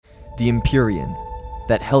the Empyrean,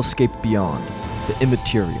 that hellscape beyond, the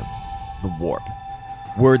immaterium, the warp.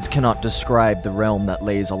 Words cannot describe the realm that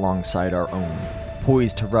lays alongside our own,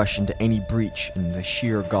 poised to rush into any breach in the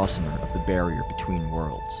sheer gossamer of the barrier between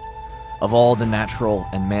worlds. Of all the natural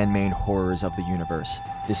and man-made horrors of the universe,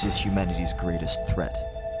 this is humanity's greatest threat.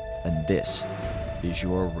 And this is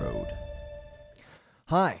your road.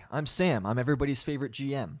 Hi, I'm Sam. I'm everybody's favorite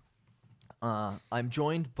GM. I'm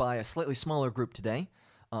joined by a slightly smaller group today.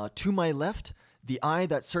 To my left, the eye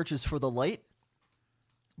that searches for the light.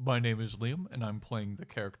 My name is Liam, and I'm playing the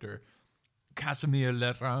character Casimir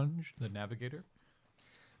Lerange, the Navigator.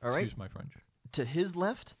 All right. Excuse my French. To his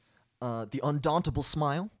left, the undauntable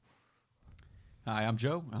smile. Hi, I'm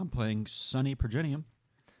Joe. I'm playing Sonny Progenium.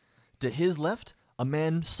 To his left, a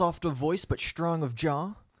man soft of voice but strong of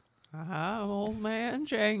jaw. I'm Old Man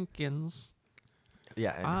Jenkins.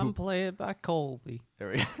 Yeah, and I'm played by Colby.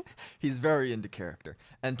 there we go. He's very into character.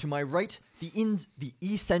 And to my right, the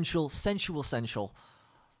essential, sensual.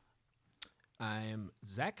 I am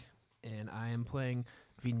Zach, and I am playing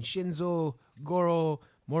Vincenzo Goro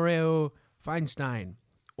Moreo Feinstein,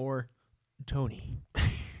 or Tony.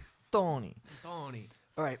 Tony. Tony.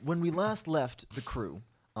 All right, when we last left the crew,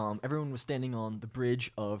 everyone was standing on the bridge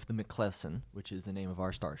of the McClellan, which is the name of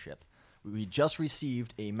our starship. We just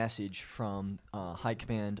received a message from High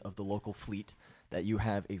Command of the local fleet that you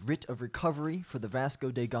have a writ of recovery for the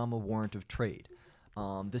Vasco da Gama warrant of trade.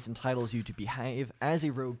 This entitles you to behave as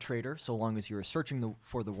a rogue trader so long as you are searching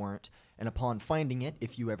for the warrant, and upon finding it,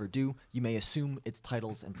 if you ever do, you may assume its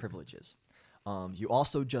titles and privileges. You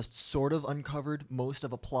also just sort of uncovered most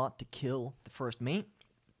of a plot to kill the first mate,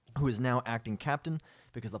 who is now acting captain,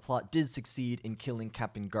 because the plot did succeed in killing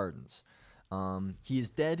Captain Gardens. He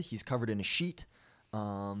is dead, he's covered in a sheet,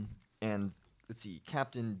 and let's see,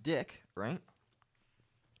 Captain Dick, right?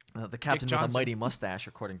 The captain with a mighty mustache,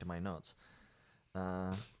 according to my notes.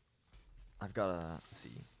 I've got to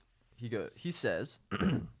see. He says,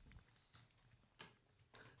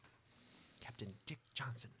 Captain Dick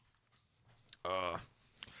Johnson.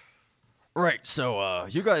 right, so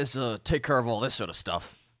you guys take care of all this sort of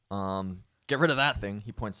stuff. Get rid of that thing,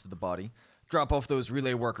 he points to the body. Drop off those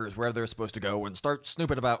relay workers where they're supposed to go and start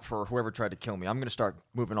snooping about for whoever tried to kill me. I'm going to start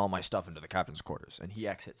moving all my stuff into the captain's quarters. And he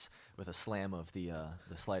exits with a slam of the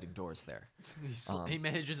sliding doors there. He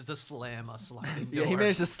manages to slam a sliding door. Yeah, he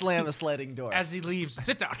managed to slam a sliding door. As he leaves,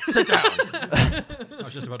 sit down. Sit down. I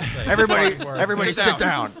was just about to say. Everybody sit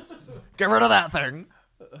down. Get rid of that thing.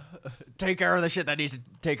 Take care of the shit that needs to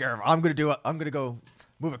take care of. I'm going to go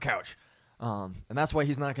move a couch. And that's why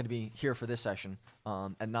he's not going to be here for this session,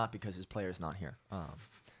 and not because his player's not here.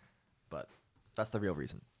 But that's the real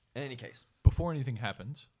reason. In any case. Before anything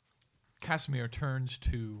happens, Casimir turns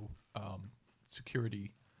to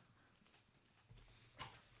security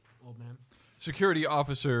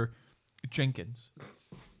officer Jenkins.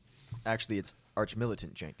 Actually, it's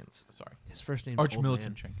Archmilitant Jenkins. Sorry. His first name is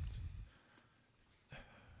Archmilitant Jenkins.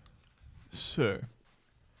 Sir,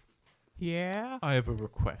 Yeah? I have a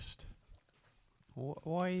request.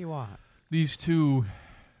 What do you want? These two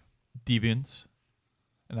deviants,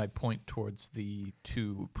 and I point towards the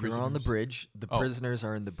two prisoners. You're on the bridge. The prisoners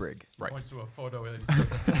are in the brig. Right. Points to a photo.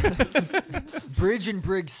 Bridge and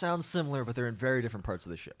brig sound similar, but they're in very different parts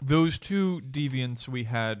of the ship. Those two deviants we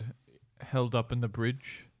had held up in the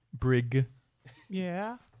brig.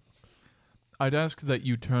 Yeah? I'd ask that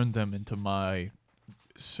you turn them into my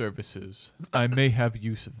services. I may have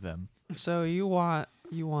use of them. So you want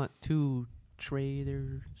two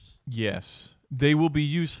traders? Yes. They will be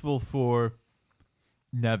useful for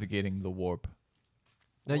navigating the warp.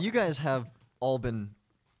 Now, you guys have all been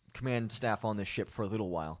command staff on this ship for a little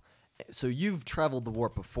while. So you've traveled the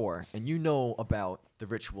warp before, and you know about the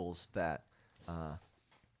rituals that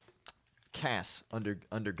Cass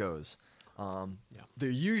undergoes. They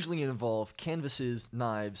usually involve canvases,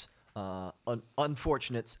 knives,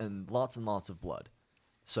 unfortunates, and lots of blood.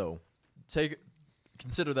 So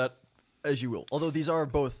consider that as you will. Although these are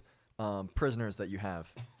both prisoners that you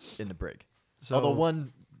have in the brig. Although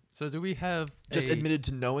one So do we have just admitted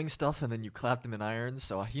to knowing stuff, and then you clapped him in irons,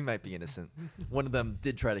 so he might be innocent. One of them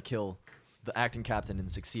did try to kill the acting captain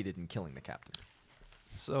and succeeded in killing the captain.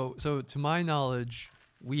 So to my knowledge,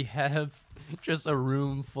 we have just a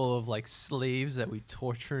room full of like slaves that we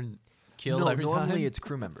torture and kill every time. Normally it's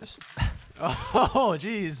crew members. Oh,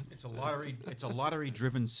 jeez. It's a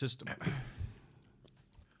lottery-driven system.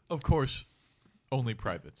 Of course, only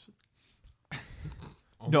privates.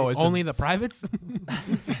 Only the privates?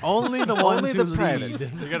 Only the ones Only who the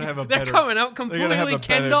privates. They gotta have a They're better. coming out They're gonna have completely a better-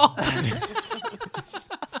 Kendall.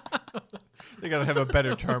 They gotta have a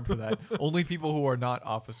better term for that. Only people who are not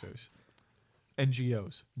officers.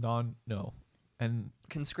 NGOs. And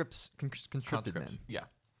Conscripted conscripts. men. Yeah.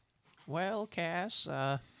 Well, Cass,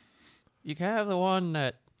 you can have the one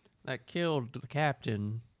that killed the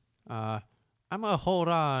captain. I'm gonna hold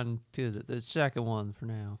on to the second one for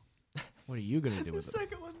now. What are you gonna do with it?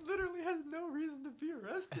 second one literally has no reason to be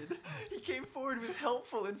arrested. He came forward with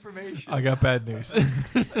helpful information. I got bad news.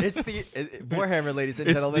 It's the Warhammer, ladies and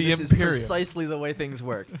It's gentlemen. the This is Imperium. precisely the way things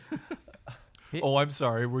work. Oh, I'm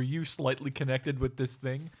sorry. Were you slightly connected with this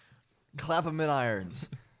thing? Clap him in irons.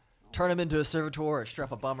 Turn him into a servitor or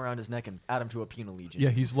strap a bomb around his neck and add him to a penal legion. Yeah,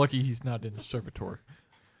 he's lucky he's not in a servitor.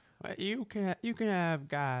 Well, you can have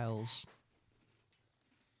Giles.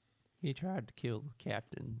 He tried to kill the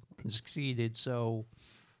captain and succeeded, so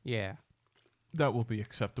yeah. That will be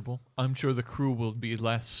acceptable. I'm sure the crew will be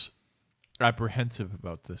less apprehensive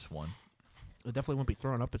about this one. It definitely won't be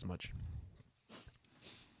thrown up as much.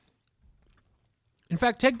 In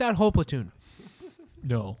fact, take that whole platoon.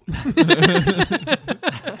 No.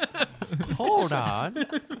 Hold on.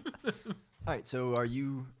 All right, so are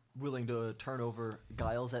you willing to turn over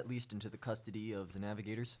Giles at least into the custody of the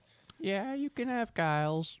navigators? Yeah, you can have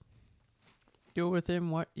Giles. Do with him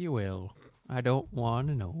what you will. I don't want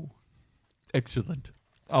to know. Excellent.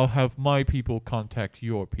 I'll have my people contact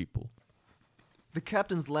your people. The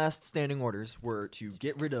captain's last standing orders were to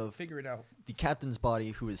get rid of Figure it out. the captain's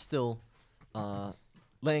body, who is still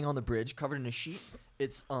laying on the bridge, covered in a sheet.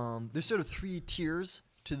 It's there's sort of 3 tiers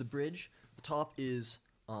to the bridge. The top is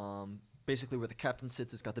basically where the captain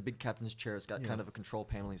sits. It's got the big captain's chair. It's got kind of a control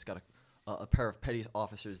panel. He's got a pair of petty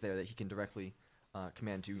officers there that he can directly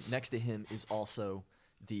command to. Next to him is also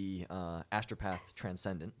the Astropath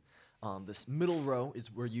Transcendent. This middle row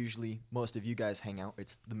is where usually most of you guys hang out.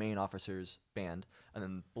 It's the main officers' band. And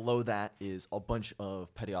then below that is a bunch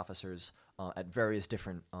of petty officers at various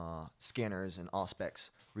different scanners and auspex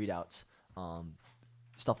readouts,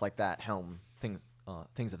 stuff like that, helm,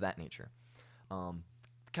 things of that nature.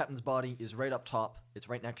 The captain's body is right up top. It's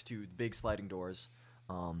right next to the big sliding doors.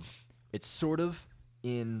 It's sort of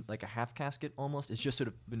in like a half casket almost. It's just sort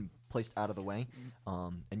of been placed out of the way,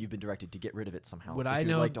 and you've been directed to get rid of it somehow. Would if I you'd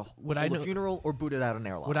know- like to would hold I a know- funeral or boot it out an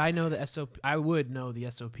airlock? Would I know the SOP? I would know the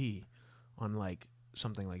SOP on like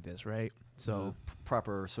something like this, right? So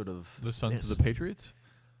Proper sort of The Sons of the Yes. Patriots?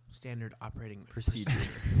 standard operating procedure.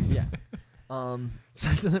 Yeah.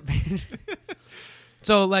 Sons of the Patriots.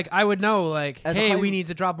 So like I would know like, As a hey, high- we need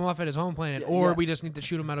to drop him off at his home planet, Yeah, or yeah. we just need to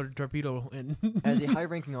shoot him out of a torpedo. And As a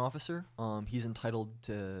high-ranking officer, he's entitled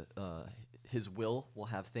to his will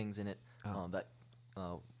have things in it that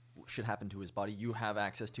should happen to his body. You have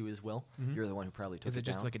access to his will. Mhm. You're the one who probably took is it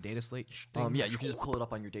just down. like a data slate? Thing? Yeah, you can just pull it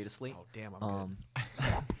up on your data slate. Oh damn, I'm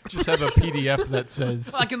good. Just have a PDF that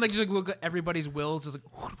says... I can like just like, look at everybody's wills. Is like,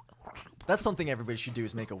 That's something everybody should do,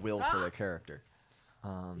 is make a will for their character.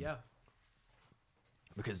 yeah.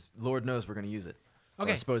 Because Lord knows we're going to use it. Or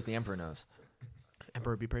Okay. I suppose the Emperor knows.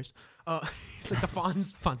 Emperor be praised. It's like the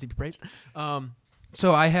Fonzie be praised.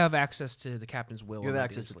 So I have access to the captain's will. You have on my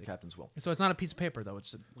access data to the slate. captain's will. So it's not a piece of paper though;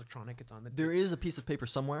 it's electronic. It's on the. There is a piece of paper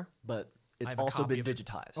somewhere, but it's have a also copy been of it.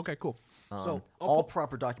 digitized. Okay, cool. So I'll all put-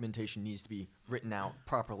 proper documentation needs to be written out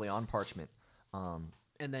properly on parchment, and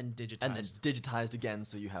then digitized. and then digitized again,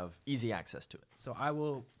 so you have easy access to it. So I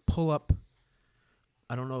will pull up.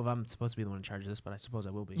 I don't know if I'm supposed to be the one in charge of this, but I suppose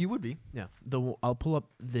I will be. You would be. Yeah. I'll pull up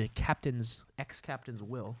the ex-captain's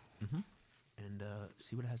will, Mhm. and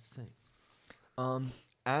see what it has to say.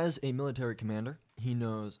 As a military commander, he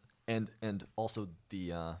knows, and also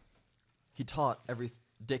the he taught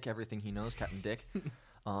Dick everything he knows, Captain Dick.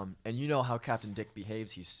 And you know how Captain Dick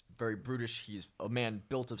behaves. He's very brutish. He's a man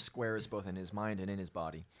built of squares, both in his mind and in his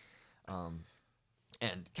body.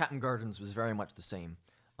 And Captain Gardens was very much the same.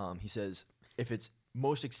 He says, if it's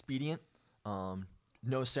most expedient,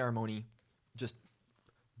 no ceremony, just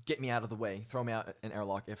get me out of the way, throw me out an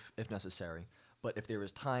airlock if necessary. But if there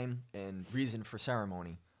is time and reason for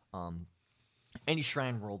ceremony, any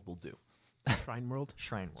shrine world will do. Shrine World.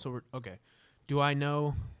 Shrine world. So we're okay.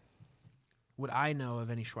 Would I know of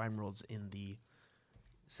any shrine worlds in the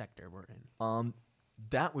sector we're in?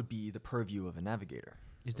 That would be the purview of a navigator.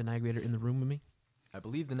 Is the navigator in the room with me? I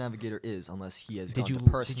believe the navigator is, unless he has Did gone you- to did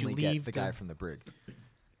you personally leave get the guy the- from the brig.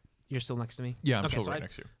 You're still next to me. Yeah, I'm Okay, still so right I-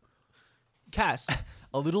 next to you. Cass.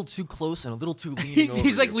 A little too close and a little too leaning He's- over.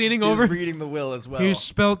 he's, like, you. leaning He's over. reading the will as well. You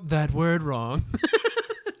spelt that word wrong.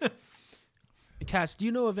 Cass, do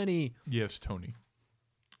you know of any? Yes, Tony.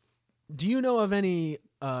 Do you know of any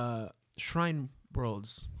shrine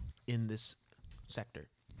worlds in this sector?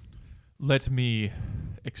 Let me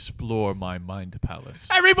explore my mind palace.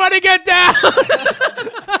 Everybody get down!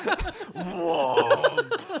 Whoa!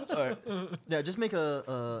 Alright. Yeah, just make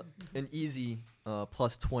an easy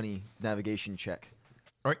plus 20 navigation check.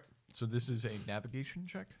 All right. So this is a navigation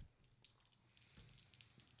check.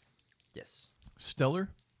 Yes. Stellar.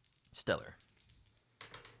 Stellar.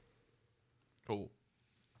 Oh.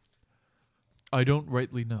 I don't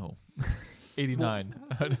rightly know. 89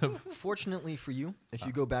 out of... Fortunately for you, if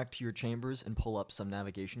you go back to your chambers and pull up some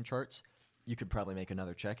navigation charts, you could probably make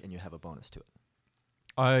another check and you have a bonus to it.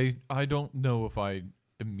 I don't know if I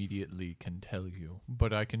immediately can tell you,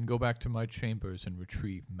 but I can go back to my chambers and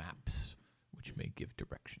retrieve maps, which may give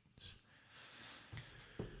directions.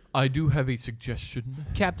 I do have a suggestion.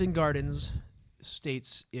 Captain Gardens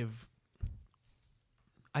states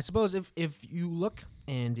I suppose if you look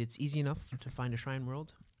and it's easy enough to find a shrine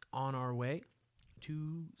world on our way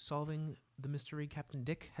to solving the mystery Captain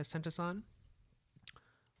Dick has sent us on,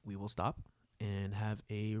 we will stop and have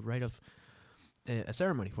a rite of a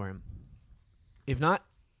ceremony for him. If not,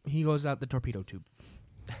 he goes out the torpedo tube.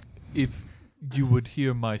 If you would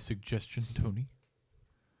hear my suggestion, Tony.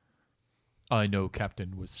 I know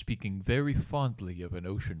Captain was speaking very fondly of an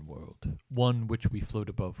ocean world, one which we float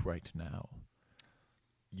above right now.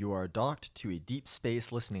 You are docked to a deep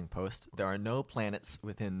space listening post. There are no planets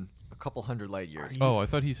within a couple hundred light years. Oh, I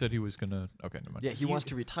thought he said he was gonna... Okay, never mind. Yeah, he wants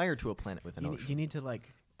to retire to a planet with an Do ocean. you need to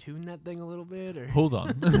like tune that thing a little bit, or Hold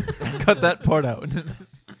on. Cut that part out.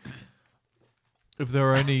 If there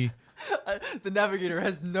are any... The navigator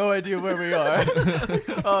has no idea where we are.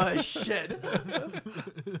 Oh, shit.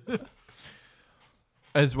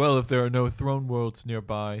 As well, if there are no throne worlds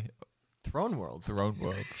nearby... Throne worlds. Throne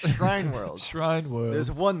worlds. Shrine worlds. Shrine worlds.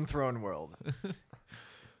 There's one throne world.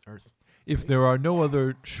 If there are no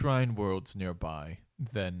other shrine worlds nearby,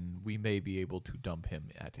 then we may be able to dump him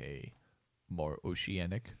at a more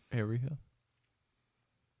oceanic area.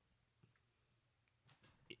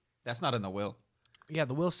 That's not in the will. yeah,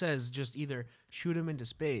 the will says just either shoot him into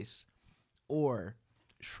space or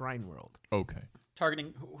shrine world. Okay.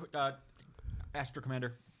 Targeting Astro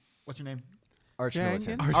Commander. What's your name?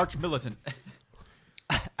 Arch-militant. Arch Militant.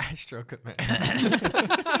 Astro Command.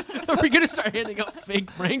 Are we gonna start handing out fake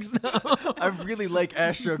ranks now? I really like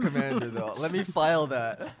Astro Commander, though. Let me file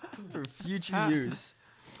that for future use.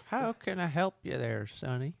 How can I help you there,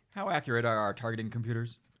 Sonny? How accurate are our targeting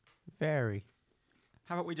computers? Very.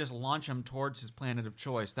 How about we just launch him towards his planet of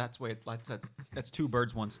choice? That's two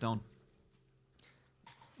birds, one stone.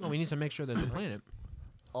 Well, we need to make sure there's a planet.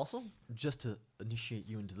 Also, just to initiate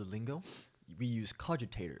you into the lingo, we use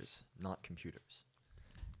cogitators, not computers.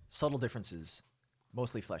 Subtle differences,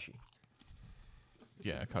 mostly fleshy.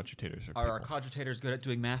 Yeah, cogitators are Are our people. cogitators good at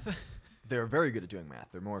doing math? They're very good at doing math.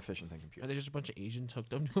 They're more efficient than Are computers. they just a bunch of Asians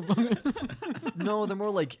hooked up to a bunker? No, they're more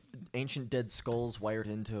like ancient dead skulls wired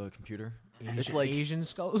into a computer. It's like Asian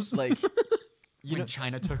skulls. like you when know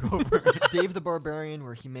China took over. Dave the Barbarian,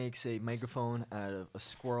 where he makes a megaphone out of a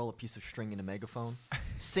squirrel, a piece of string, and a megaphone.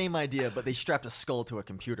 Same idea, but they strapped a skull to a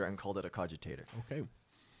computer and called it a cogitator. Okay.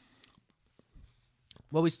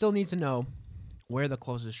 Well, we still need to know where the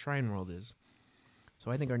closest shrine world is.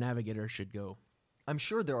 So I think our navigator should go. I'm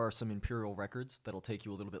sure there are some Imperial records that'll take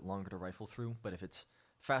you a little bit longer to rifle through, but if it's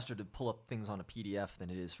faster to pull up things on a PDF than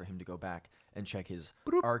it is for him to go back and check his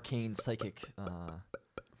arcane psychic.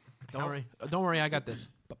 Don't worry, I got this.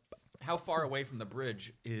 How far away from the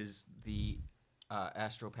bridge is the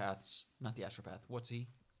astropath's, not the astropath, what's he?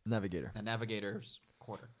 Navigator. The navigator's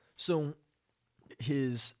quarter. So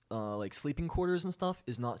his like sleeping quarters and stuff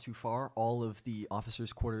is not too far. All of the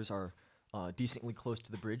officers' quarters are decently close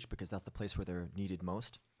to the bridge because that's the place where they're needed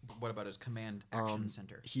most. What about his command action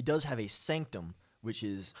center? He does have a sanctum, which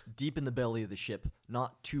is deep in the belly of the ship,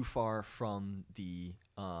 not too far from the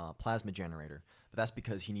plasma generator. But that's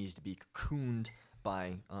because he needs to be cocooned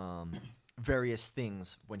by various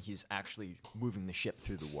things when he's actually moving the ship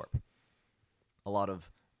through the warp. A lot of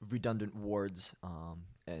redundant wards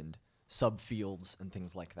and subfields and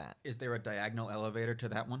things like that. Is there a diagonal elevator to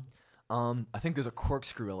that one? I think there's a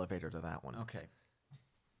corkscrew elevator to that one. Okay.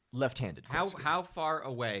 Left-handed corkscrew. How far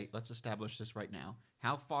away, let's establish this right now,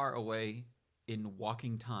 how far away in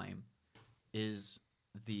walking time is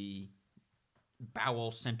the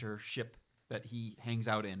bowel center ship that he hangs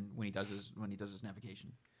out in when he does his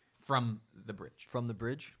navigation from the bridge? From the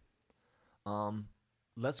bridge?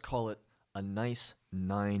 Let's call it a nice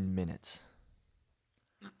 9 minutes.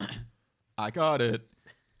 I got it.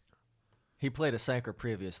 He played a psyker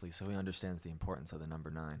previously, so he understands the importance of the number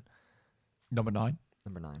 9. Number 9.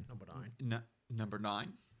 Number 9. Number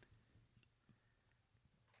 9?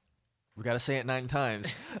 We got to say it 9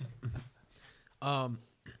 times.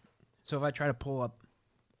 So if I try to pull up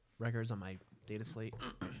records on my data slate,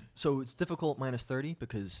 So it's difficult -30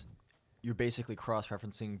 because you're basically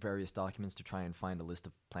cross-referencing various documents to try and find a list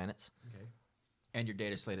of planets. And your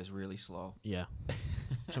data slate is really slow. yeah.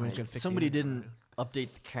 Somebody's gonna fix the Somebody internet. didn't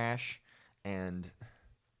update the cache, and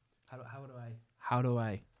How do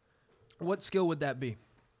I? What skill would that be?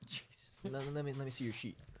 let me see your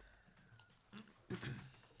sheet.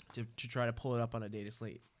 To try to pull it up on a data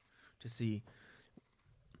slate to see,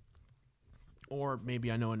 or maybe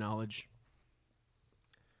I know a knowledge.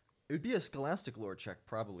 It would be a scholastic lore check,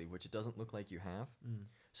 probably, which it doesn't look like you have.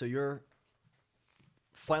 So you're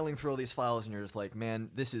filing through all these files, and you're just like, man,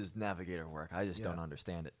 this is navigator work. I just don't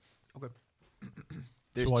understand it. Okay.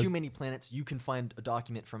 There's So too many planets. You can find a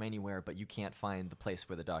document from anywhere, but you can't find the place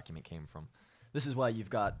where the document came from. This is why you've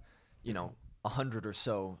got, 100 or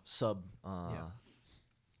so sub.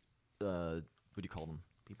 What do you call them?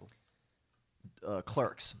 People.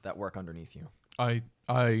 Clerks that work underneath you. I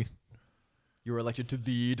You were elected to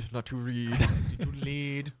lead, not to read. To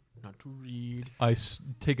lead, not to read.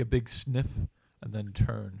 take a big sniff and then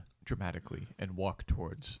turn dramatically and walk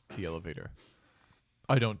towards the elevator.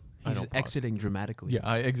 I don't pause. exiting dramatically. Yeah,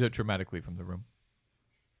 I exit dramatically from the room.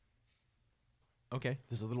 Okay.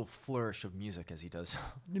 There's a little flourish of music as he does.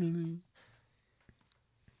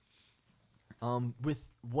 With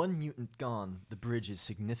one mutant gone, the bridge is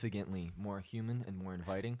significantly more human and more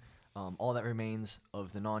inviting. All that remains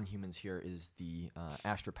of the non-humans here is the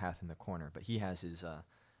astropath in the corner, but he has he's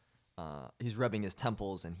rubbing his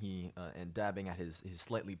temples and and dabbing at his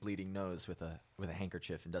slightly bleeding nose with a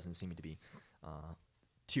handkerchief, and doesn't seem to be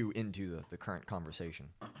too into the current conversation.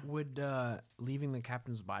 Would leaving the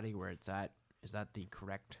captain's body where it's at, is that the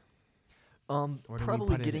correct? Or do we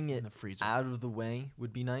Probably put getting in it the freezer? out of the way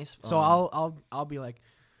would be nice. So I'll be like,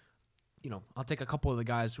 I'll take a couple of the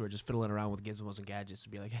guys who are just fiddling around with gizmos and gadgets to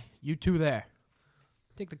be like, hey, you two there,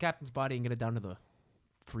 take the captain's body and get it down to the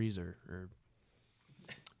freezer or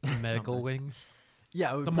Medical something. wing.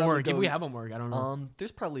 Yeah, it would The probably morgue. If go- we have a morgue, I don't know.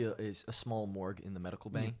 There's probably a small morgue in the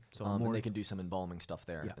medical bay, so and morgue. they can do some embalming stuff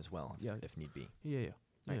there Yeah. as well, Yeah. if need be. Yeah.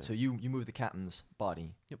 Right, Yeah. so you move the captain's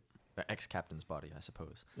body, Yep. ex-captain's body, I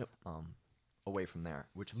suppose, Yep. away from there,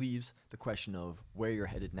 which leaves the question of where you're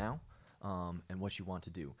headed now, and what you want to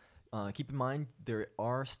do. Keep in mind there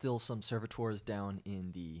are still some servitors down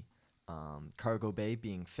in the cargo bay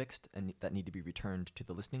being fixed and that need to be returned to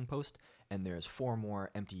the listening post, and there's 4 more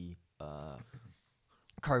empty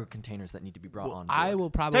cargo containers that need to be brought on board. I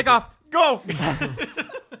will probably Take off. Go.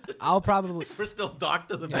 I'll probably We're still docked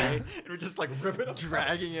to the bay, and we're just like ripping up,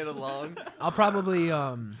 dragging it along. I'll probably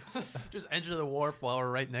Just enter the warp while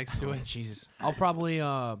we're right next to it. Jesus. I'll probably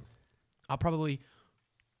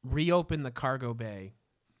reopen the cargo bay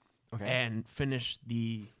Okay. and finish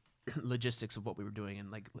the logistics of what we were doing and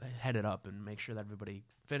like head it up and make sure that everybody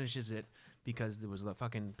finishes it because there was the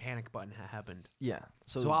fucking panic button happened. Yeah.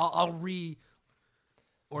 So, So I'll reorganize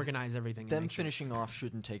everything. and them make sure- finishing off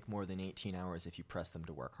shouldn't take more than 18 hours if you press them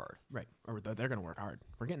to work hard. right, or they're gonna work hard.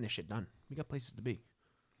 We're getting this shit done. We got places to be.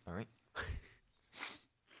 All right.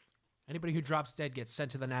 Anybody who drops dead gets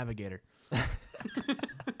sent to the navigator.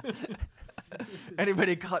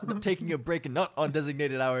 Anybody caught taking a break and not on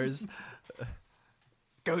designated hours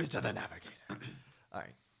goes to the navigator. All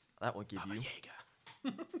right. That will give you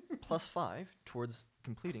 +5 towards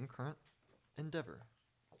completing current endeavor.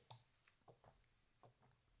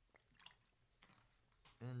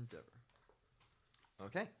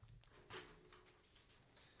 Okay.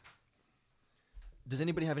 Does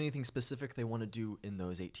anybody have anything specific they want to do in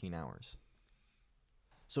those 18 hours?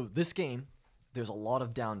 So this game, there's a lot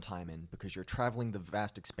of downtime in because you're traveling the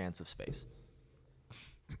vast expanse of space.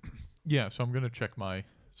 Yeah, so I'm gonna check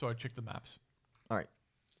So I check the maps. All right.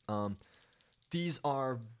 These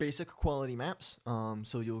are basic quality maps,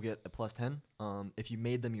 so you'll get a +10. If you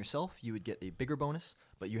made them yourself, you would get a bigger bonus,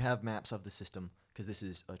 but you have maps of the system because this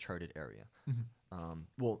is a charted area.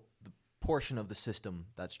 Well, the portion of the system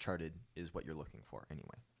that's charted is what you're looking for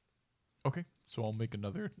anyway. Okay, so I'll make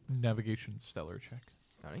another navigation stellar check.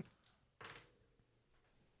 All right.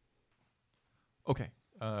 Okay,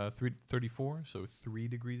 34, so 3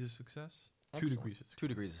 degrees of success. 2 Excellent. degrees of success. 2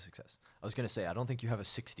 degrees of success. I was going to say, I don't think you have a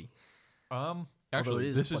 60. Actually, it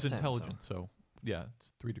is this is +10, so- intelligence, so yeah,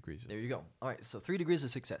 it's 3 degrees. There you go. All right, so 3 degrees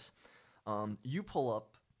of success. You pull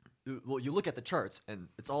up. Well, you look at the charts, and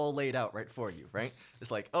it's all laid out right for you, right?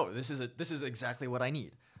 It's like, oh, this is exactly what I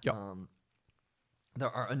need. Yep. There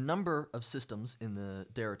are a number of systems in the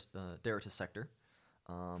Deritus sector.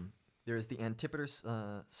 There's the Antipater's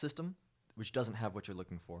system, which doesn't have what you're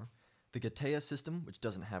looking for. The Gatea system, which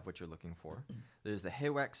doesn't have what you're looking for. There's the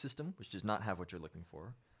Haywax system, which does not have what you're looking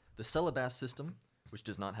for. the Celebas system, which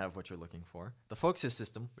does not have what you're looking for, the Foxus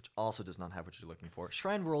system, which also does not have what you're looking for.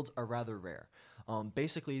 Shrine worlds are rather rare.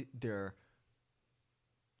 Basically, they're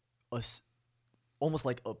almost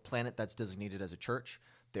like a planet that's designated as a church.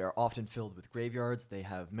 They are often filled with graveyards. They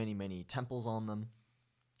have many, many temples on them.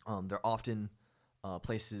 They're often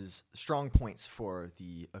places, strong points for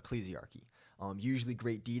the ecclesiarchy. Usually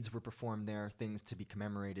great deeds were performed there, things to be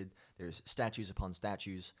commemorated. There's statues upon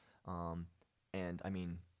statues. And, I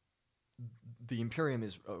mean, the Imperium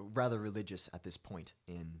is rather religious at this point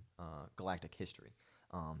in galactic history.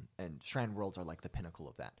 And shrine worlds are like the pinnacle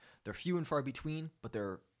of that. They're few and far between, but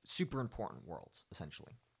they're super important worlds,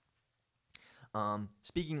 essentially.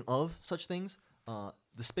 Speaking of such things,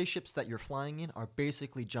 the spaceships that you're flying in are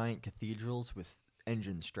basically giant cathedrals with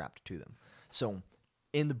engines strapped to them. So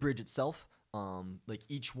in the bridge itself, like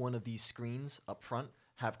each one of these screens up front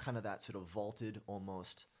have kind of that sort of vaulted,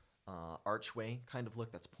 almost archway kind of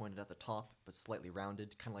look that's pointed at the top, but slightly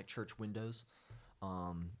rounded, kind of like church windows.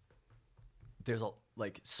 There's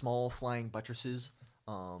like small flying buttresses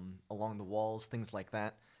along the walls, things like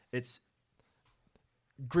that. It's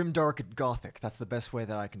grimdark and gothic. That's the best way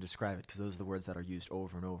that I can describe it, because those are the words that are used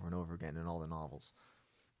over and over and over again in all the novels.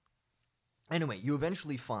 Anyway, you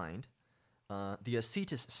eventually find the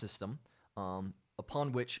Acetus system,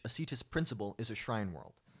 upon which Acetus Principle is a shrine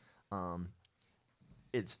world.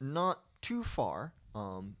 It's not too far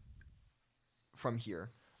from here,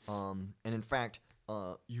 and in fact,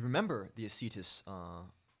 you remember the Acetus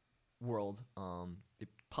world. It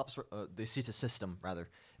pops the Acetus system rather.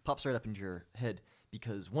 It pops right up into your head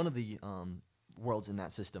because one of the worlds in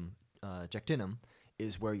that system, Jectinum,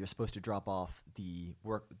 is where you're supposed to drop off the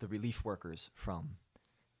relief workers from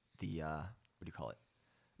the what do you call it?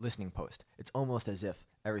 Listening post. It's almost as if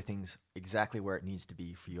everything's exactly where it needs to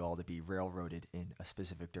be for you all to be railroaded in a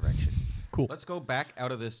specific direction. Cool. Let's go back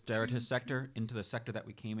out of this Daratus sector into the sector that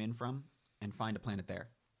we came in from and find a planet there.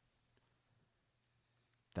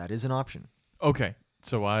 That is an option. Okay,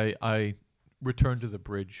 so I return to the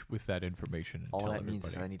bridge with that information. And All tell that means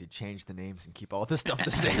is everybody. I need to change the names and keep all the stuff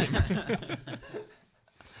the same.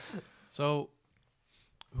 So,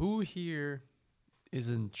 who here is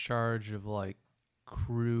in charge of like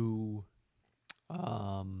crew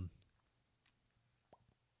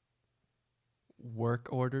work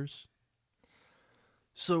orders?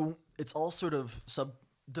 So it's all sort of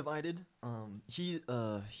subdivided.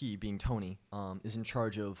 He being Tony, is in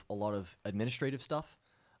charge of a lot of administrative stuff.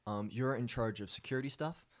 You're in charge of security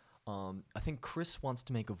stuff. I think Chris wants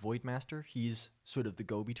to make a Void Master. He's sort of the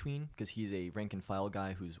go-between because he's a rank and file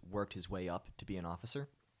guy who's worked his way up to be an officer.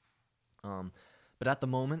 But at the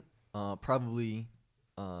moment, probably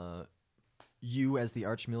you as the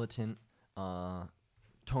Arch-Militant,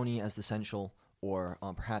 Tony as the Sensual, or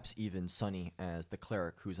perhaps even Sonny as the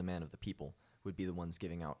Cleric, who's a man of the people, would be the ones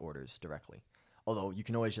giving out orders directly. Although you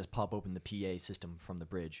can always just pop open the PA system from the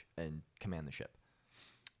bridge and command the ship.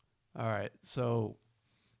 All right, so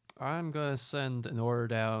I'm gonna send an order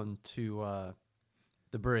down to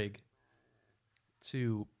the brig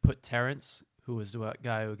to put Terrence, who was the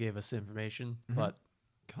guy who gave us information, but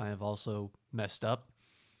kind of also messed up.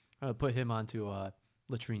 Put him onto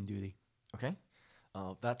latrine duty Okay?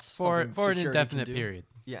 That's for something an security can indefinite do. period.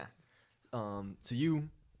 Yeah. So you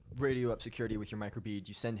radio up security with your microbead.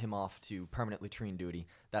 You send him off to permanent latrine duty.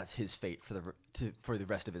 That's his fate for the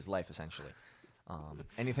rest of his life, essentially.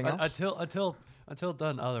 Anything else? Until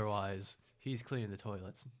done otherwise, he's cleaning the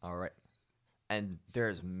toilets. All right. And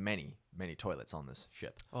there's many toilets on this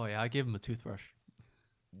ship. Oh yeah, I give him a toothbrush.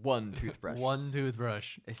 One toothbrush. One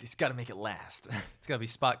toothbrush. It's got to make it last. It's gotta be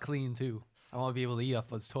spot clean too. I want to be able to eat off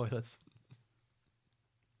those toilets.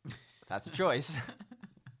 That's a choice.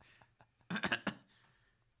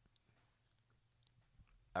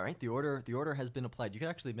 All right. The order has been applied. You could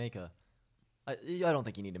actually make a. I don't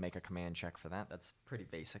think you need to make a command check for that. That's pretty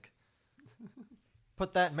basic.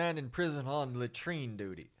 Put that man in prison on latrine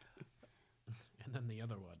duty. And then the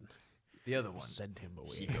other one. The other one. Send him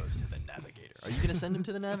away. He goes to the navigator. Are you going to send him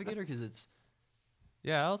to the navigator? Because it's.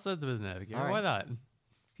 Yeah, I'll send him to the navigator. All right. Why not?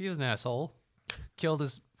 He's an asshole. Killed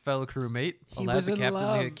his fellow crewmate. He Allowed was the in captain to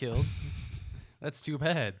love. get killed. That's too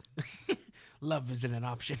bad. Love isn't an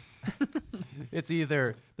option. It's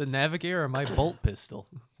either the navigator or my bolt pistol.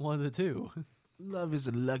 One of the two. Love is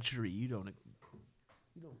a luxury you don't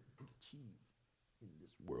achieve in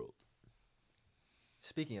this world.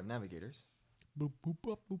 Speaking of navigators, Boop, boop,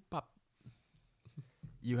 bop, boop, bop.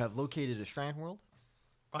 you have located a shrine world.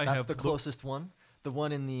 I That's have the closest one. The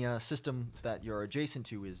one in the system that you're adjacent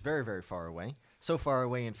to is very, very far away. So far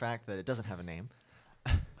away, in fact, that it doesn't have a name.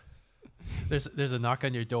 There's a knock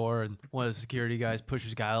on your door, and one of the security guys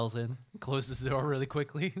pushes Giles in, closes the door really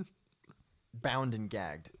quickly. Bound and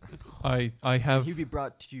gagged. I have He'd be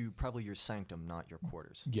brought to probably your sanctum, not your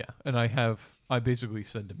quarters. yeah, and I basically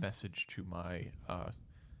send a message to my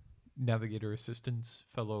navigator assistants,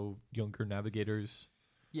 fellow younger navigators.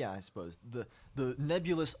 Yeah, I suppose. The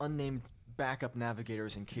nebulous, unnamed backup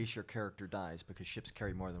navigators in case your character dies, because ships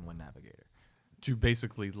carry more than one navigator. To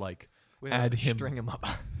basically We add him, String him up.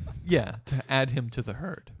 yeah, to add him to the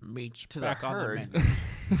herd. Meets To back the on herd. the menu.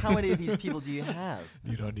 How many of these people do you have?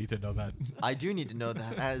 You don't need to know that. I do need to know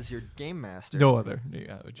that as your game master. No other.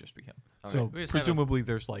 Yeah, it would just be him. All So right. We just have a- presumably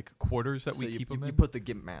there's quarters that So we you, keep you, him you in. put the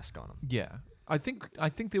gimp mask on him. Yeah, I think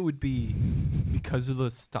they would be, because of the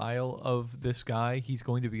style of this guy. He's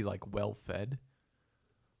going to be well fed.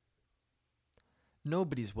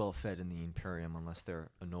 Nobody's well fed in the Imperium unless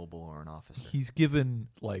they're a noble or an officer. He's given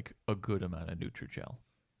a good amount of Nutrigel,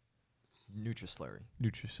 Nutrislurry.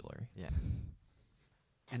 Nutrisillary. Yeah.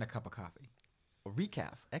 And a cup of coffee. A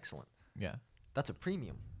recaf. Excellent. Yeah. That's a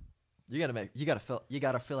premium. You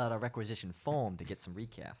gotta fill out a requisition form to get some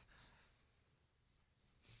recaf.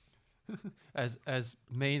 As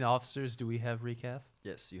main officers, do we have recap?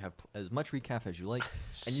 Yes, you have as much recaf as you like,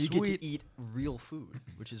 and you get Sweet. to eat real food,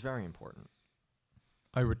 which is very important.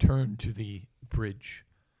 I return to the bridge.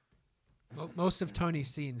 Most of Tony's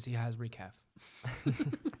scenes, he has recaf.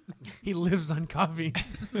 He lives on coffee.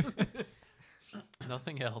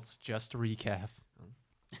 Nothing else, just recap.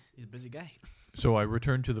 He's a busy guy. So I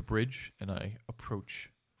return to the bridge and I approach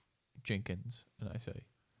Jenkins and I say,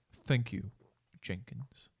 "Thank you,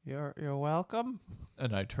 Jenkins." You're welcome.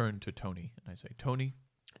 And I turn to Tony and I say, "Tony,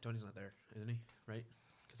 Tony's not there, isn't he? Right?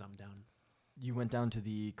 Because I'm down. You went down to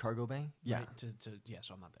the cargo bay? Yeah. Right? Yeah,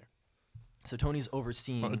 so I'm not there. So Tony's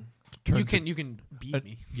overseeing. turn You to- can beat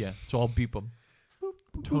me. Yeah, so I'll beep him.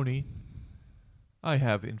 Tony, I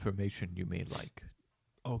have information you may like.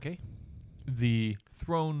 Okay. The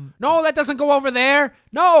throne. No, that doesn't go over there.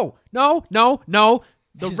 No.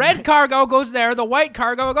 The red cargo goes there. The white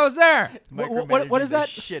cargo goes there. What is Micromanaging the that?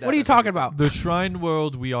 shit What out are you of talking everything. about? The shrine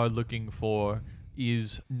world we are looking for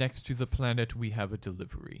is next to the planet we have a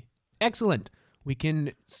delivery. Excellent. We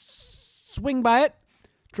can swing by it,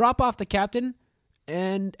 drop off the captain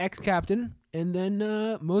and ex-captain, and then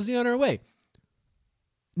mosey on our way.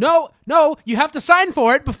 No, you have to sign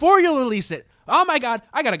for it before you release it. Oh my God,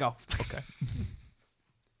 I gotta go. Okay.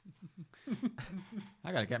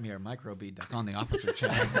 I gotta get me a microbead that's on the officer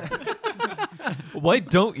channel. Why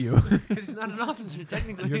don't you? Because he's not an officer,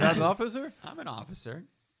 technically. You're not an officer? I'm an officer.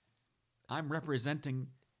 I'm representing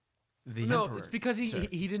the No, emperor. it's because sir.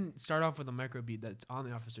 he didn't start off with a microbead that's on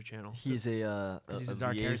the officer channel. He's a 'Cause he's a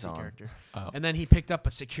Dark Heresy liaison. character. Oh. And then he picked up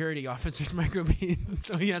a security officer's microbead,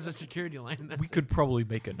 so he has a security line. And We that's could probably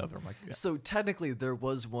make another mic. Yeah. So technically, there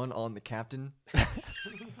was one on the captain.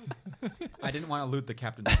 I didn't want to loot the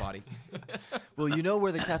captain's body. Well, you know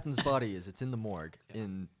where the captain's body is. It's in the morgue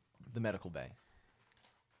in the medical bay.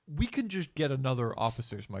 We could just get another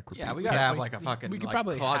officer's microbead. Yeah, we gotta Yeah, have we- like a fucking we could like,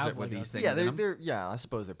 probably closet have, with like, these a- things. Yeah, in them. they're yeah. I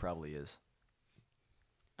suppose there probably is.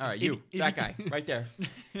 All right, If- you, if that you- guy, right there.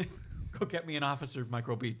 Go get me an officer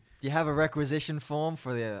microbead. Do you have a requisition form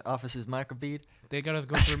for the officer's microbead? they gotta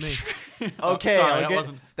go through me. Okay, sorry, I'll that get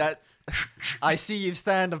wasn't- that. I see you've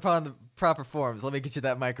signed upon the proper forms. Let me get you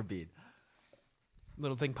that microbead.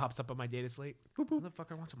 Little thing pops up on my data slate.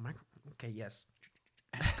 Motherfucker wants a micro. Okay, yes.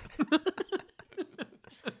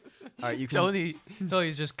 All right, you can.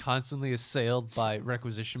 Tony's just constantly assailed by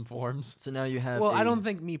requisition forms. So now you have. Well, I I don't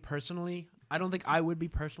think me personally. I don't think I would be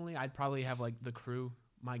personally. I'd probably have like the crew,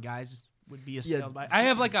 my guys would be assailed by. I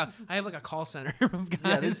have like a call center of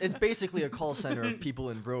guys. Yeah, it's basically a call center of people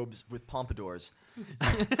in robes with pompadours.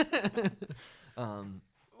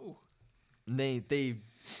 They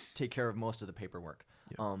take care of most of the paperwork.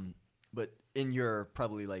 Yeah. But in your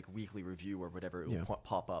probably like weekly review or whatever, it will Yeah.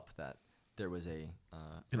 pop up that there was a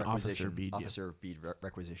An officer requisition, bead, yeah. officer bead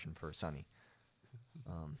requisition for Sonny.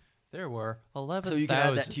 There were 11,000. So you can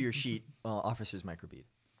add that to your sheet, officer's microbead.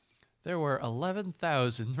 There were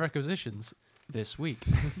 11,000 requisitions this week.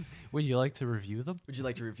 Would you like to review them? Would you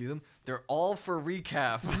like to review them? They're all for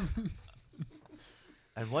recap.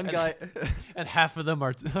 And one guy. And half of them are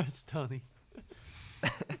it's Tony.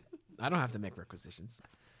 I don't have to make requisitions.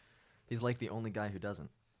 He's like the only guy who doesn't.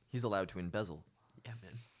 He's allowed to embezzle. Yeah,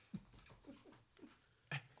 man.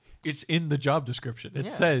 It's in the job description. It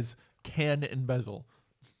Yeah. says can embezzle.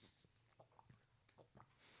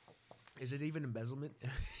 Is it even embezzlement?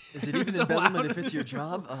 Is it even It's embezzlement allowed. if it's your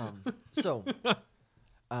job?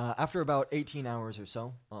 After about 18 hours or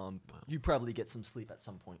so, you probably get some sleep at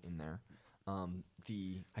some point in there.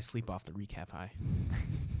 I sleep off the recap high.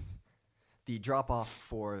 The drop off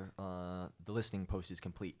for the listening post is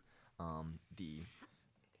complete.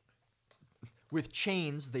 With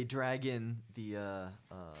chains, they drag in the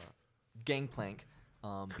gangplank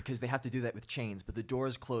because they have to do that with chains, but the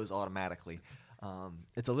doors close automatically.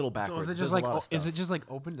 It's a little backwards. So is it There's just a like lot of stuff. is it just like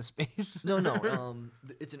open to space? No.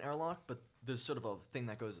 It's an airlock, but there's sort of a thing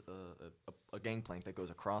that goes a gangplank that goes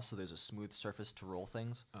across, so there's a smooth surface to roll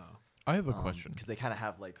things. Oh. I have a question. Because they kind of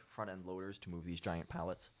have like front end loaders to move these giant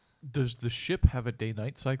pallets. Does the ship have a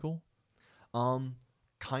day-night cycle?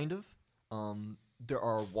 Kind of. There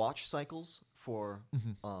are watch cycles for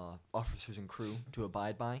officers and crew to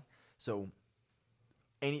abide by. So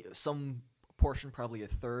some portion, probably a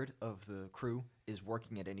third of the crew, is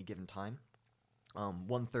working at any given time.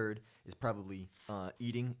 1/3 is probably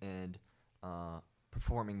eating and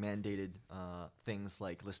performing mandated things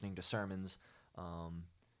like listening to sermons,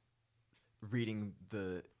 reading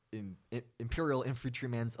the Imperial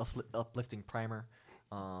Infantryman's uplifting primer,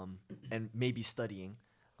 and maybe studying.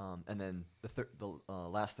 And then the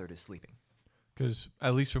last third is sleeping. Because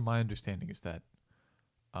at least from my understanding is that,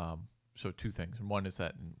 so two things. And one is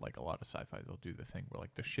that in like a lot of sci-fi, they'll do the thing where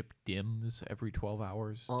like the ship dims every 12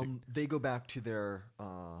 hours. They go back to their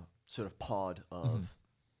sort of pod of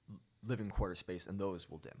living quarter space, and those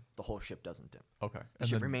will dim. The whole ship doesn't dim. Okay. The And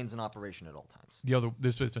ship then remains in operation at all times. the other,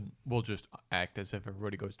 this isn't, we'll just act as if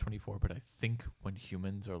everybody goes 24, but I think when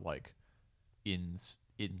humans are like in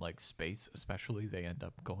like space, especially, they end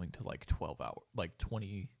up going to like 32-hour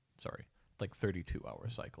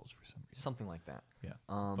cycles for some reason. Something like that. Yeah.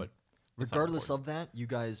 But it's not regardless of that, you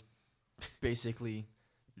guys basically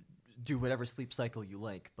do whatever sleep cycle you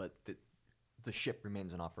like, but the ship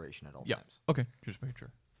remains in operation at all times. Okay. Just make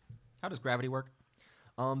sure. How does gravity work?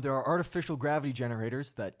 There are artificial gravity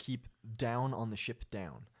generators that keep down on the ship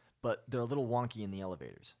down, but they're a little wonky in the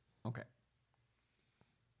elevators. Okay.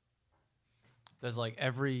 There's like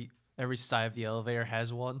every side of the elevator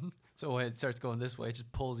has one. So when it starts going this way, it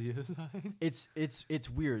just pulls you aside. It's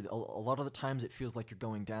weird. A lot of the times it feels like you're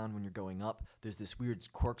going down when you're going up. There's this weird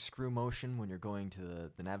corkscrew motion when you're going to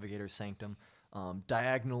the navigator's sanctum.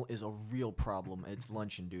 Diagonal is a real problem. It's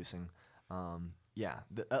lunch-inducing.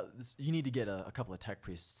 You need to get a couple of tech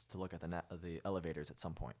priests to look at the elevators at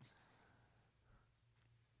some point.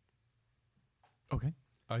 Okay.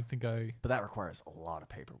 But that requires a lot of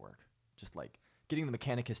paperwork. Just like getting the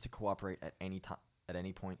Mechanicus to cooperate at any time, at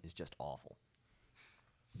any point, is just awful.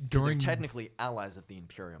 Because they're technically allies of the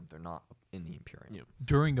Imperium. They're not in the Imperium. Yeah.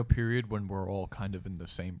 During a period when we're all kind of in the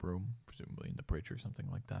same room, presumably in the bridge or something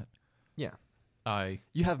like that. Yeah. I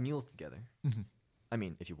You have meals together. I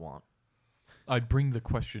mean, if you want. I'd bring the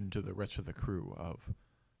question to the rest of the crew of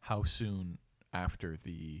how soon after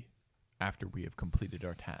we have completed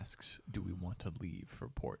our tasks do we want to leave for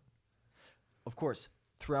port? Of course,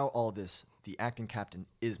 throughout all this, the acting captain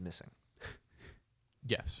is missing.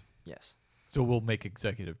 Yes. Yes. So we'll make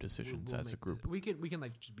executive decisions We'll as a make group. We can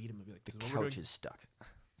like just beat him and be like, The "This is what we're couch doing." is stuck.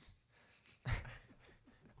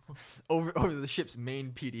 over the ship's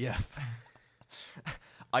main PDF.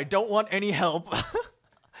 I don't want any help.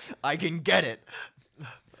 I can get it.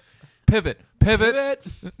 Pivot. Pivot.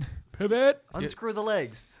 Unscrew the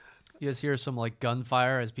legs. You just hear some like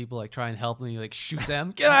gunfire as people like try and help me, like shoot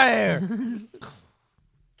them. Get out of here!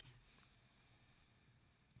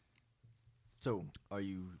 So, are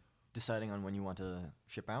you deciding on when you want to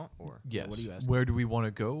ship out, or Yes. what do you ask? Where do we want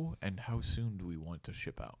to go, and how soon do we want to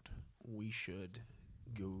ship out? We should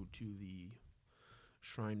go to the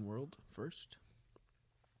Shrine World first,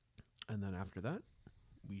 and then after that,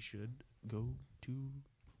 we should go to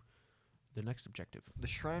the next objective. the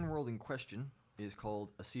shrine world in question is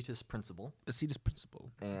called Acetus Principle, Acetus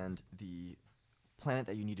Principle. and the planet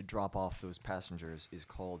that you need to drop off those passengers is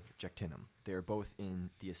called Jectinum. They are both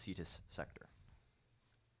in the Acetus sector.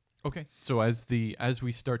 Okay. So as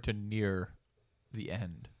we start to near the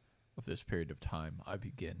end of this period of time, I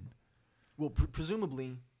begin. Well,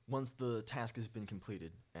 presumably, once the task has been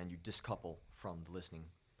completed and you discouple from the listening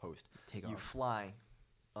post, you fly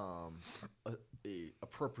a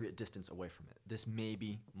appropriate distance away from it. This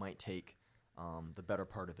might take the better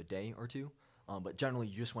part of a day or two, but generally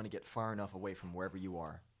you just want to get far enough away from wherever you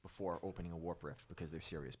are before opening a warp rift because they're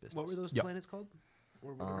serious business. What were those Yep. planets called?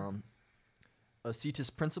 Or whatever. Acetus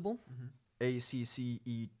Principle, Mhm.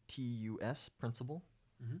 Accetus Principle,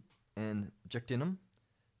 Mhm. and Jectinum,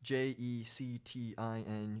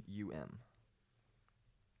 Jectinum,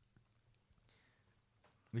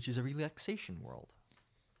 which is a relaxation world.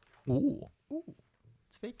 Ooh.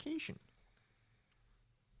 It's vacation.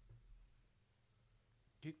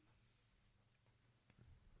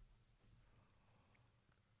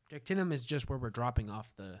 Jactinum is just where we're dropping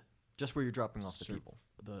off the Just where you're dropping off the Sir- people.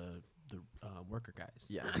 the worker guys.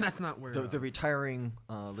 Yeah. That's not where. The retiring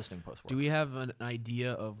listening post. Do we workers. have an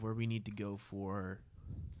idea of where we need to go for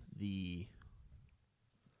the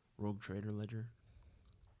rogue trader ledger?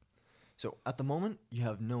 So at the moment, you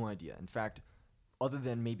have no idea. In fact, other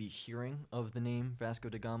than maybe hearing of the name Vasco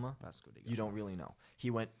da Gama, you don't really know.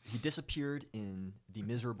 He disappeared in the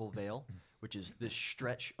Miserable Vale, which is this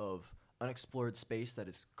stretch of unexplored space that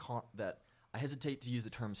is that I hesitate to use the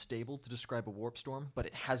term stable to describe a warp storm, but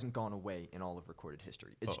it hasn't gone away in all of recorded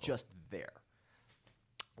history. It's just there.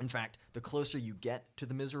 In fact, the closer you get to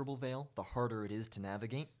the Miserable Vale, the harder it is to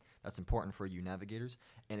navigate. That's important for you navigators,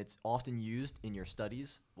 and it's often used in your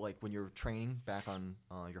studies, like when you're training back on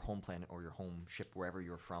your home planet or your home ship, wherever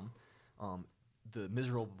you're from. The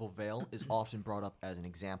Miserable Vale is often brought up as an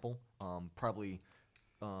example, probably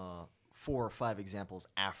 4 or 5 examples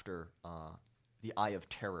after the Eye of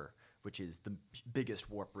Terror, which is the biggest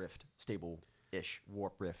warp rift, stable-ish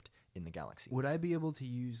warp rift in the galaxy. Would I be able to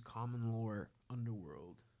use common lore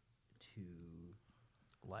underworld to,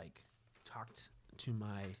 like, talk to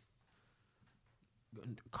my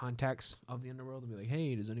contacts of the underworld and be like,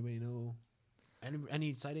 hey, does anybody know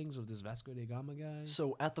any sightings of this Vasco da Gama guy?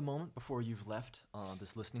 So at the moment, before you've left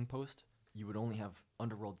this listening post, you would only have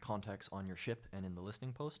underworld contacts on your ship and in the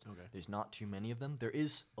listening post. Okay. There's not too many of them. There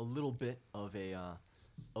is a little bit of a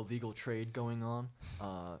illegal trade going on.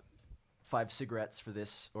 5 cigarettes for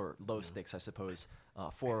this, or low sticks, I suppose.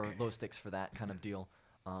 4 low sticks for that kind of deal.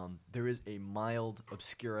 There is a mild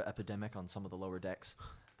obscura epidemic on some of the lower decks,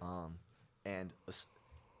 and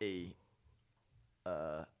a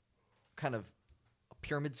kind of a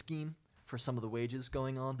pyramid scheme for some of the wages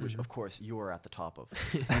going on, which of course you are at the top of.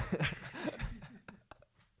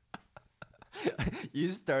 You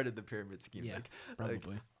started the pyramid scheme. Yeah, like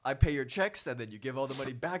probably. I pay your checks and then you give all the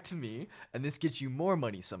money back to me, and this gets you more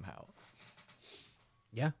money somehow.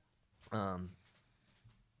 Yeah.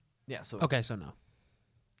 Yeah. So Okay, so no.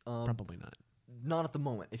 um, Probably not. not at the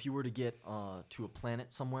moment. If you were to get to a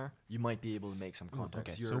planet somewhere, you might be able to make some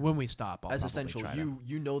contacts. Okay, so when we stop, I'll as probably essential, try to-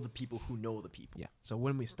 you know the people who know the people. Yeah. So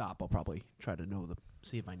when we stop, I'll probably try to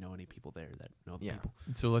see if I know any people there that know the Yeah. people.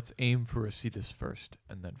 So let's aim for a Cetus first,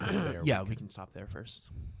 and then from there. Yeah, we can stop there first.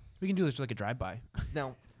 We can do this like a drive-by.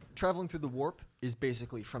 Now, traveling through the warp is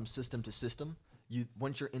basically from system to system.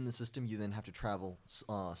 Once you're in the system, you then have to travel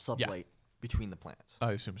sublate between the planets,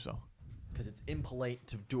 I assume so. because it's impolite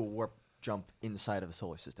to do a warp jump inside of a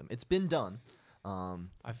solar system. It's been done.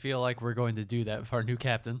 I feel like we're going to do that with our new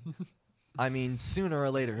captain. I mean, sooner or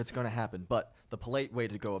later it's going to happen, but the polite way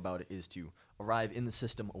to go about it is to arrive in the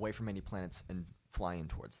system away from any planets and fly in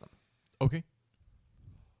towards them. Okay.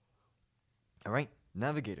 All right,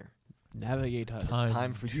 Navigator. Navigate us. It's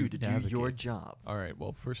time for you to do your navigate. job. All right.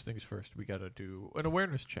 Well, first things first, we gotta do an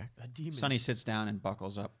awareness check. A demon. Sonny sits down and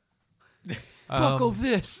buckles up. Buckle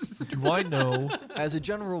this. Do I know? As a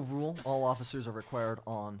general rule, all officers are required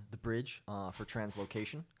on the bridge for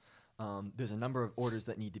translocation. There's a number of orders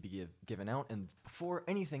that need to be given out, and before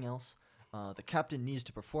anything else, the captain needs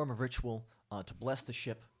to perform a ritual to bless the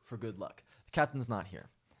ship for good luck. The captain's not here.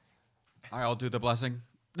 I'll do the blessing.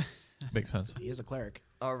 Makes sense. He is a cleric.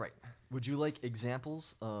 All right. Would you like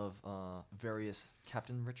examples of various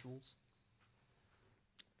captain rituals?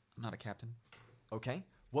 I'm not a captain. Okay.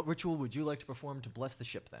 What ritual would you like to perform to bless the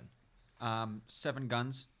ship then? 7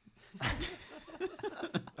 guns.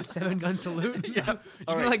 A 7-gun salute. Yeah. You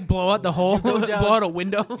All gonna right. like blow out the hole, go blow down- out a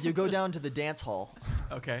window. You go down to the dance hall.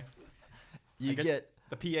 Okay. You I get- get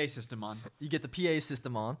The PA system on. you get the PA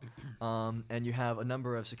system on, and you have a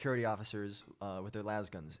number of security officers with their las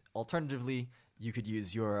guns. Alternatively, you could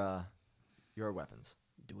use your weapons.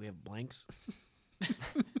 Do we have blanks?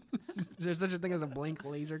 Is there such a thing as a blank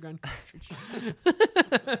laser gun cartridge?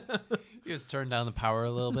 You just turn down the power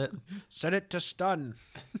a little bit. Set it to stun.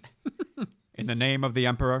 In the name of the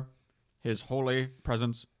Emperor, his holy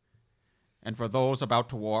presence, and for those about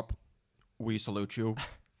to warp, we salute you.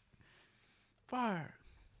 Fire.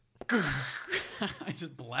 I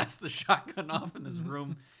just blast the shotgun off in this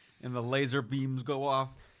room, and the laser beams go off.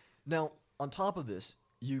 Now, on top of this,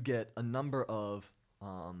 you get a number of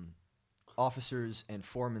officers and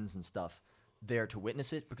foremans and stuff there to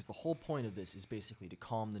witness it, because the whole point of this is basically to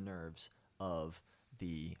calm the nerves of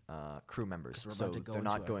the crew members, 'Cause we're so about to go they're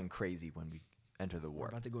not into a- going crazy when we enter the We're warp.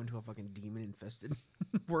 about to go into a fucking demon-infested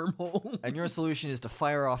wormhole. And your solution is to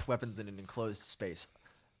fire off weapons in an enclosed space.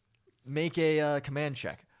 Make a command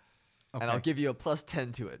check, and I'll Okay. give you a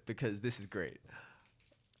 +10 to it, because this is great.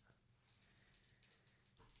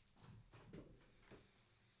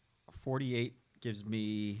 48 gives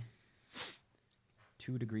me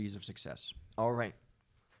 2 degrees of success. All right.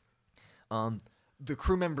 The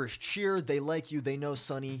crew members cheer. They like you. They know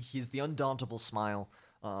Sonny. He's the undauntable smile.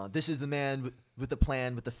 This is the man with the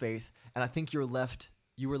plan, with the faith. And I think you were left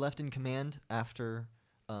in command after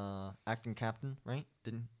acting captain, right?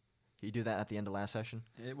 Didn't he do that at the end of last session?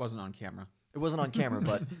 It wasn't on camera. It wasn't on camera,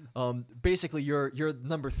 but basically you're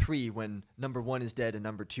number 3 when number 1 is dead and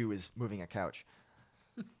number 2 is moving a couch.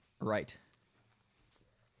 Right.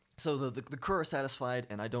 So the crew are satisfied,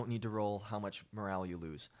 and I don't need to roll how much morale you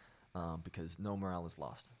lose, because no morale is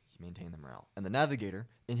lost. You maintain the morale. And the navigator,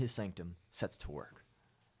 in his sanctum, sets to work.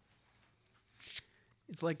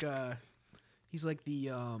 It's like he's like the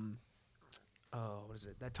what is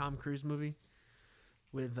it? That Tom Cruise movie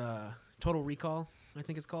with Total Recall, I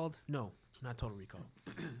think it's called. No, not Total Recall.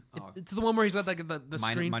 It's the one where he's got like the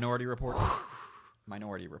screen. Minority Report.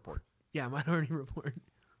 Minority Report. Yeah, Minority Report.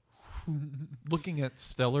 Looking at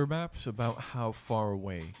stellar maps, about how far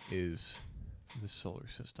away is the solar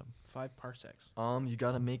system? 5 parsecs. You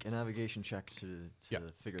got to make a navigation check to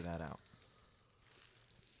figure that out.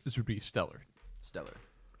 This would be stellar. Stellar.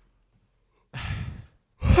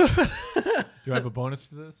 Do I have a bonus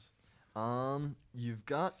to this? You've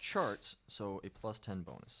got charts, so a +10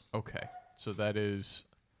 bonus. Okay, so that is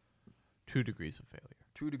 2 degrees of failure.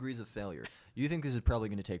 2 degrees of failure. You think this is probably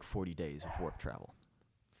going to take 40 days of warp travel?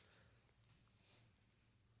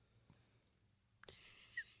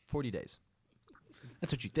 40 days.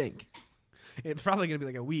 That's what you think. It's probably gonna be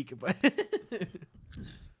like a week, but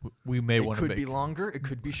We may It want to could be longer. It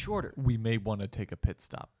could be shorter. We may want to take a pit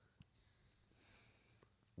stop.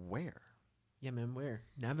 Where? yeah, man, where?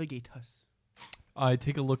 Navigate us. I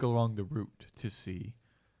take a look along the route to see.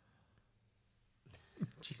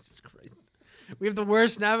 Jesus Christ. We have the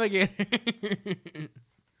worst navigator.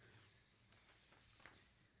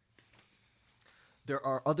 There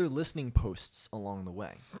are other listening posts along the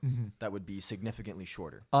way that would be significantly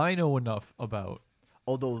shorter. I know enough about.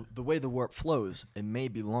 Although the way the warp flows, it may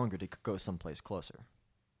be longer to go someplace closer.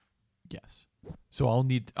 Yes. So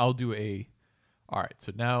I'll do a. All right.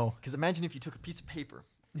 So now. Because imagine if you took a piece of paper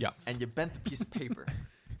Yeah. and you bent the piece of paper, But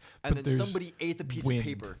and then there's somebody ate the piece wind. of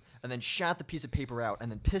paper, and then shot the piece of paper out,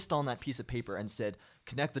 and then pissed on that piece of paper and said,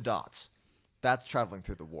 "Connect the dots." That's traveling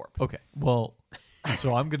through the warp. Okay. Well,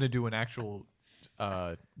 so I'm gonna do an actual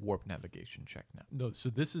warp navigation check now. No. So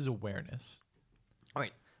this is awareness. All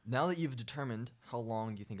right. Now that you've determined how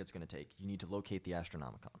long you think it's going to take, you need to locate the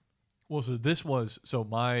Astronomicon. Well, so this was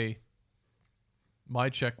my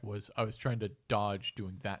check was I was trying to dodge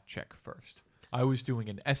doing that check first. I was doing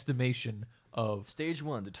an estimation of. Stage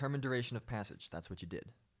 1, determine duration of passage. That's what you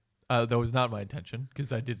did. That was not my intention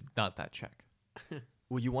because I did not that check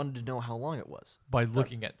Well, you wanted to know how long it was. by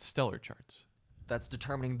looking at stellar charts. That's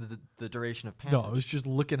determining the duration of passage. No, I was just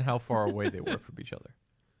looking how far away they were from each other.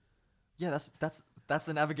 Yeah, that's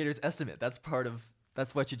the navigator's estimate. That's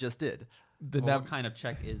what you just did. What kind of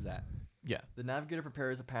check is that? Yeah. The navigator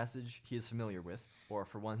prepares a passage he is familiar with, or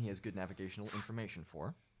for one he has good navigational information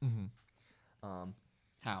for. Mm-hmm.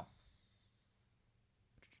 How?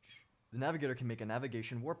 The navigator can make a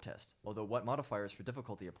navigation warp test, although what modifiers for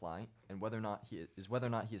difficulty apply and whether or not he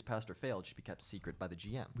has passed or failed should be kept secret by the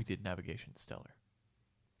GM. We did navigation stellar.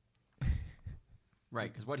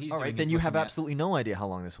 Right, because what he's All doing right, then is you have looking at- absolutely no idea how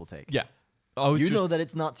long this will take. Yeah. I was You just, know that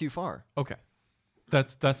it's not too far. Okay.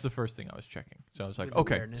 That's the first thing I was checking. So I was like, With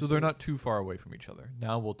okay, awareness. so they're not too far away from each other.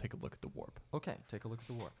 Now we'll take a look at the warp. Okay, take a look at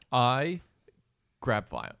the warp. I grab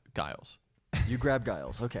Giles. You grab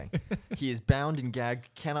Giles. Okay. He is bound and gagged,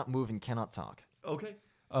 cannot move, and cannot talk. Okay.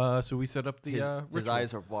 So we set up the His ritual.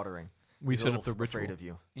 eyes are watering. We He's a set little up the ritual. afraid of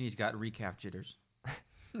you. And he's got recaf jitters.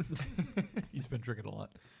 He's been drinking a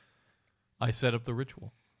lot. I set up the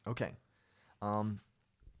ritual. Okay.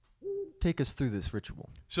 Take us through this ritual.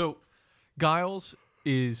 So Giles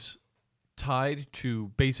is tied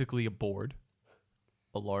to basically a board,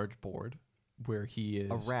 a large board, where he is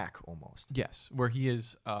A rack, almost. Yes, where he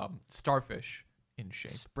is starfish in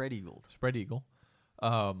shape, Spread eagled. spread eagle,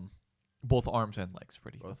 both arms and legs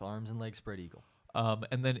spread eagle. Both arms and legs spread eagle.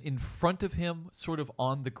 And then in front of him, sort of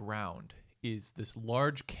on the ground, is this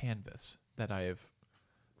large canvas that I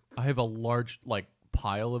have a large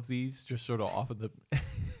pile of these just sort of off of the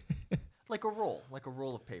Like a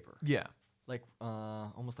roll of paper. yeah. Like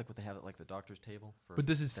almost like what they have at like the doctor's table for But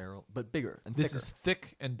this is- sterile, but bigger and This thicker. is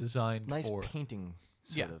thick and designed Nice for painting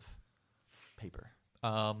sort Yeah. of paper.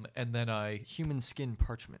 and then Human skin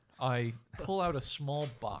parchment. I pull out a small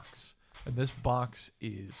box, and this box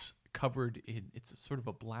is covered in it's sort of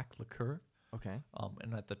a black liqueur. Okay.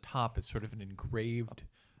 And at the top is sort of an engraved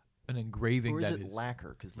an engraving Or is that it is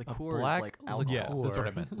lacquer? Because liqueur is black like liqueur. alcohol. yeah, that's what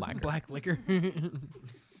I meant. Lacquer. Black liquor.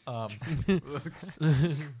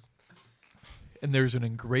 And there's an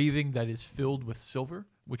engraving that is filled with silver,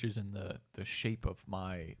 which is in the shape of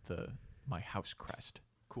my house crest.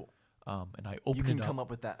 Cool. And I You open can it come up. up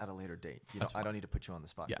with that at a later date. That's I don't need to put you on the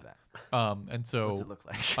spot Yeah. for that. And so What's it look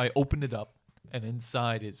like? I open it up, and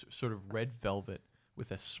inside is sort of red velvet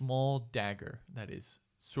with a small dagger that is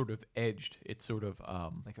sort of edged. It's sort of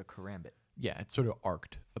Like a karambit. yeah, it's sort of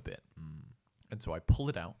arced a bit. And so I pull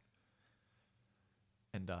it out,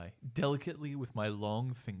 and I delicately, with my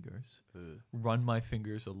long fingers, run my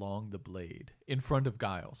fingers along the blade in front of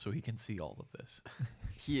Guile so he can see all of this.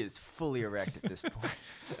 He is fully erect at this point.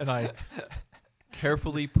 And I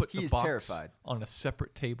carefully put the He's box terrified. on a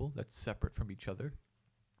separate table that's separate from each other.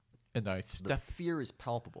 And I The step fear is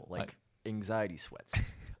palpable, like anxiety sweats.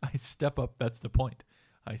 I step up, that's the point.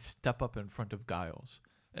 I step up in front of Giles,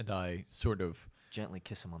 and I sort of Gently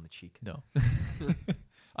kiss him on the cheek. no.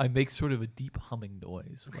 I make sort of a deep humming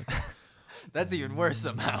noise, like That's even worse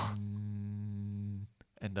somehow.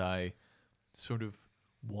 and I sort of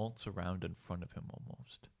waltz around in front of him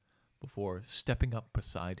almost before stepping up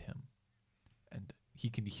beside him. And he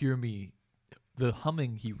can hear me. The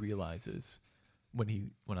humming, he realizes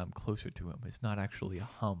when I'm closer to him, is not actually a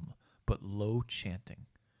hum, but low chanting.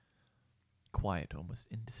 Quiet, almost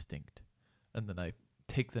indistinct. And then I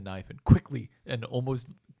take the knife and quickly and almost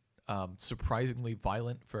surprisingly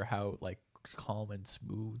violent for how like calm and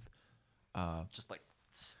smooth. Just like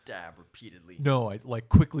stab repeatedly. No, I like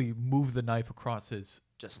quickly move the knife across his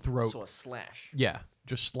Just throat. So a slash. Yeah,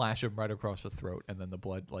 just slash him right across the throat, and then the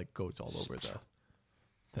blood like goes all over the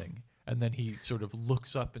thing. And then he sort of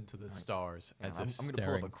looks up into the stars And as I'm if going to pull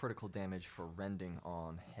staring. up a critical damage for rending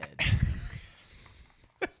on head.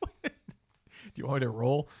 Do you want me to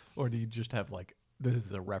roll, or do you just have like this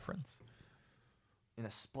is a reference? In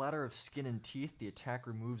a splatter of skin and teeth, the attack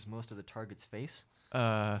removes most of the target's face.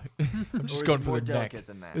 I'm Or just is going it for more the neck. delicate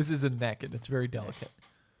than that? This is a neck, and it's very delicate.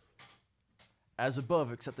 As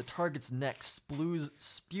above, except the target's neck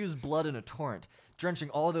spews blood in a torrent, drenching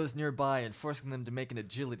all those nearby and forcing them to make an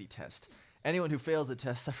agility test. Anyone who fails the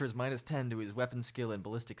test suffers -10 to his weapon skill and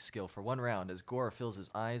ballistic skill for 1 round as gore fills his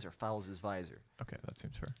eyes or fouls his visor. Okay, that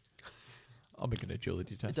seems fair. I'll make an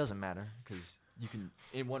agility It test. doesn't matter, because you can,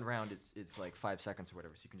 in 1 round, it's like 5 seconds or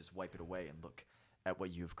whatever, so you can just wipe it away and look at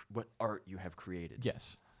what art you have created.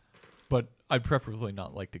 Yes, but I'd preferably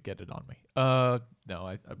not like to get it on me. No,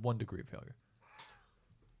 I 1 degree of failure.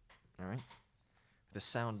 All right. The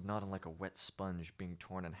sound not unlike a wet sponge being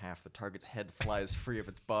torn in half, the target's head flies free of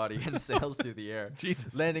its body and sails through the air,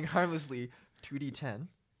 Jesus. landing harmlessly 2d10.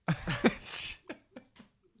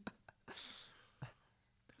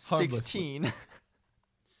 16.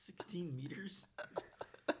 16 meters?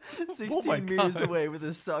 16 my meters God. away with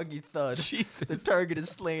a soggy thud. The Jesus. target is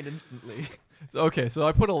slain instantly. Okay, so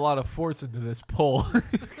I put a lot of force into this pull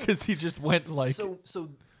because he just went like. So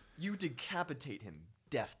you decapitate him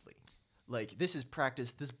deftly. Like, this is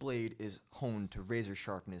practice. This blade is honed to razor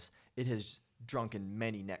sharpness. It has drunken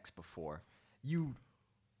many necks before. You,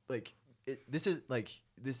 like, this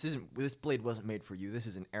blade wasn't made for you. This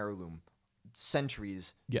is an heirloom,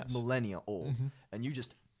 centuries, Yes. millennia old. Mhm. And you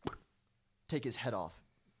just take his head off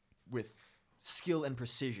with skill and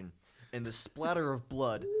precision. And the splatter of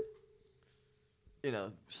blood in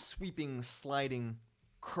a sweeping, sliding,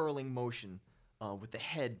 curling motion, with the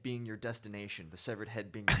head being your destination, the severed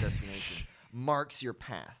head being your destination, marks your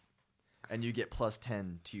path, and you get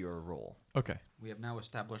 +10 to your roll. Okay. We have now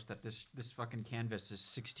established that this fucking canvas is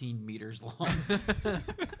 16 meters long.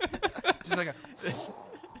 Just like a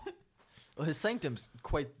Well, his sanctum's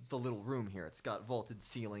quite the little room here. It's got vaulted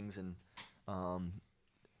ceilings and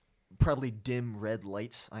probably dim red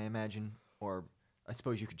lights, I imagine, or I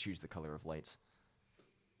suppose you could choose the color of lights.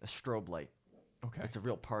 A strobe light. Okay. It's a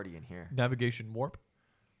real party in here. Navigation warp.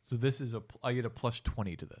 So this is I get a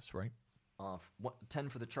 +20 to this, right? 10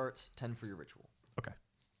 for the charts, 10 for your ritual. Okay.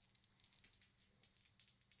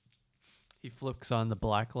 He flicks on the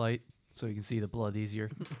black light so you can see the blood easier.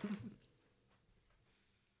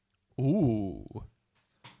 Ooh.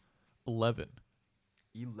 11.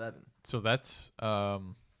 11. So that's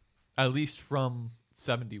at least from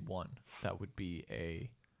 71. That would be a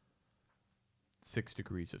 6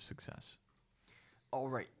 degrees of success. All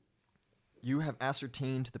right. You have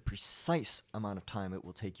ascertained the precise amount of time it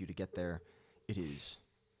will take you to get there. It is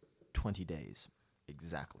 20 days.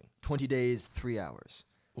 Exactly. 20 days, 3 hours,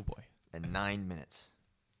 Oh boy. and 9 minutes.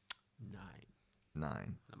 9.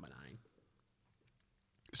 9. Number 9.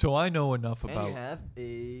 So I know enough And about. you have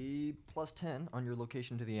a +10 on your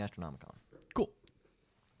location to the Astronomicon. Cool.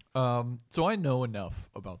 So I know enough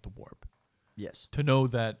about the warp Yes. to know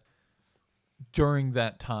that during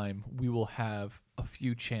that time we will have a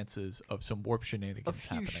few chances of some warp shenanigans A few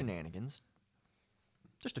happening. shenanigans.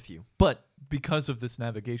 Just a few. But because of this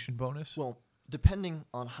navigation bonus, Well, depending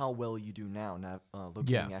on how well you do now,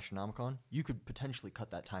 locating the Astronomicon, you could potentially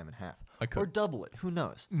cut that time in half. I could. Or double it. Who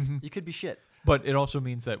knows? You could be shit. But it also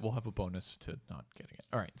means that we'll have a bonus to not getting it.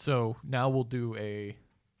 All right, so now we'll do a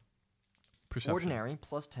perception. Ordinary,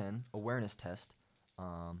 plus 10, awareness test,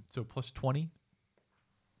 So plus 20.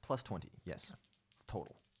 plus 20, yes,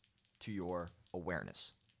 total, to your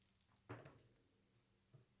awareness.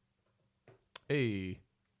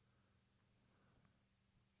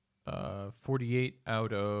 48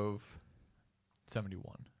 out of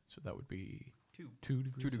 71. So that would be 2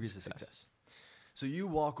 degrees, 2 degrees of success. So you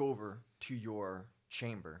walk over to your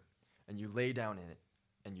chamber, and you lay down in it,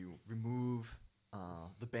 and you remove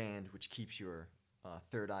the band which keeps your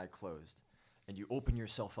third eye closed, and you open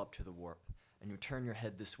yourself up to the warp, and you turn your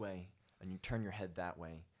head this way, and you turn your head that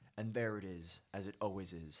way, and there it is, as it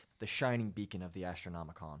always is, the shining beacon of the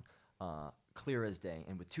Astronomicon, clear as day,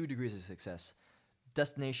 and with 2 degrees of success,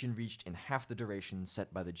 destination reached in half the duration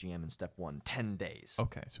set by the GM in step 1, 10 days.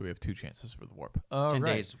 Okay, so we have 2 chances for the warp. 10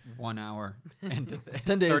 right. days, 1 hour, and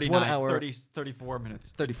 10 days, 1 hour, 34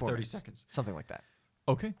 minutes, 34 30 minutes, seconds. something like that.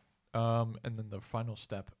 Okay. And then the final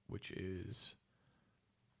step, which is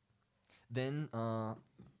Then,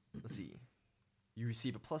 let's see. You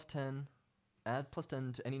receive a plus 10, add plus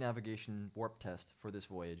 10 to any navigation warp test for this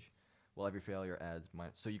voyage, while every failure adds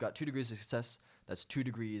minus. So you got 2 degrees of success. That's 2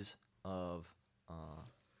 degrees of.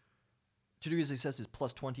 2 degrees of success is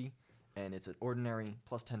plus 20, and it's an ordinary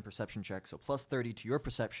plus 10 perception check. So plus 30 to your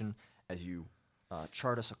perception as you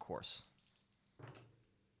chart us a course.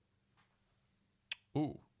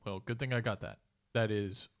 ooh, well, good thing I got that. That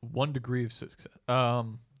is 1 degree of success.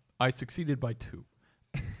 I succeeded by 2.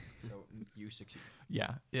 So you succeed.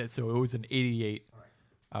 Yeah. So it was an 88 All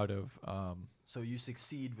right. out of So you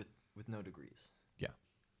succeed with no degrees. Yeah.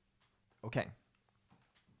 Okay.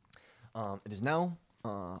 It is now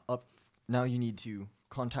up. Now you need to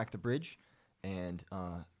contact the bridge and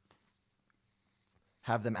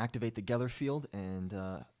have them activate the Gellar field and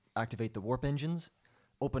activate the warp engines,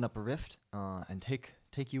 open up a rift, and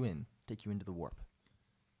take you into the warp.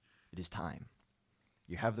 It is time.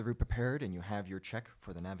 You have the route prepared, and you have your check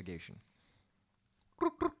for the navigation.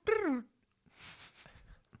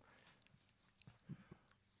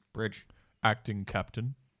 Bridge. acting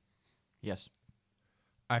captain. Yes.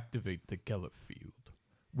 Activate the Gellar field.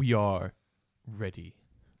 We are ready.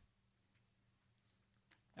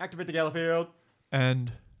 Activate the Gallowfield.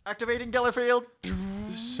 And Activating Gellar field.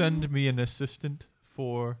 send me an assistant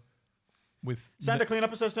with Send a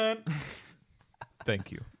cleanup assistant.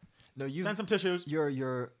 thank you. No, you. Send some tissues.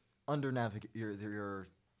 Your under your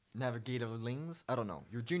navigatorlings. I don't know.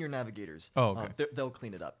 Your junior navigators. Oh, okay. They'll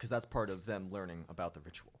clean it up because that's part of them learning about the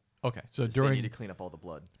ritual. Okay, so 'Cause they need during to clean up all the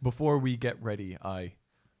blood. before we get ready, I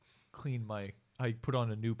put on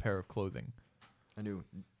a new pair of clothing. A new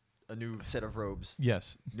set of robes.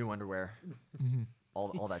 Yes. New underwear. Mm-hmm.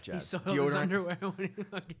 All that He jazz. saw his Deodorant. underwear when he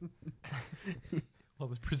fucking.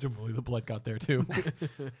 Well, presumably the blood got there too.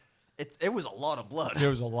 It was a lot of blood. There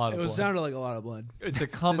was a lot It of was blood. sounded like a lot of blood. It's a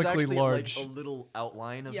There's comically actually large. like a little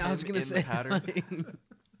outline of Yeah, him I was gonna in say. the pattern.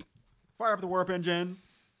 Fire up the warp engine.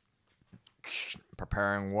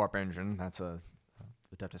 Preparing warp engine. That's a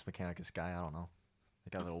Adeptus Mechanicus guy. I don't know. They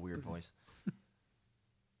got a little weird voice.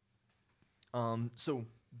 So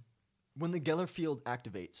when the Gellar field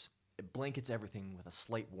activates, it blankets everything with a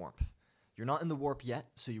slight warmth. You're not in the warp yet,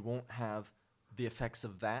 so you won't have the effects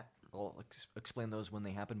of that. I'll explain those when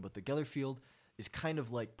they happen, but the Gellar field is kind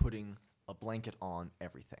of like putting a blanket on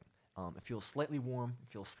everything. It feels slightly warm, it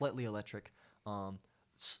feels slightly electric.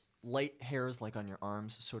 Light hairs, like on your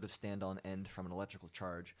arms, sort of stand on end from an electrical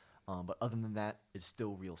charge, but other than that, it's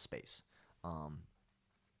still real space.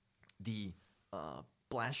 The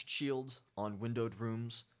blast shields on windowed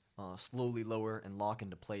rooms slowly lower and lock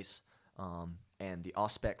into place, and the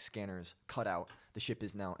Auspex scanners cut out. The ship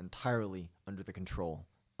is now entirely under the control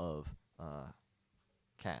of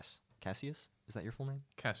Cassius? Is that your full name?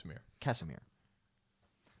 Casimir.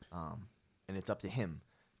 And it's up to him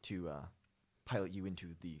to pilot you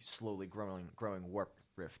into the slowly growing warp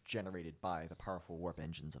rift generated by the powerful warp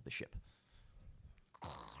engines of the ship.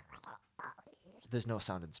 There's no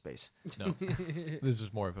sound in space. No, this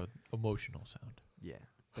is more of an emotional sound. Yeah.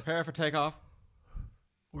 Prepare for takeoff.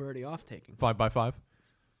 We're already off taking. 5x5.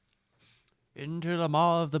 Into the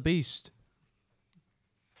maw of the beast.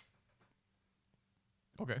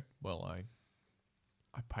 Okay. Well, I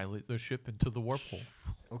I pilot the ship into the warp hole.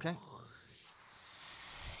 Okay.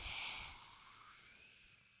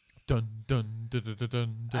 Dun dun dun dun dun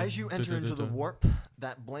dun. As you enter into the dun. warp,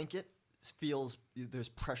 that blanket feels there's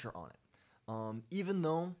pressure on it. Even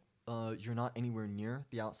though you're not anywhere near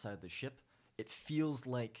the outside of the ship, it feels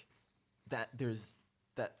like that there's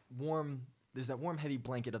that warm heavy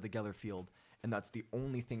blanket of the Gellar field, and that's the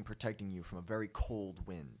only thing protecting you from a very cold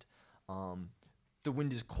wind. The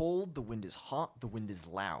wind is cold, the wind is hot, the wind is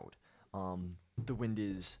loud. The wind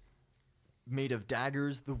is made of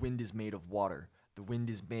daggers, the wind is made of water. The wind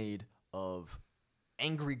is made of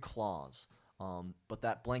angry claws. But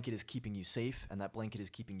that blanket is keeping you safe, and that blanket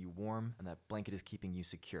is keeping you warm, and that blanket is keeping you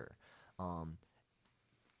secure.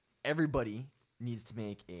 Everybody needs to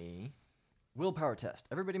make a willpower test.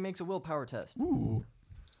 Everybody makes a willpower test. Ooh.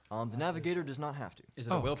 The navigator does not have to. Is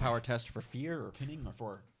it a willpower test for fear or pinning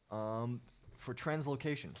or For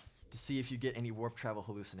translocation, to see if you get any warp travel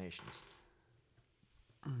hallucinations.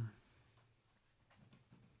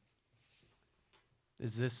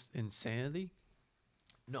 Is this insanity?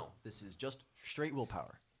 No, this is just straight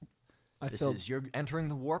willpower. I failed. You're entering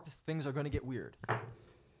the warp, things are going to get weird.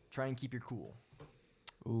 Try and keep your cool.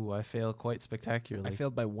 Ooh, I failed quite spectacularly. I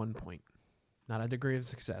failed by 1 point. Not a degree of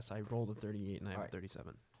success. I rolled a 38 and I have a Alright.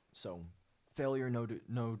 37. So, failure,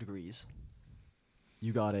 no degrees.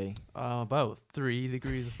 You got a About 3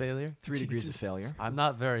 degrees of failure. 3 degrees of Jesus. failure. I'm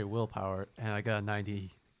not very willpower, and I got a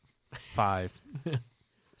 95.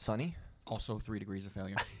 Sonny? also 3 degrees of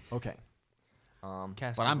failure? Okay.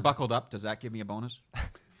 Cast But as I'm an- buckled up. Does that give me a bonus? Cast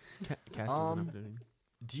as an opportunity.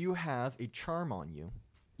 Do you have a charm on you?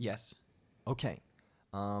 Yes. Okay.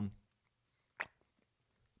 No.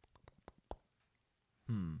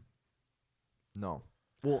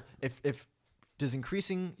 Well, if does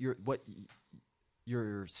increasing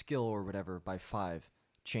your skill or whatever by 5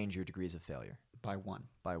 change your degrees of failure By 1.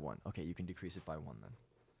 by 1? Okay, you can decrease it by 1 then.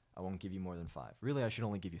 I won't give you more than 5. Really, I should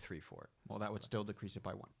only give you 3 for it. Well, that would still decrease it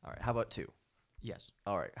by 1. All right. How about 2? Yes.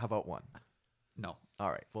 All right. How about 1? No.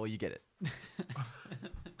 All right. Well, you get it.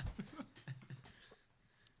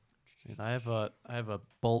 And I have a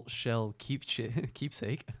bolt shell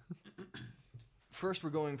keepsake. First, we're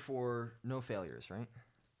going for no failures, right?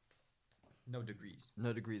 No degrees.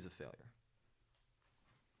 No degrees of failure.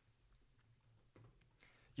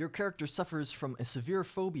 Your character suffers from a severe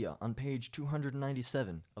phobia on page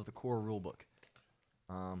 297 of the core rulebook.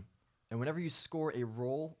 And whenever you score a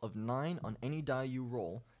roll of 9 on any die you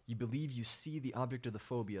roll, you believe you see the object of the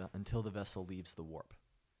phobia until the vessel leaves the warp.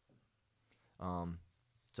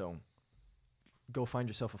 So, go find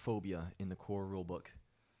yourself a phobia in the core rulebook.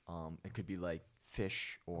 It could be like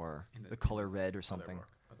fish or In the- the color red or something.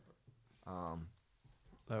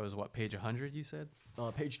 That was what, page 100 you said?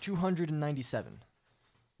 Page 297.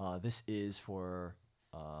 This is for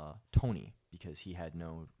Tony, because he had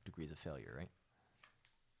no degrees of failure, right?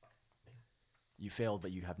 You failed,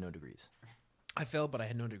 but you have no degrees. I failed, but I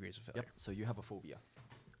had no degrees of failure. Yep. So you have a phobia.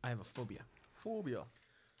 I have a phobia. Phobia.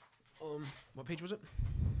 What page was it?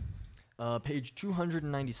 Page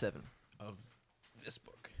 297. Of this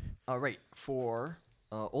book. All right. For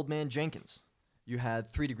Old Man Jenkins, you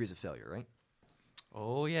had 3 degrees of failure, right?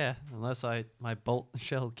 Oh yeah, unless my bolt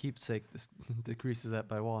shell keepsake decreases that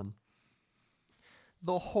by 1.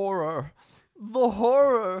 The horror. The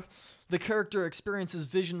horror! The character experiences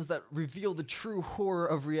visions that reveal the true horror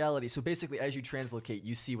of reality. So basically, as you translocate,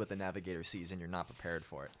 you see what the navigator sees, and you're not prepared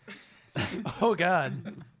for it. Oh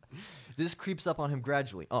god. This creeps up on him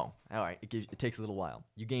gradually. Oh, all right. It takes a little while.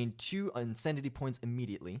 You gain 2 insanity points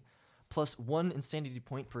immediately, plus 1 insanity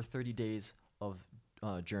point per 30 days of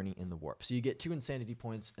journey in the warp. So you get 2 insanity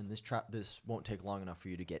points, and this won't take long enough for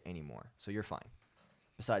you to get any more. So you're fine.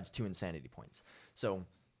 Besides 2 insanity points. So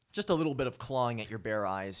just a little bit of clawing at your bare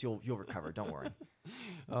eyes. You'll recover. Don't worry.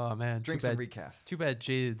 Oh man, Drink too some bad, recaf. Too bad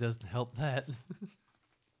Jada doesn't help that.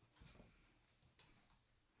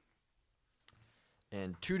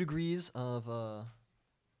 And 2 degrees of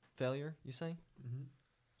failure, you say? Mm-hmm.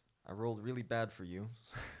 I rolled really bad for you.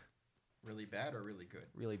 Really bad or really good?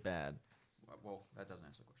 Really bad. Well, that doesn't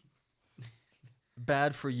answer the question.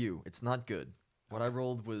 Bad for you. It's not good. What I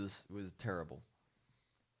rolled was terrible.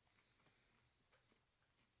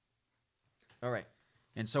 All right.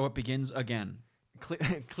 And so it begins again.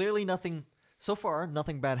 Clearly nothing, so far,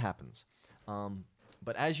 nothing bad happens.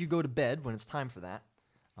 But as you go to bed, when it's time for that,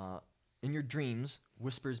 in your dreams,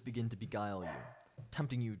 whispers begin to beguile you,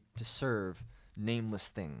 tempting you to serve nameless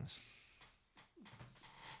things.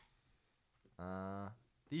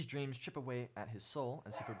 These dreams chip away at his soul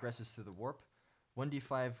as he progresses through the warp.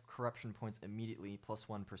 1d5 corruption points immediately, plus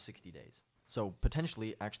 1 per 60 days. So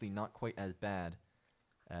potentially, actually not quite as bad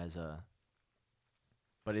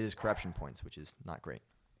but it is corruption points, which is not great.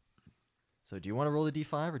 So do you want to roll the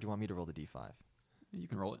d5 or do you want me to roll the d5? You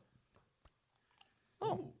can roll it.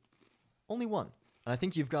 Oh, only one. And I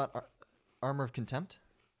think you've got armor of contempt.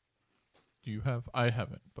 Do you have? I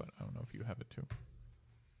haven't, but I don't know if you have it too.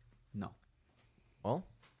 No. Well,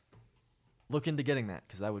 look into getting that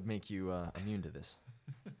because that would make you immune to this.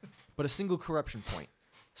 But a single corruption point.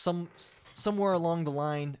 Somewhere along the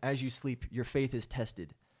line, as you sleep, your faith is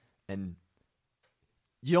tested, and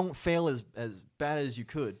you don't fail as bad as you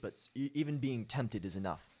could, but even being tempted is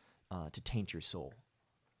enough to taint your soul.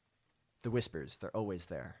 The whispers, they're always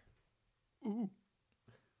there. Ooh.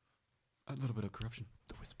 A little bit of corruption.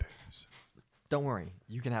 The whispers. Don't worry,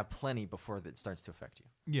 you can have plenty before it starts to affect you.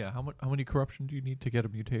 Yeah. How many corruption do you need to get a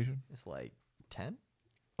mutation? It's like 10?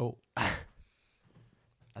 Oh,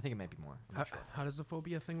 I think it might be more. I'm not sure. How does the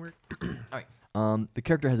phobia thing work? The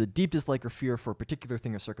character has a deep dislike or fear for a particular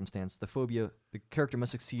thing or circumstance. The character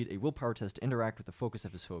must succeed a willpower test to interact with the focus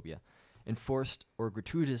of his phobia. Enforced or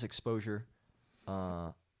gratuitous exposure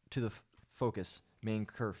to the focus may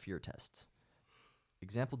incur fear tests.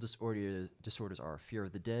 Example disorders are fear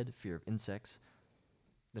of the dead, fear of insects.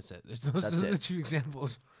 That's it. Those That's are the it. 2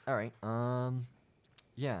 examples. All right.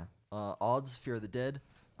 Yeah. Odds, fear of the dead.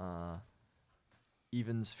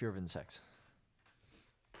 Evens, fear of insects.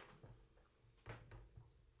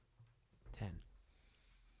 10.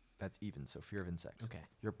 That's even, so fear of insects. Okay.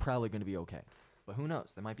 You're probably going to be okay. But who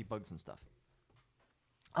knows? There might be bugs and stuff.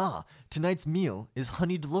 Tonight's meal is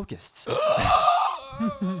honeyed locusts.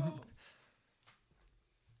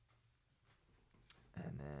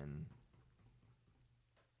 And then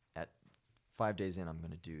at 5 days in, I'm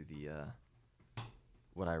going to do the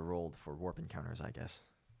what I rolled for warp encounters, I guess.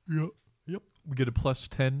 Yep. We get a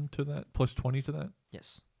 +10 to that, +20 to that.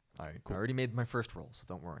 Yes. All right. I Cool. already made my first roll, so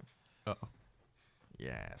don't worry. Uh-oh.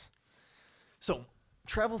 Yes. So,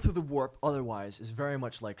 travel through the warp otherwise is very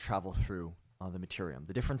much like travel through the materium.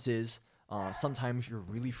 The difference is sometimes you're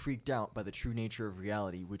really freaked out by the true nature of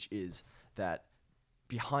reality, which is that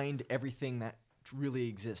behind everything that really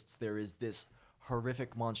exists, there is this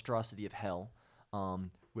horrific monstrosity of hell,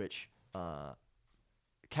 which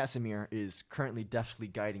Casimir is currently deftly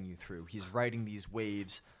guiding you through. He's riding these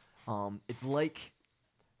waves. It's like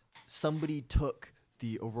somebody took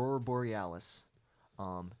the Aurora Borealis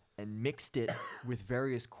and mixed it with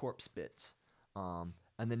various corpse bits,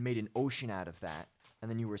 and then made an ocean out of that. And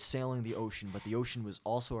then you were sailing the ocean, but the ocean was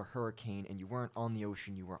also a hurricane, and you weren't on the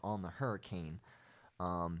ocean, you were on the hurricane.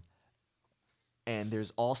 And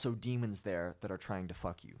there's also demons there that are trying to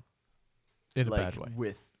fuck you. In a like, bad way.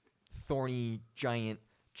 With thorny, giant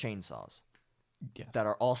chainsaws Yes. that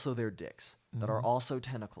are also their dicks, that are also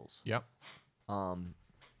tentacles, Yep.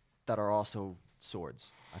 that are also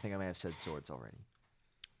swords. I think I may have said swords already.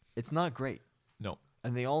 It's not great. No.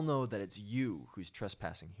 And they all know that it's you who's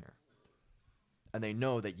trespassing here. And they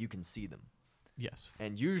know that you can see them. Yes.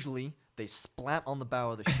 And usually they splat on the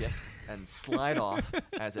bow of the ship and slide off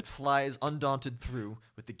as it flies undaunted through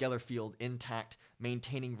with the Gellar field intact,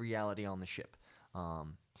 maintaining reality on the ship.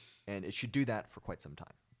 And it should do that for quite some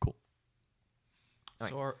time. Cool.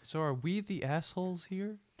 All So are we the assholes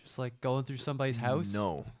here? Just like going through somebody's house?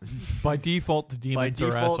 No. By default, the demons By are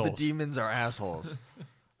default, the assholes. demons are assholes.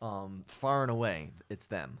 Far and away, it's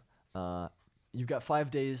them. You've got 5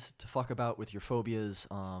 days to fuck about with your phobias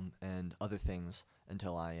and other things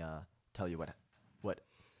until I tell you what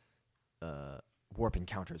warp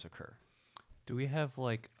encounters occur. Do we have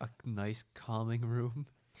like a nice calming room?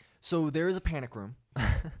 So there is a panic room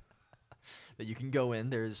that you can go in.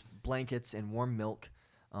 There's blankets and warm milk.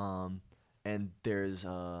 And there's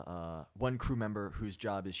one crew member whose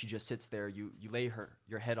job is she just sits there. You lay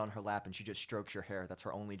your head on her lap and she just strokes your hair. That's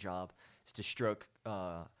her only job, is to stroke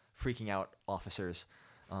freaking out officers.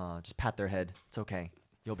 Just pat their head. It's okay.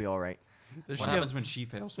 You'll be all right. Does What she happens when she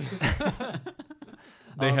fails?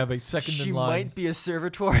 They have a second She in line. might be a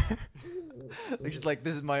servitor. Like, she's like,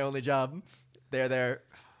 this is my only job. There.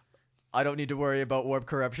 I don't need to worry about warp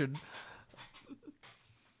corruption.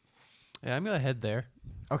 Yeah, I'm gonna head there.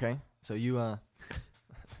 Okay. So you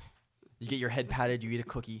you get your head patted. You eat a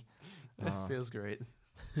cookie. It feels great.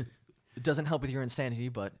 It doesn't help with your insanity,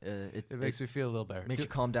 but it It makes me feel a little better. makes you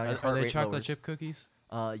calm down. Your Are heart they rate chocolate lowers. chip cookies?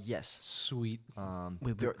 Yes. Sweet.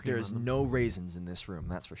 With whipped cream There's on them. no raisins in this room,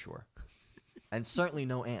 that's for sure, and certainly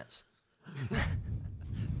no ants.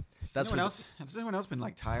 Has anyone else been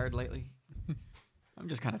like tired lately? I'm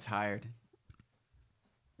just kind of tired.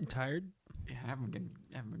 You tired? Yeah, I haven't been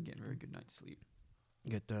getting a very good night's sleep.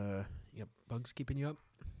 You got bugs keeping you up?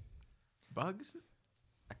 Bugs?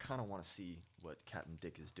 kind of want to see what Captain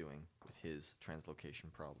Dick is doing with his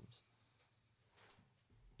translocation problems.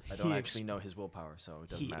 I don't actually know his willpower, so it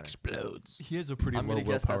doesn't He matter. explodes. He has a pretty I'm low gonna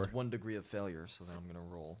guess willpower. that's 1 degree of failure, so then I'm gonna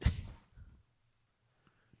roll.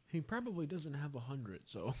 He probably doesn't have 100,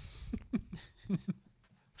 so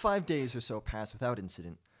 5 days or so pass without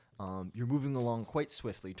incident. You're moving along quite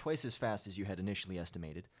swiftly, twice as fast as you had initially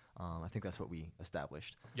estimated. I think that's what we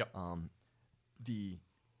established. Yep. The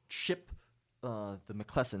ship, the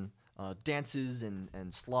McClellan, dances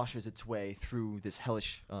and sloshes its way through this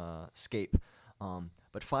hellish scape.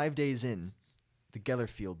 But 5 days in, the Gellar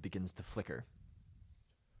field begins to flicker.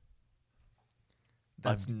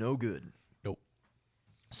 That's no good. Nope.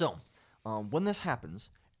 So, when this happens,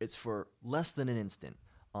 it's for less than an instant.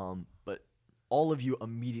 But all of you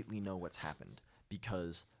immediately know what's happened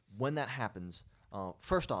because when that happens,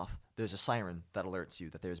 first off, there's a siren that alerts you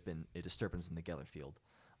that there's been a disturbance in the Gellar field.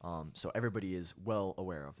 So everybody is well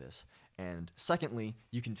aware of this. And secondly,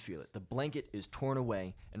 you can feel it. The blanket is torn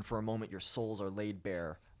away, and for a moment your souls are laid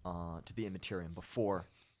bare to the immaterium before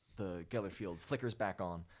the Gellar field flickers back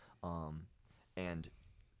on, and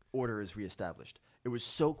order is reestablished. It was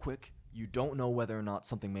so quick, you don't know whether or not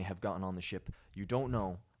something may have gotten on the ship. You don't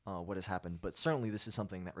know what has happened, but certainly this is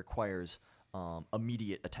something that requires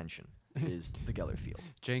immediate attention, is the Gellar field.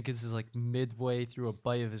 Jenkins is like midway through a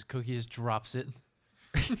bite of his cookie, just drops it.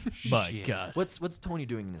 My Shit. God. What's Tony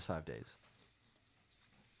doing in his 5 days?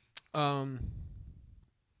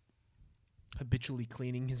 habitually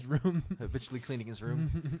cleaning his room, Habitually cleaning his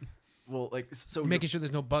room? Well, like, so making sure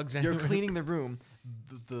there's no bugs you're anywhere. cleaning the room,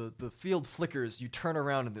 the field flickers, you turn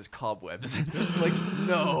around and there's cobwebs. It's like,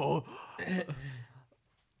 no!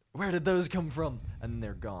 Where did those come from? And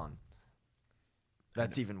they're gone.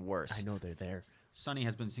 That's even worse. I know they're there. Sonny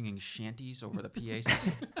has been singing shanties over the PA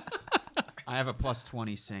system. I have a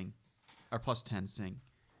 +20 sing, or +10 sing,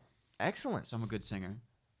 Excellent. so I'm a good singer.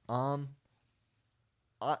 I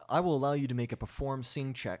will allow you to make a perform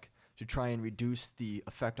sing check to try and reduce the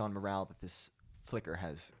effect on morale that this flicker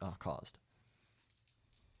has caused.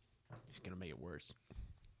 He's gonna make it worse.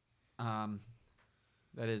 That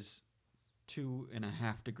is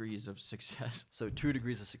 2.5 degrees of success. So 2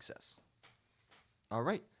 degrees of success. All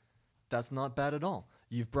right. That's not bad at all.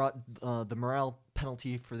 You've brought the morale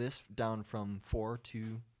penalty for this down from 4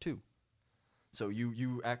 to 2. So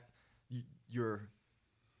you're...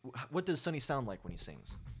 What does Sonny sound like when he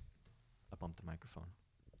sings? I bumped the microphone.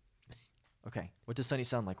 Okay. What does Sonny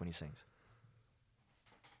sound like when he sings?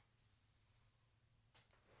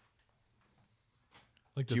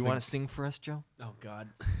 Like Do you want to sing for us, Joe? Oh God.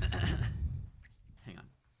 Hang on.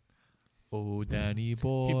 Oh, Danny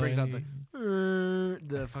boy. He brings out the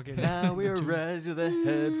fucking. Now we're tune. ready to the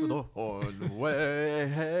head for the horn.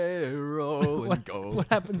 Way, roll and go. What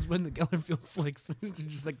happens when the Gellar field flicks? You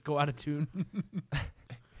just like go out of tune.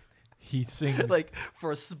 He sings Like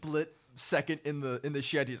for a split second in the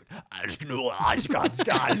shed, he's like,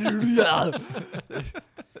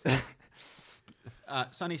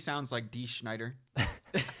 Sonny sounds like Dee Schneider.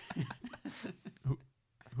 Who?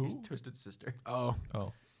 He's Twisted Sister. Oh,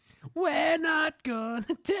 Oh, we're not gonna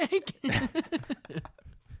take it.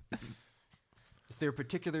 Is there a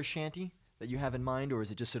particular shanty that you have in mind, or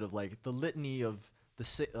is it just sort of like the litany of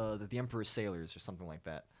the Emperor's sailors or something like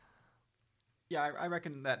that? Yeah, I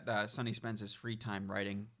reckon that Sonny spends his free time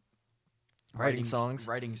writing Songs?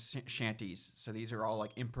 writing shanties. So these are all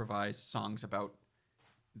like improvised songs about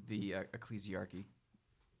the ecclesiarchy.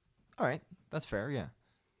 All right, that's fair, yeah.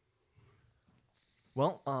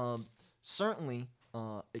 Well, certainly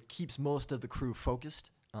it keeps most of the crew focused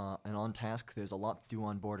and on task. There's a lot to do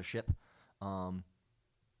on board a ship.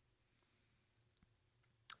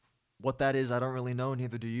 What that is, I don't really know,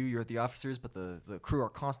 neither do you. You're the officers, but the crew are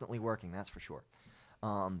constantly working, that's for sure.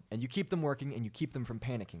 And you keep them working, and you keep them from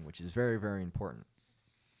panicking, which is very, very important.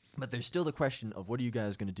 But there's still the question of what are you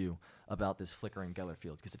guys going to do about this flickering Gellar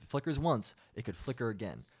field? Because if it flickers once, it could flicker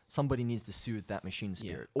again. Somebody needs to soothe that machine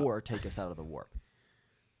spirit or take us out of the warp.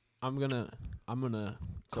 I'm gonna.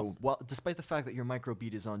 So, despite the fact that your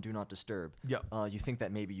microbeat is on Do Not Disturb, Yep. you think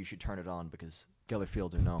that maybe you should turn it on because Gellar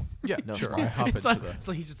fields are no. yeah, No sure. small. I hop It's into like, the.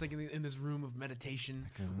 so he's just like in this room of meditation,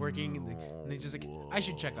 working, and he's just like, I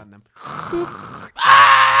should check on them.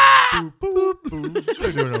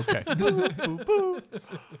 They're doing okay.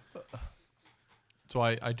 So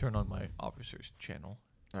I turn on my officer's channel.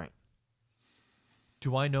 All right.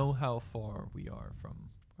 Do I know how far we are from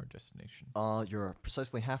our destination? You're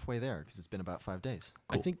precisely halfway there because it's been about 5 days.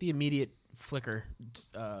 I think the immediate flicker,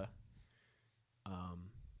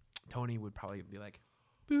 Tony would probably be like,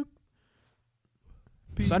 boop.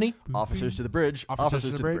 Sonny, Officers to the bridge.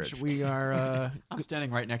 officers to the bridge. We are. I'm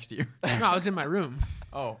standing right next to you. No, I was in my room.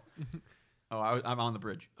 Oh. I'm on the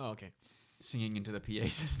bridge, Oh, okay. singing into the PA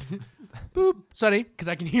system. Boop, Sonny, because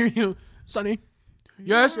I can hear you, Sonny.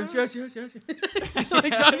 Yes, yes, yes, yes, yes.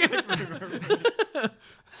 Like talking.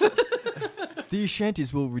 These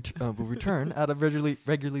shanties will return at a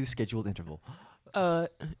regularly scheduled interval.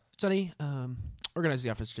 Sonny, organize the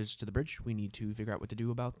officers to the bridge. We need to figure out what to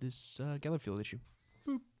do about this Gellar Field issue.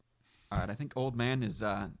 All right, I think old man is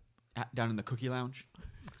down in the cookie lounge,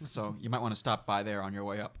 so you might want to stop by there on your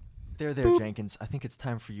way up. There, Jenkins. I think it's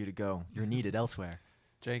time for you to go. You're needed elsewhere.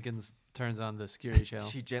 Jenkins turns on the security channel.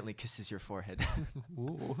 She gently kisses your forehead.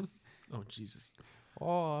 Ooh. Oh, Jesus.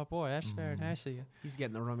 Oh, boy, that's very nice of you. He's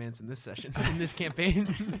getting the romance in this session, in this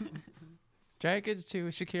campaign. Jenkins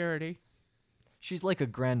to security. She's like a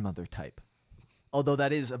grandmother type. Although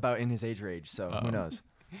that is about in his age range, so who knows?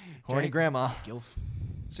 Horny grandma. Gilf.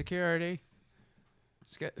 Security.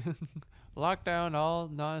 Lock down all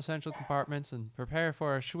non-essential compartments and prepare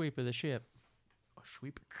for a sweep of the ship. A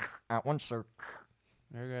sweep. At once, sir.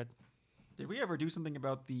 Very good. Did we ever do something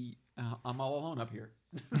about the I'm all alone up here?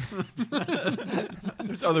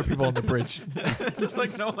 There's other people on the bridge. There's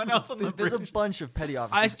like no one else on the There's bridge. a bunch of petty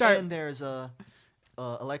officers. start- And there's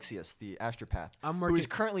Alexius, the astropath, I'm who working. is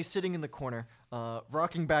currently sitting in the corner,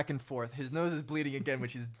 rocking back and forth. His nose is bleeding again,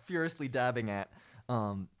 which he's furiously dabbing at.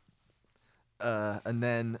 And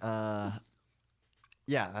then,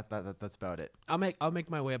 yeah, that's about it. I'll make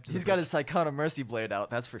my way up to. He's the got bridge. his Psychona Mercy blade out,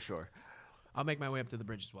 that's for sure. I'll make my way up to the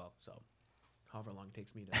bridge as well. So, however long it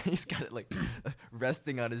takes me to. He's got it like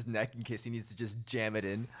resting on his neck in case he needs to just jam it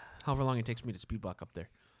in. However long it takes me to speed walk up there.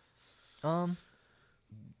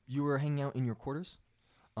 You were hanging out in your quarters?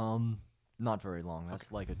 Not very long.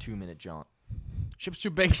 That's like a 2-minute jaunt. Ship's too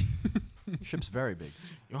big. Ship's very big.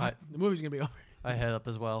 The movie's gonna be over. I head up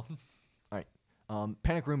as well.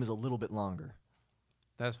 Panic room is a little bit longer,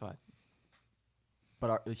 That's fine.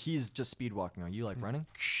 but he's just speed walking. Are you like running?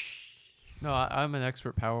 No, I'm an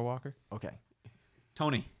expert power walker. Okay.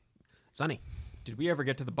 Tony, Sonny. did we ever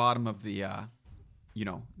get to the bottom of the,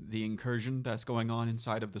 the incursion that's going on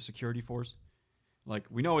inside of the security force? Like,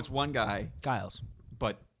 we know it's one guy, Giles.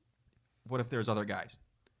 but what if there's other guys?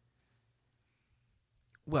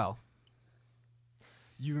 Well,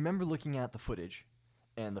 You remember looking at the footage,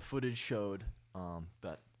 and the footage showed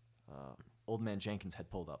that Old Man Jenkins had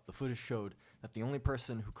pulled up. The footage showed that the only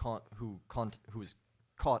person who was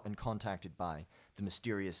caught and contacted by the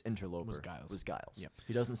mysterious interloper Was Giles. Yep.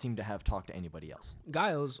 He doesn't seem to have talked to anybody else.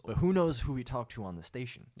 Giles. But who knows who he talked to on the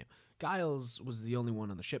station? Giles was the only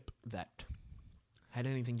one on the ship that had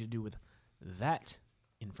anything to do with that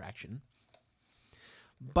infraction.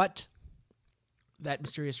 But that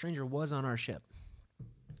mysterious stranger was on our ship.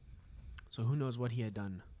 So who knows what he had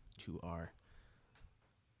done to our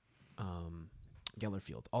Gellar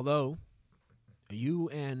Field. Although you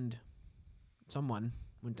and someone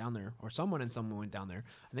went down there, or someone and someone went down there.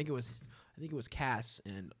 I think it was Cass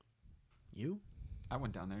and you? I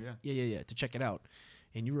went down there, yeah. Yeah, to check it out.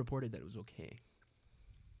 And you reported that it was okay.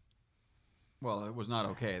 Well, it was not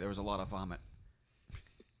okay. There was a lot of vomit.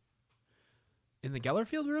 In the Gellar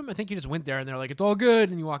Field room? I think you just went there and they're like, it's all good,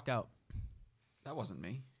 and you walked out. That wasn't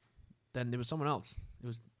me. Then there was someone else. It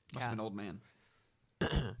was Must have been an old man.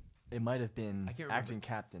 It might have been I can't remember. acting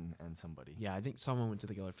captain and somebody. Yeah, I think someone went to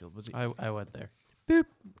the Gellar Field. Was it I went there.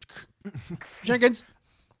 Jenkins?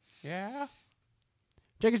 Yeah.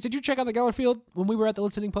 Jenkins, did you check out the Gellar Field when we were at the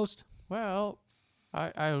listening post? Well,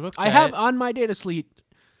 I looked I at have it. on my data sheet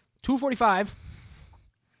 2:45,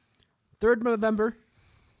 3rd November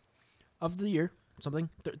of the year, something,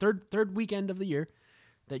 third weekend of the year,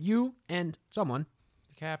 that you and someone,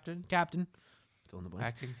 The captain, captain, fill in the blank,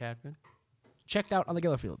 acting captain. checked out on the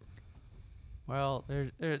Gellar Field. Well,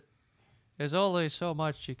 there's only so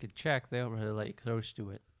much you can check. They don't really let you close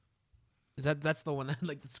to it. That's the one that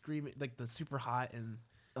like the screaming, like the super hot and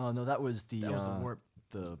Oh no, that was the that was the warp.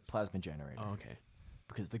 the plasma generator. Oh, okay.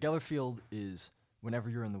 Because the Gellar field is whenever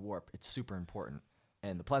you're in the warp, it's super important,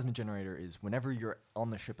 and the plasma generator is whenever you're on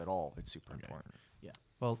the ship at all, it's super important.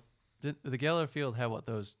 Well, the Gellar field had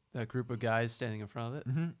that group of guys standing in front of it.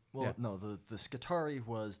 Mm-hmm. Well, Yeah. no, the Skitari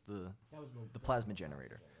was the plasma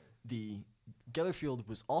generator. The Gellar field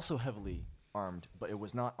was also heavily armed, but it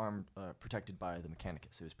was not armed protected by the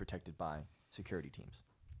Mechanicus. It was protected by security teams.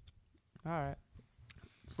 All right.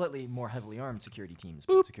 Slightly more heavily armed security teams,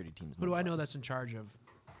 Boop. but security teams. Who do I know nonetheless. that's in charge of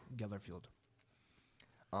Gellar Field?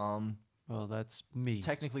 Well, that's me.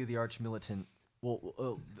 Technically, the arch militant.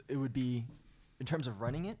 Well, it would be, in terms of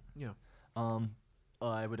running it. Yeah.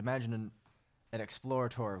 I would imagine An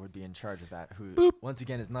explorator would be in charge of that, who once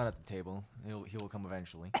again is not at the table. He will come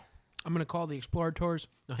eventually. I'm gonna call the explorators.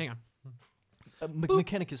 No, hang on.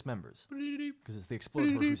 Mechanicus members, because it's the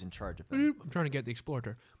explorator who's in charge of them. I'm trying to get the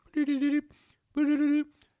explorator. Your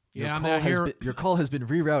Yeah, I'm call not has here. been- your call has been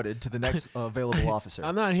rerouted to the next available officer.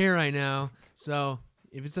 I'm not here right now, so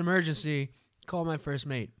if it's an emergency, call my first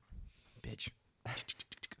mate. Bitch.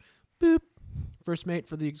 Boop. First mate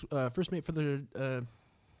for the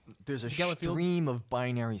There's a Gellar field? stream of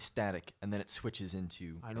binary static, and then it switches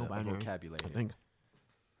into I know a binary, vocabulary. I think.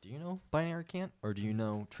 Do you know binary can't, or do you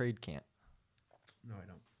know trade can't? No, I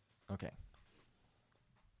don't. Okay.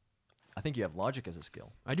 I think you have logic as a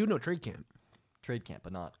skill. I do know trade camp. Trade can't,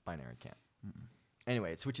 but not binary can't.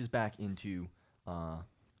 Anyway, it switches back into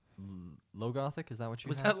low Gothic. Is that what you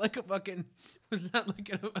Was have? that like a fucking? Was that like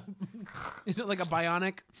a? Is it like a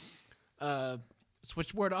bionic,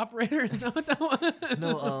 switchboard operator? Is that what that was?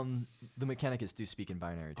 No, the Mechanicus do speak in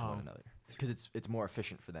binary to one Oh. another because it's more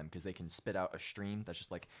efficient for them because they can spit out a stream that's just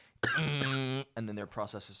like, and then their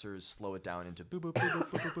processors slow it down into boop boop boop boop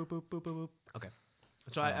boop boop boop boop boop boop. Okay.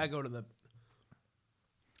 So I go to the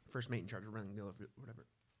first mate in charge of running the Gellar, whatever.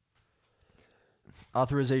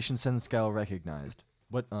 Authorization send scowl recognized.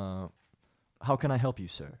 What? How can I help you,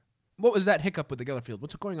 sir? What was that hiccup with the Gellar field?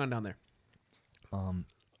 What's going on down there?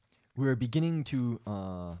 We're beginning to.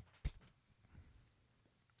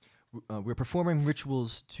 We're performing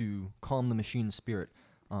rituals to calm the machine's spirit.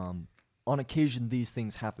 On occasion, these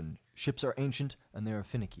things happen. Ships are ancient and they are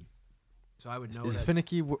finicky. So I would know Is that.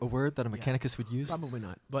 finicky a word that a Yeah. Mechanicus would use? Probably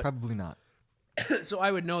not. But Probably not. so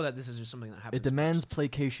I would know that this is just something that happens. It demands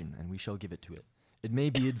placation, and we shall give it to it. It may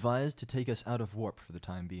be advised to take us out of warp for the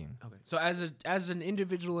time being. Okay. So as an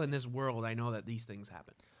individual in this world, I know that these things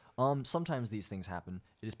happen. Sometimes these things happen.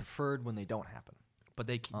 It is preferred when they don't happen. But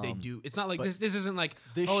they do. It's not like but this isn't like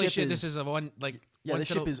this holy ship shit. This is- is a one like Yeah, the once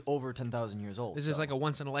in ship a- is over 10,000 years old. This is so- like a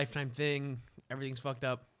once in a lifetime thing. Everything's fucked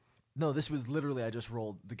up. No, this was literally, I just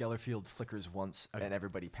rolled the Gellar field flickers once, and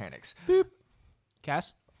everybody panics.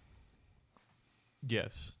 Cass.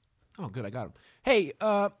 Yes. Oh, good. I got him. Hey,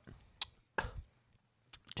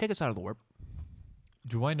 take us out of the warp.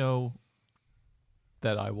 Do I know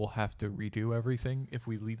that I will have to redo everything if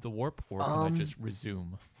we leave the warp, or can I just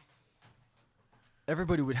resume?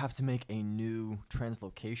 Everybody would have to make a new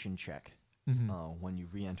translocation check Mhm. when you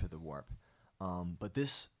re-enter the warp. But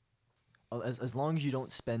this, as long as you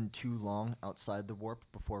don't spend too long outside the warp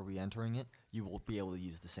before re-entering it, you will be able to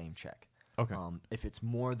use the same check. Okay. If it's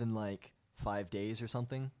more than like 5 days or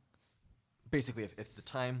something, basically,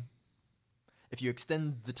 if you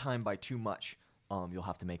extend the time by too much, you'll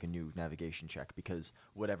have to make a new navigation check because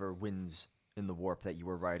whatever winds in the warp that you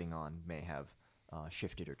were riding on may have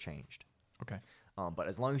shifted or changed. Okay. But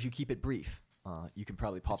as long as you keep it brief, you can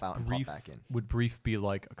probably pop out and pop back in. Would brief be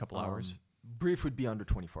like a couple hours? Brief would be under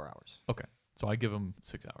 24 hours. Okay. So I give him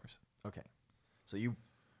 6 hours. Okay. So you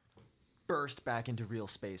burst back into real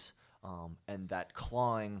space, and that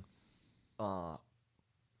clawing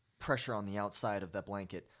pressure on the outside of that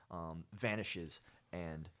blanket vanishes,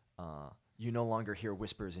 and you no longer hear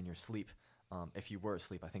whispers in your sleep. If you were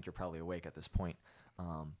asleep, I think you're probably awake at this point.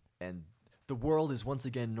 And the world is once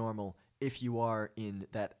again normal if you are in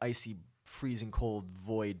that icy, freezing cold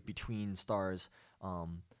void between stars,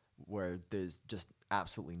 where there's just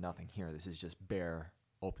absolutely nothing here. This is just bare,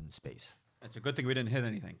 open space. It's a good thing we didn't hit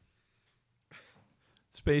anything.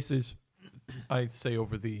 Space is, I say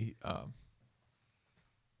over the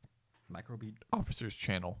Microbead. officer's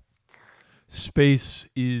channel. Space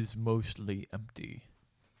is mostly empty.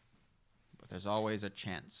 But there's always a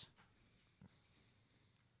chance.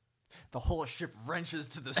 The whole ship wrenches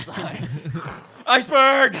to the side.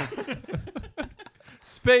 Iceberg!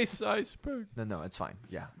 Space iceberg. No, it's fine.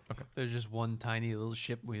 Yeah. There's just one tiny little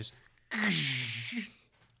ship. We just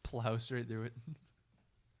plow straight through it.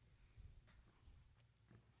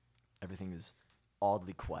 Everything is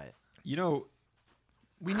oddly quiet. You know,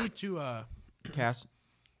 We need to. Cass,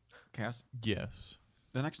 Yes.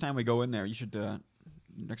 the next time we go in there, you should.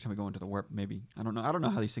 Next time we go into the warp, maybe I don't know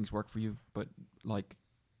how these things work for you, but like,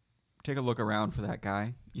 take a look around for that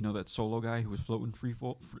guy. You know, that solo guy who was floating free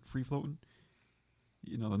floating.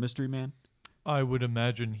 You know, the mystery man. I would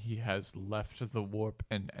imagine he has left the warp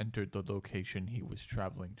and entered the location he was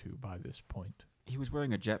traveling to by this point. He was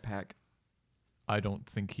wearing a jetpack. I don't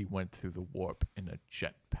think he went through the warp in a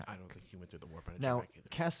jetpack. I don't think he went through the warp on a Now, jetpack either.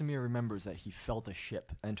 Casimir remembers that he felt a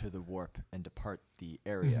ship enter the warp and depart the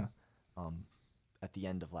area at the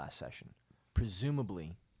end of last session.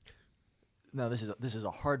 Presumably, now this is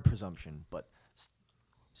a hard presumption, but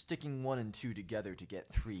sticking 1 and 2 together to get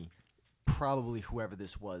 3, probably whoever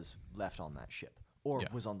this was left on that ship or Yeah.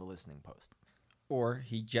 was on the listening post. Or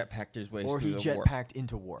he jetpacked his way Or through he the warp. jetpacked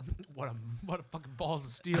into warp. What a fucking balls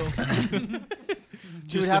of steel.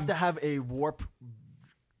 You would have to have a warp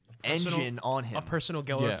engine on him. A personal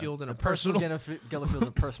Gellar Yeah. field and a personal personal. Gellar and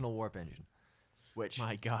a personal warp engine. Which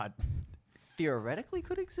My God. theoretically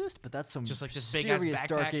could exist, but that's some Just like this big-ass serious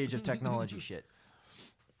Dark backpack. Age of technology shit.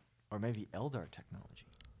 Or maybe Eldar technology.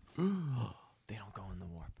 They don't go in the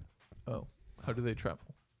warp. Oh. How do they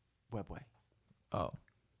travel? Webway. Oh.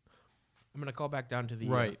 I'm gonna call back down to the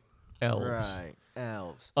Right. Elves. Right.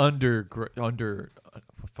 Elves.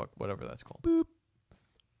 Fuck, whatever that's called.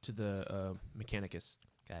 to the Mechanicus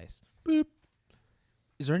guys.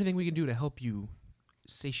 Is there anything we can do to help you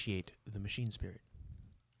satiate the machine spirit?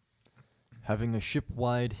 Having a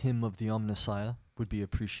ship-wide hymn of the Omnissiah would be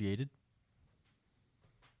appreciated.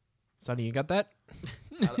 Sonny, you got that?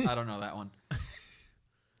 I don't know that one.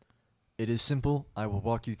 It is simple. I will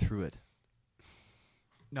walk you through it.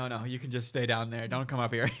 No, you can just stay down there. Don't come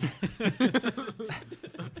up here.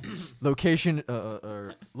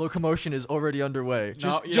 Locomotion is already underway.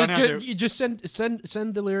 No, you don't have to. You just send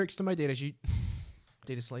the lyrics to my data sheet.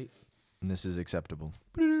 Data slate. And this is acceptable.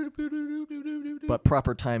 But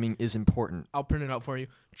proper timing is important I'll print it out for you.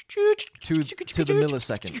 to the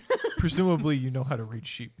millisecond. Presumably, you know how to read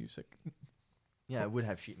sheet music. Yeah, I would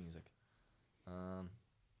have sheet music.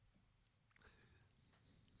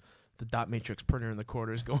 The dot matrix printer in the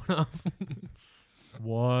corner is going off.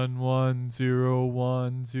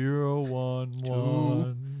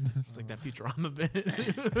 11010111. It's like that Futurama bit.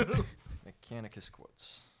 Mechanicus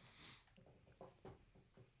quotes.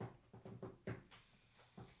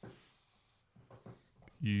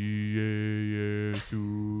 Give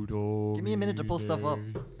me a minute to pull stuff up.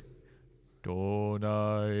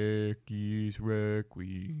 Dona equis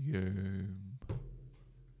requiem.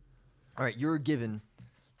 All right, you're given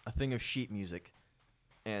a thing of sheet music,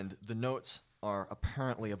 and the notes are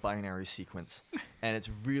apparently a binary sequence, and it's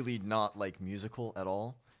really not like musical at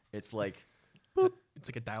all. It's like, It's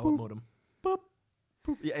like a dial-up modem.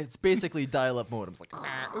 yeah, it's basically dial-up modems, like.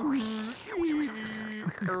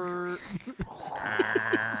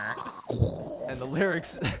 And the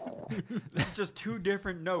lyrics, It's just two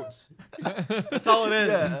different notes. That's all it is.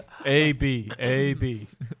 yeah. A B.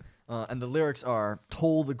 And the lyrics are: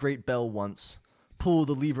 toll the great bell once, pull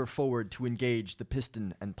the lever forward to engage the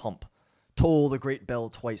piston and pump. Toll the great bell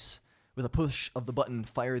twice. With a push of the button,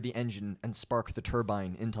 fire the engine and spark the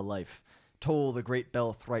turbine into life. Toll the great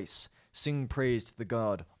bell thrice. Sing praise to the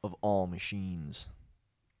God of all machines.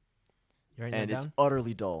 You writing And that it's down?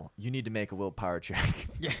 utterly dull. You need to make a willpower check.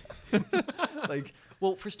 Yeah. Like,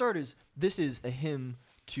 well, for starters, this is a hymn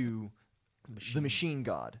to the machine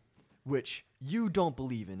god, which you don't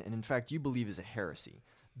believe in, and in fact, you believe is a heresy.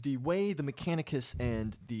 The way the Mechanicus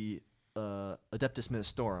and the Adeptus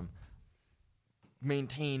Ministorum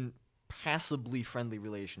maintain passably friendly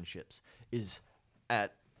relationships is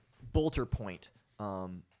at Bolter Point.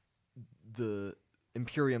 The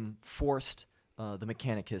Imperium forced the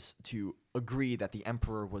Mechanicus to agree that the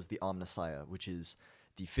Emperor was the Omnissiah, which is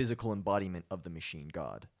the physical embodiment of the machine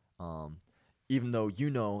god. Even though you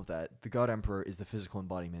know that the God Emperor is the physical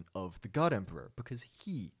embodiment of the God Emperor, because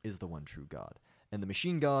he is the one true God. And the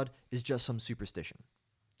machine god is just some superstition.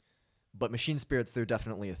 But machine spirits, they're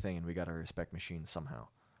definitely a thing, and we gotta respect machines somehow.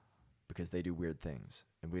 Because they do weird things,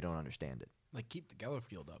 and we don't understand it. Like, keep the Gellar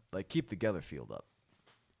field up. Like, keep the Gellar field up.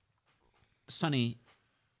 Sonny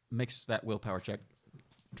makes that willpower check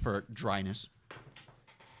for dryness.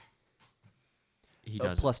 He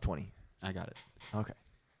does. Plus 20. I got it. Okay.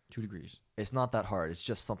 2 degrees. It's not that hard. It's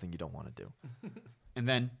just something you don't want to do. And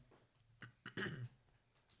then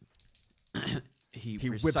he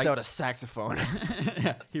Whips out a saxophone.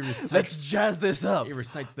 yeah, he recites. Let's jazz this up. He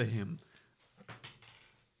recites the hymn.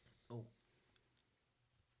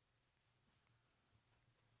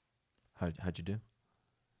 How'd you do?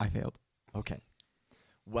 I failed Okay.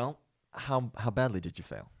 Well, how badly did you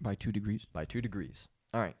fail? by 2 degrees. By 2 degrees.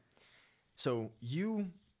 All right. So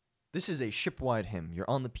this is a ship-wide hymn. You're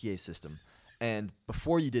on the PA system, and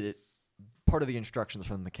before you did it, part of the instructions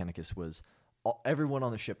from the Mechanicus was everyone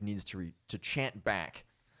on the ship needs to chant back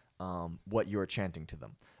what you're chanting to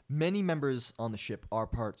them. Many members on the ship are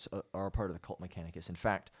part of the cult Mechanicus. In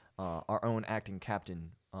fact, our own acting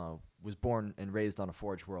captain was born and raised on a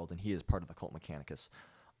Forge world, and he is part of the cult Mechanicus.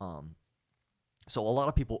 So a lot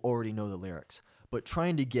of people already know the lyrics, but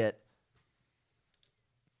trying to get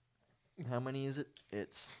how many is it?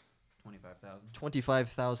 It's 25,000.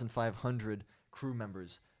 25,500 crew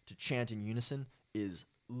members to chant in unison is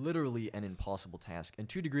literally an impossible task, and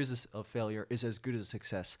 2 degrees of failure is as good as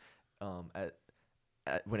success at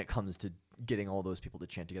when it comes to getting all those people to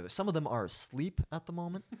chant together. Some of them are asleep at the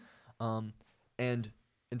moment, and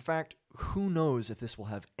in fact, who knows if this will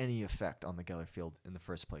have any effect on the Gellar field in the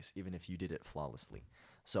first place, even if you did it flawlessly.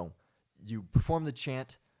 So you perform the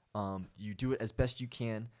chant, you do it as best you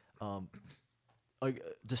can.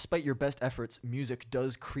 Despite your best efforts, music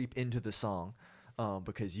does creep into the song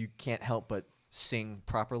because you can't help but sing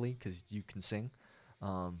properly because you can sing.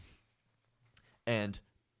 And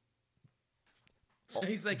So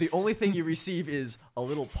he's like, the only thing you receive is a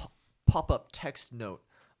little pop-up text note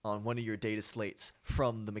on one of your data slates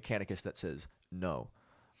from the Mechanicus that says no.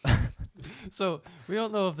 So we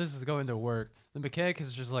don't know if this is going to work. The mechanic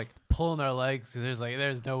is just like pulling our legs because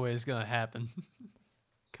there's no way it's gonna happen.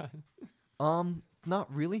 Kind of.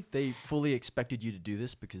 Not really. They fully expected you to do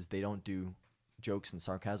this because they don't do jokes and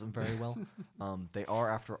sarcasm very well. They are,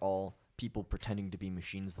 after all, people pretending to be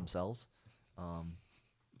machines themselves.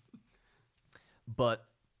 But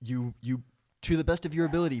you, to the best of your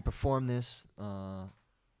ability, perform this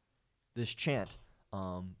this chant,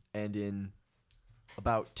 and in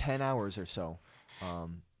about 10 hours or so,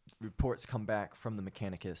 reports come back from the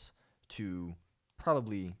Mechanicus to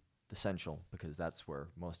probably the Central, because that's where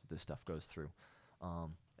most of this stuff goes through.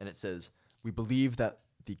 And it says, we believe that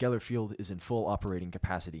the Gellar field is in full operating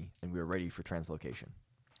capacity, and we are ready for translocation.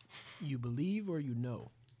 you believe or you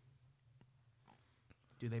know?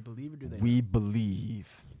 Do they believe or do they We believe.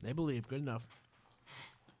 They believe. Good enough.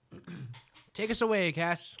 Take us away,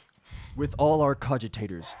 Cass. With all our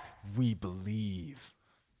cogitators, we believe.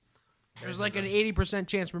 There's like an 80%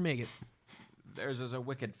 chance we make it. Theirs is a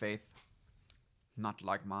wicked faith, not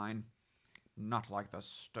like mine, not like the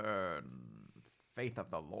stern faith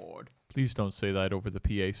of the Lord. Please don't say that over the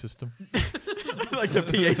PA system. Like the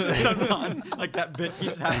PA system's on. Like that bit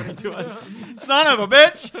keeps happening to us. Son of a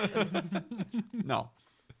bitch! No.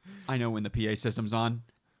 I know when the PA system's on.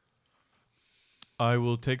 I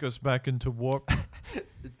will take us back into warp.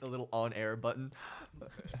 It's a little on-air button.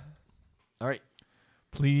 All right.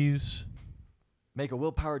 Please, Make a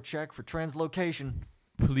willpower check for translocation.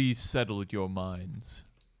 please settle your minds.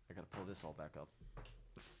 I gotta pull this all back up.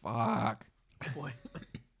 Fuck. Boy.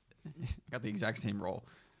 Got the exact same roll.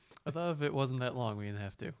 I thought if it wasn't that long, we didn't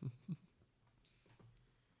have to.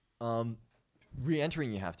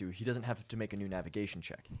 Re-entering you have to. He doesn't have to make a new navigation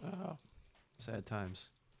check. Oh, sad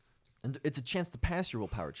times. And it's a chance to pass your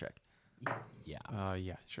willpower check. Yeah.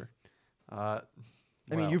 Yeah, sure. I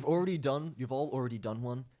mean, you've all already done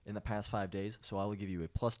one in the past 5 days, so I will give you a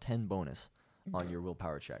 +10 bonus on your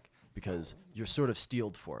willpower check because you're sort of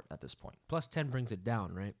steeled for it at this point. Plus 10 brings it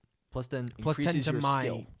down, right? +10 Plus 10 increases to your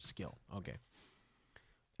my skill, Okay.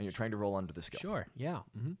 and you're trying to roll under the skill. Sure. Yeah.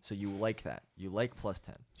 Mm-hmm. So you like that. You like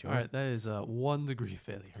 +10. All right, that is 1 degree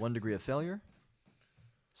failure. 1 degree of failure.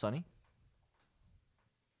 Sonny?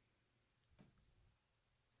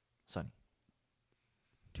 Sonny.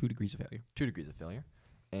 2 degrees of failure. 2 degrees of failure.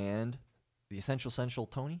 And the essential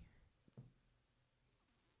Tony?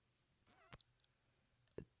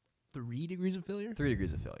 3 degrees of failure? 3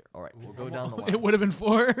 degrees of failure. All right, we'll go down the line. It would have been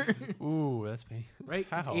 4. Ooh, that's me. Right?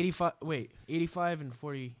 It's How? 85. Wait, 85 and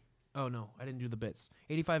 40. Oh, no. I didn't do the bits.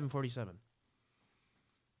 85 and 47.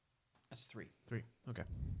 That's 3. 3. Okay.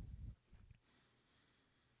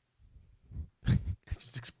 I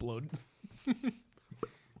just exploded.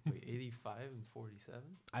 Wait, 85 and 47?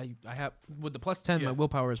 I have, with the plus 10, my Yeah.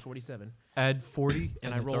 willpower is 47. Add 40, And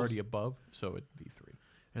and I it's rolled- already above, so it'd be 3.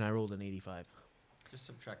 And I rolled an 85. Just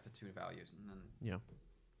subtract the 2 values, and then Yeah.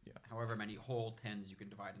 however many whole 10s you can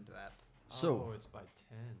divide into that. So- oh, it's by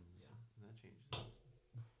tens. That changes things.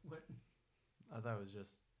 What? I thought it was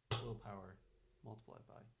just willpower multiplied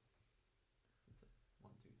by. It's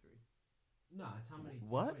 1, 2, 3. No, it's how many.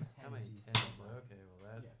 What? How many tens? Okay,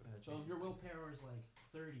 well that. Yeah. that So if your changes willpower is like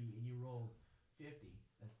 30 and you rolled 50,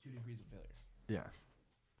 that's 2 degrees of failure. Yeah.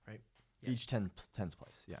 Right. Yeah. Each 10's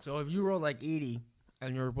place. Yeah. So if you roll like 80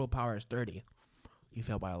 and your willpower is 30, you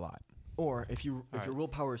fail by a lot. Or if your Alright.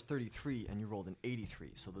 willpower is 33 and you rolled an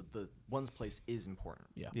 83, so the one's place is important.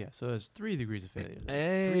 Yeah. Yeah, so it's 3 degrees of failure.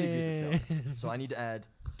 then. 3 degrees of failure. So I need to add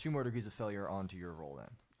 2 more degrees of failure onto your roll then.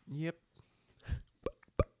 Yep.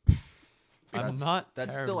 That's- I'm not.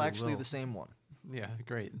 That's still terribly actually low. the same one. Yeah,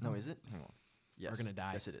 great. No, is it? Hang on. Yes. gonna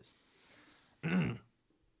die. Yes, it is.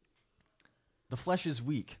 The flesh is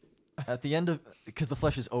weak. At the end of, because the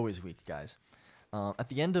flesh is always weak, guys. At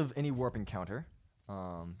the end of any warp encounter,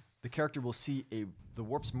 the character will see the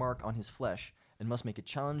warp's mark on his flesh and must make a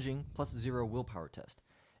challenging +0 willpower test.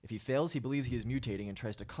 If he fails, he believes he is mutating and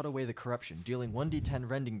tries to cut away the corruption, dealing 1d10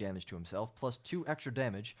 rending damage to himself, plus 2 extra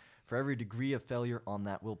damage for every degree of failure on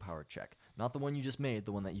that willpower check. Not the one you just made,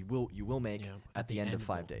 the one that you will make at the end of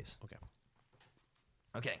 5 days. Okay.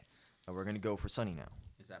 Okay. We're going to go for Sunny now.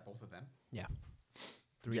 Is that both of them? Yeah.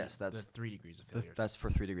 Yes, that's 3 degrees of failure. That's for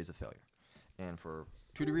 3 degrees of failure. And for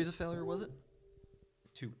 2 degrees of failure, was it?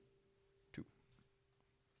 2.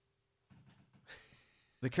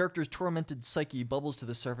 The character's tormented psyche bubbles to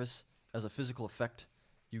the surface as a physical effect.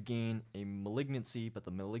 You gain a malignancy, but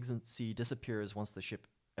the malignancy disappears once the ship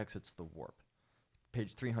exits the warp.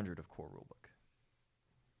 Page 300 of Core Rulebook.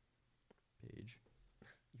 Page.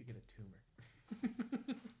 You get a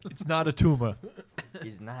tumor. It's not a tumor.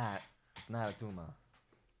 It's not a tumor.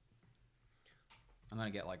 I'm gonna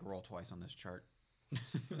get like roll twice on this chart.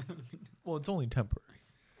 Well, it's only temporary.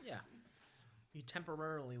 Yeah. You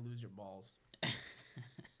temporarily lose your balls.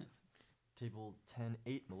 Table 10,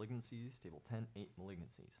 8 malignancies. Table 10, 8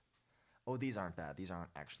 malignancies. Oh, these aren't bad. These aren't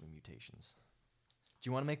actually mutations. Do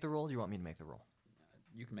you want to make the roll? Or do you want me to make the roll?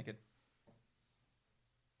 You can make it.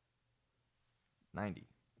 90.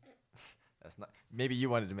 That's not. Maybe you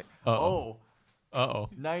wanted to make. Uh-oh. Oh, Uh-oh.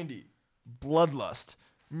 90. Bloodlust.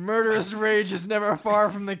 Murderous rage is never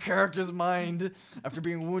far from the character's mind. After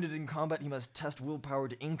being wounded in combat, he must test willpower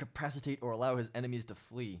to incapacitate or allow his enemies to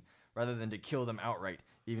flee, rather than to kill them outright,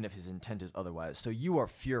 even if his intent is otherwise. So you are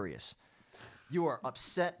furious. You are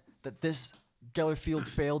upset that this Gellar field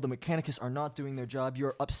failed. The Mechanicus are not doing their job. You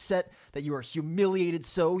are upset that you are humiliated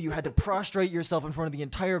so you had to prostrate yourself in front of the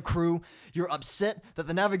entire crew. You're upset that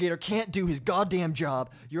the Navigator can't do his goddamn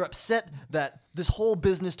job. You're upset that this whole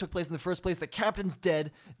business took place in the first place. The captain's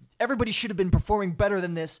dead. Everybody should have been performing better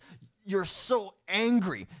than this. You're so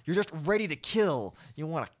angry. You're just ready to kill. You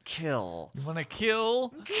want to kill. You want to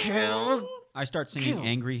kill? Kill? I start singing Kill.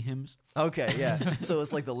 angry hymns. Okay, yeah. So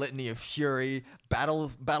it's like the litany of fury,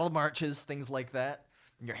 battle marches, things like that.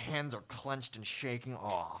 Your hands are clenched and shaking.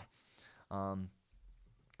 Oh. And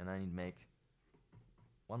I need to make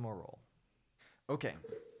one more roll. Okay.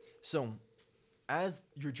 So as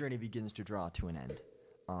your journey begins to draw to an end,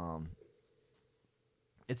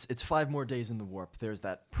 it's 5 more days in the warp. There's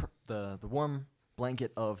that the warm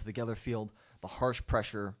blanket of the Gellar field, the harsh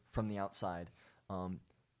pressure from the outside.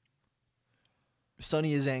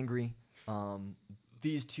 Sunny is angry.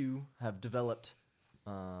 These two have developed.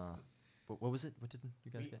 What was it? What did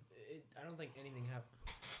you guys get? I don't think anything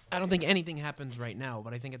I don't think anything happens right now,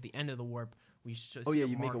 but I think at the end of the warp we should Oh see yeah, a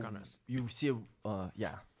you make mark a. on us. You see a.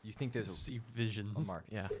 Yeah, you think there's See visions. a mark.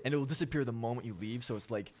 Yeah. And it will disappear the moment you leave. So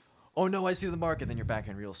it's like, oh no, I see the mark, and then you're back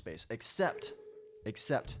in real space. Except,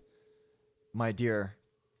 my dear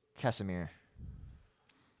Casimir,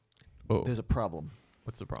 Oh, there's a problem.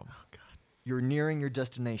 what's the problem? You're nearing your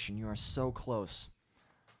destination. You are so close.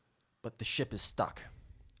 But the ship is stuck.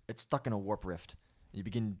 It's stuck in a warp rift. You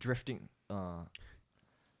begin drifting.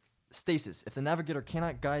 Stasis. If the navigator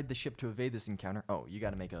cannot guide the ship to evade this encounter, you got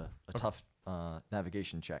to make a tough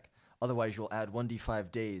navigation check. Otherwise, you'll add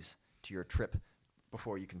 1d5 days to your trip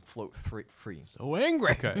before you can float free. So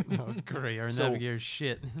angry. Okay. Oh, great. Our So- navigator's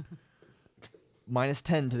shit. Minus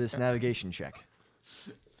 10 to this navigation check.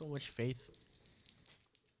 So much faith.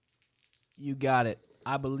 You got it.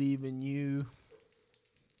 I believe in you.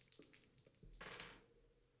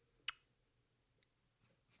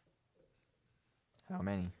 How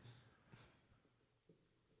many?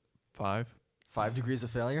 5? 5 degrees of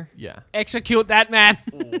failure? Yeah. Execute that man.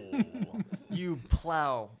 You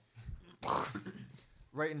plow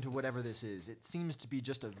right into whatever this is. It seems to be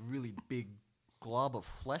just a really big glob of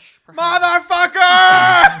flesh, perhaps?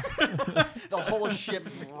 Motherfucker! The whole ship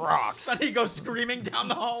rocks. Then he goes screaming down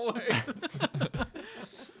the hallway.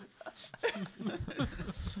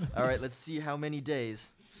 All right, let's see how many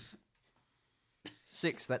days.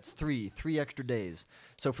 6, that's 3. 3 extra days.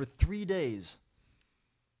 So for 3 days,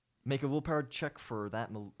 make a willpower check for that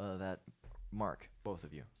that mark, both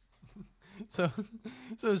of you. So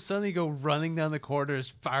Sonny go running down the corridors,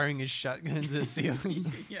 firing his shotgun into the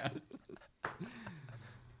ceiling. Yeah.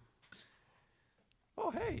 Oh,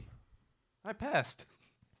 hey, I passed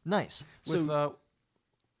Nice. with So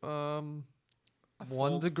 1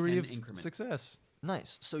 full degree 10 of increment. success.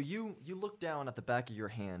 nice. So you look down at the back of your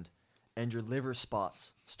hand, and your liver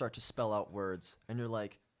spots start to spell out words, and you're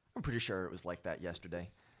like, I'm pretty sure it was like that yesterday,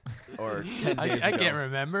 or 10 days I ago. can't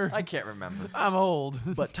remember. I can't remember. I'm old.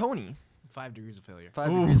 But Tony, 5 degrees of failure. 5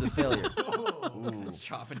 degrees of failure. Ooh. Just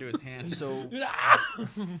chop into his hand. So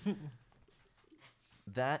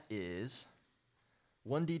that is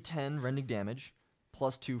 1d10 rending damage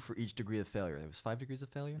plus 2 for each degree of failure. It was 5 degrees of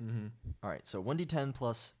failure? Mm-hmm. All right, so 1d10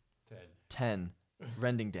 plus 10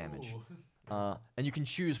 rending damage. And you can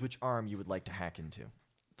choose which arm you would like to hack into.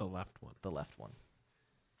 The left one. The left one.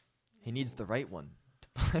 He needs the right one to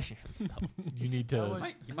pleasure himself. You need He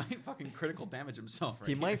to. might fucking critical damage himself. Right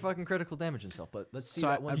He here. might fucking critical damage himself, but let's see So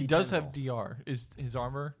that one. He does have DR. Is his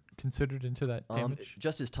armor considered into that damage?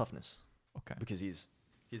 just his toughness, Okay. because he's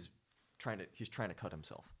trying to cut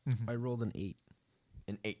himself. Mhm. I rolled an 8.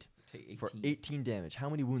 An 8 Take 18. for 18 damage. How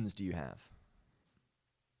many wounds do you have?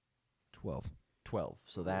 12. 12.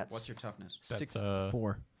 So that's What's your toughness? six, That's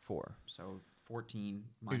 4. 4. So 14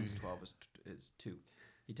 minus 12 is 2.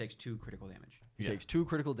 He takes 2 critical damage. He Yeah. takes 2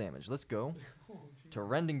 critical damage. Let's go to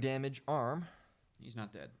rending damage. Arm. He's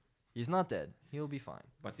not dead. He's not dead. He'll be fine.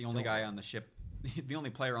 But the only guy on the ship, the only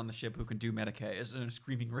player on the ship who can do Medicae is in a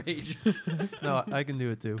screaming rage. No, I can do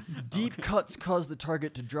it too. Deep cuts cause the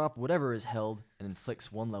target to drop whatever is held and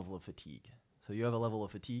inflicts 1 level of fatigue. So you have a level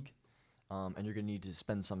of fatigue, and you're going to need to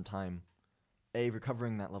spend some time, A,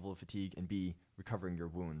 recovering that level of fatigue, and B, recovering your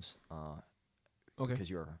wounds. Okay. Because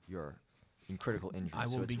you're in critical injury. I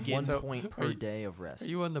so will it's begin- 1 So, point are per you- day of rest. Are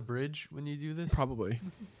you on the bridge when you do this? Probably.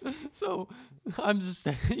 So I'm just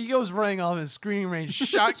he goes running off his screaming range,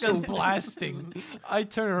 shotgun blasting. I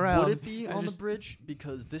turn around. Would it be I on just- the bridge?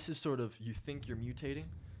 Because this is sort of, you think you're mutating.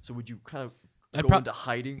 So would you kind of I'd go prob- into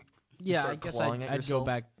hiding? Yeah, start I guess clawing at I'd go yourself?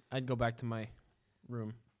 back. I'd go back to my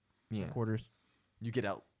room, Yeah. quarters. You get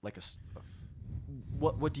out like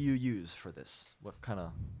what do you use for this? What kind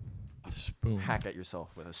of A spoon. hack at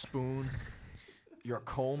yourself with a spoon? Your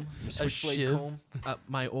comb? Your A switchblade shiv? comb?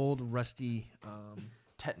 My old rusty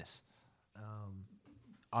Tetanus.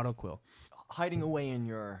 auto quill. Hiding away in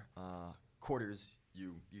your quarters,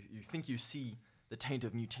 you think you see the taint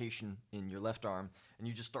of mutation in your left arm, and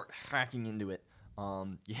you just start hacking into it.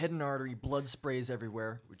 You hit an artery, blood sprays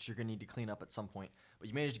everywhere, which you're going to need to clean up at some point. But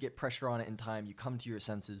you manage to get pressure on it in time. You come to your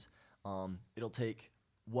senses. It'll take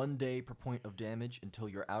 1 day per point of damage until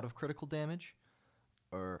you're out of critical damage,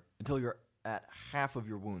 or until you're at half of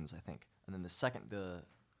your wounds, I think. And then the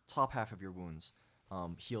top half of your wounds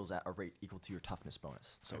heals at a rate equal to your toughness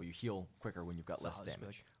bonus. So you heal quicker when you've got less I'll just be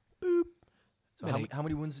damage. Boop. So how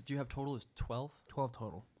many wounds do you have total? Is 12? 12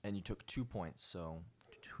 total. And you took 2 points, so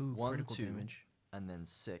 2 1, critical 2, damage. and then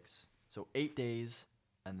 6. So 8 days,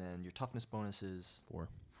 and then your toughness bonus is 4.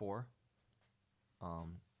 4.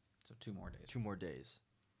 So 2 more days. 2 more days.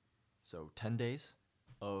 So 10 days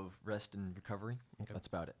of rest and recovery. Okay. That's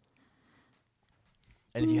about it.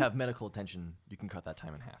 And if you have medical attention, you can cut that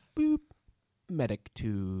time in half. Boop. Medic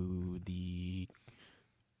to the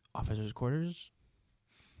officers' quarters.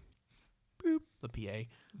 Boop. The PA.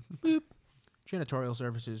 Boop. Janitorial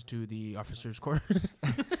services to the officers' quarters.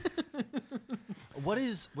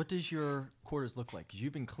 What does your quarters look like? Because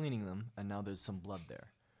you've been cleaning them, and now there's some blood there.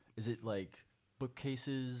 Is it like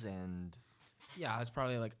bookcases and... Yeah, it's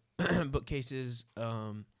probably like bookcases.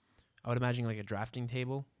 I would imagine like a drafting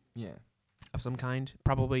table Yeah. of some kind.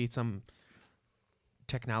 Probably some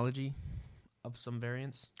technology of some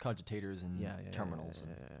variance. Cogitators and terminals.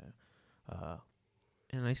 And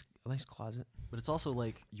a nice closet. But it's also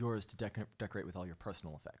like yours to decorate with all your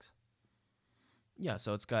personal effects. Yeah,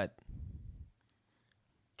 so it's got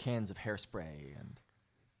Cans of hairspray and...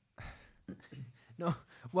 no.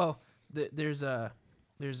 Well, there's a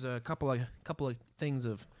couple of things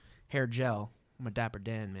of hair gel. I'm a Dapper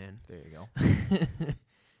Dan, man. There you go.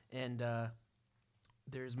 And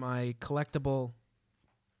there's my collectible.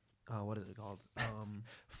 What is it called?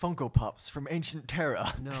 Funko Pops from Ancient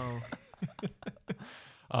Terra. No.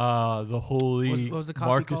 The holy What was the coffee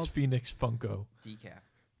Marcus called? Phoenix Funko. Recap.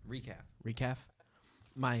 Recaf.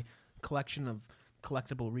 My collection of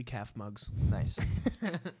collectible recaf mugs. Nice.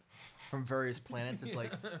 From various planets. It's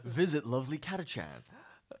like, visit lovely Catachan.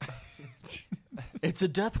 It's a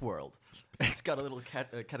death world. It's got a little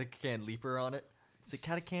Catachan leaper on it. Is it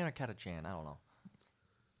Catachan or Catachan? I don't know.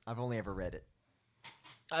 I've only ever read it.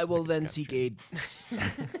 I will it's then got seek you. aid.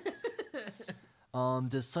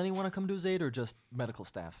 Does Sonny want to come to his aid or just medical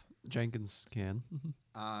staff? Jenkins can.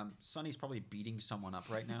 Sonny's probably beating someone up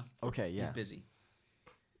right now. Okay, yeah. He's busy.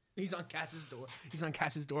 He's on Cass's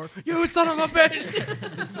door. You son of a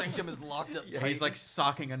bitch! The sanctum is locked up Yeah, tight. he's like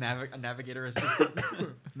socking a navigator assistant.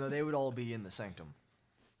 No, they would all be in the sanctum.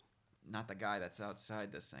 Not the guy that's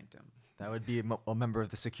outside the sanctum. That would be a member of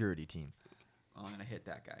the security team. Well, I'm gonna hit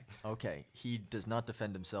that guy. Okay, he does not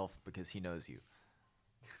defend himself because he knows you.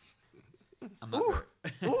 I'm not.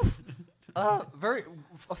 Oof!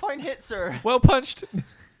 A fine hit, sir. Well punched.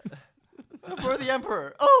 For the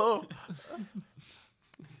Emperor. Oh!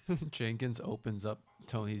 Jenkins opens up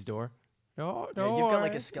Tony's door. No, Yeah, don't you've got worry.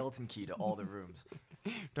 like a skeleton key to all the rooms.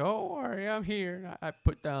 Don't worry, I'm here. And I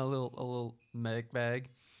put down a little medic bag.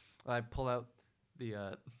 I pull out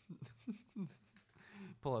the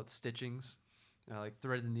pull out stitchings, like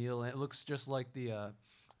thread the needle, and it looks just like the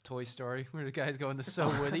Toy Story where the guy's going to so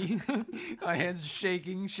witty. My hands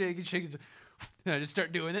shaking. And I just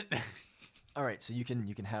start doing it. All right, so you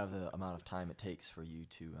can have the amount of time it takes for you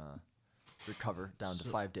to recover down to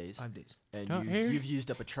 5 days. 5 days. And Oh, here- you've used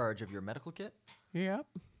up a charge of your medical kit. Yep.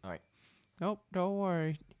 All right. Nope, don't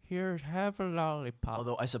worry. Here, have a lollipop.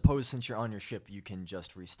 Although I suppose since you're on your ship, you can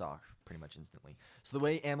just restock pretty much instantly. So the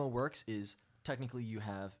way ammo works is technically you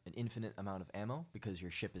have an infinite amount of ammo because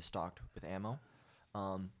your ship is stocked with ammo.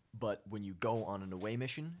 But when you go on an away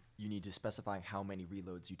mission, you need to specify how many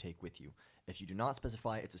reloads you take with you. If you do not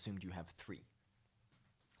specify, it's assumed you have 3.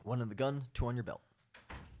 1 in the gun, 2 on your belt.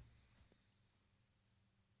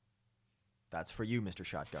 That's for you, Mr.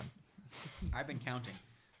 Shotgun. I've been counting.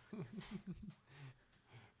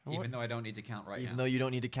 What- Even though I don't need to count right Even now. though you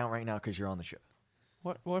don't need to count right now because you're on the ship.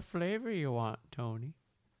 What flavor you want, Tony?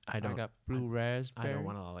 I don't. got blue raspberry. I don't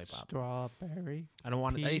want a lollipop. Strawberry. I don't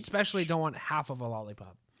want. I peach. especially don't want half of a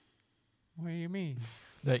lollipop. What do you mean?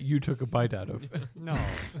 That you took a bite out of. No.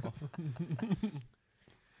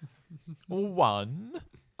 1,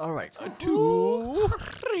 All right. 2.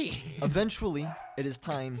 3. Eventually, it is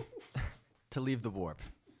time to leave the warp.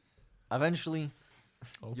 Eventually,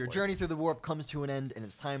 Oh your boy. journey through the warp comes to an end, and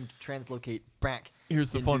it's time to translocate back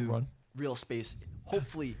Here's the fun into one. real space,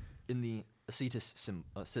 hopefully in the Acetus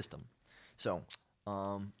system. So,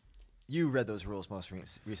 you read those rules most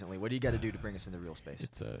recently. What do you got to do to bring us into real space?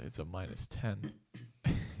 It's a -10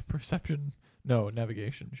 perception. No,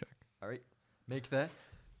 navigation check. All right, make that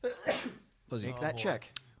Oh, that boy.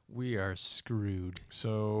 check. We are screwed.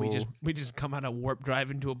 So We just come out of warp drive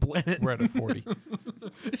into a planet. we're at a 40.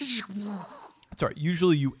 Sorry.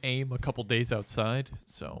 Usually you aim a couple days outside.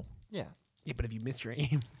 So Yeah. Yeah, but if you miss your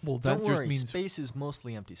aim, well, that Don't just worry, means space is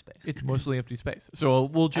mostly empty space. it's mostly empty space. So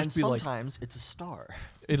we'll just and be like sometimes it's a star.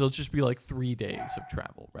 it'll just be like 3 days of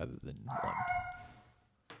travel rather than 1.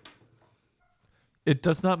 It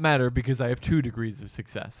does not matter because I have 2 degrees of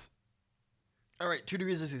success. All right, 2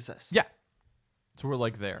 degrees of success. Yeah. So we're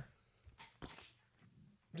like there.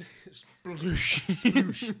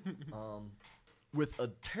 With a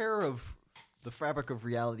tear of the fabric of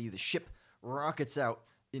reality, the ship rockets out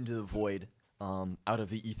into the void, out of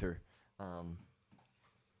the ether.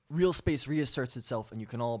 Real space reasserts itself, and you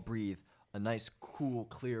can all breathe a nice, cool,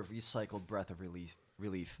 clear, recycled breath of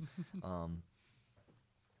relief.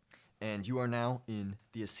 And you are now in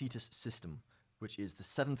the Acetus system, which is the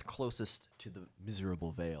 7th closest to the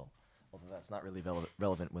miserable veil. Although that's not really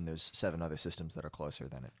relevant when there's 7 other systems that are closer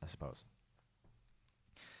than it, I suppose.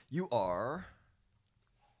 You are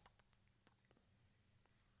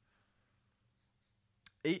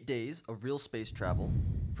 8 days of real space travel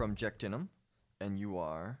from Jectinum, and you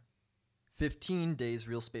are 15 days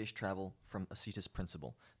real space travel from Acetus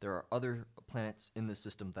Principle. There are other planets in this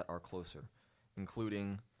system that are closer,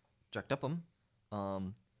 including Jectupum,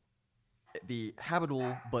 the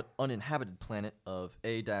habitable but uninhabited planet of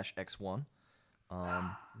A-X1,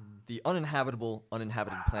 the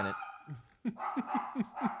uninhabited planet.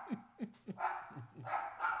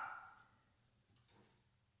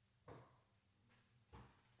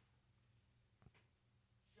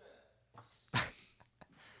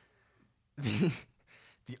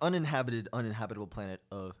 The uninhabitable planet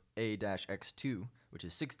of A-X2, which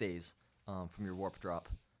is 6 days from your warp drop.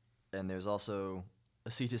 And there's also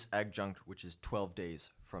Acetus Adjunct, which is 12 days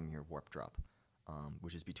from your warp drop,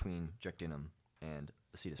 which is between Jectinum and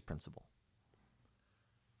Acetus Principle.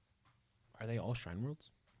 are they all shrine worlds?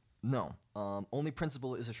 No, only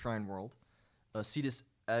Principle is a shrine world. Acetus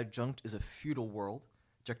Adjunct is a feudal world.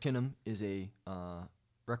 Jectinum is a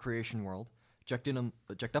recreation world.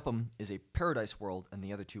 Jectupum is a paradise world, and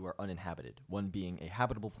the other 2 are uninhabited, one being a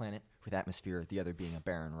habitable planet with atmosphere, the other being a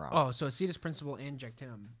barren rock. Oh, so Acetus Principle and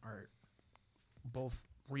Jectinum are both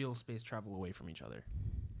real space travel away from each other.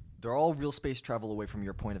 They're all real space travel away from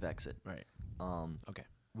your point of exit. Right. Okay.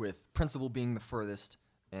 With Principle being the furthest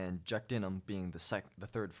and Jectinum being the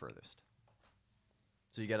 3rd furthest.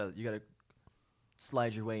 So you gotta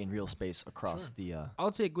slide your way in real space across the.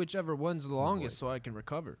 I'll take whichever one's the longest so I can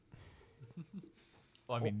recover.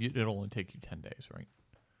 Well, I mean, it'll only take you 10 days, right?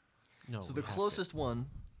 No. So the closest one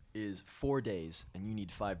is 4 days, and you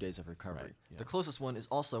need 5 days of recovery. Right, yeah. The closest one is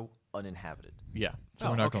also uninhabited. Yeah. So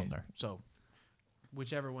we're not going there. So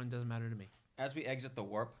whichever one doesn't matter to me. As we exit the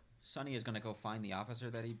warp, Sonny is going to go find the officer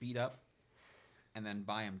that he beat up and then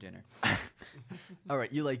buy him dinner. All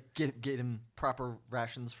right, you get him proper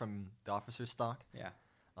rations from the officer's stock. Yeah.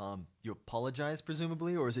 You apologize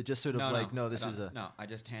presumably, or is it just sort of like no, this is a. No, I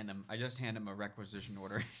just hand him a requisition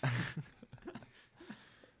order.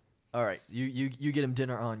 All right, you get him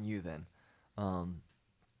dinner on you then.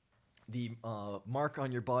 The mark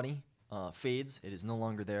on your body fades. It is no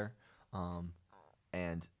longer there,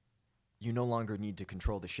 and you no longer need to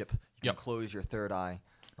control the ship. You Yep. can close your third eye.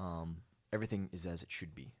 Everything is as it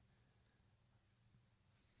should be.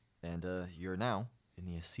 And you're now in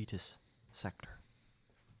the Acetus sector.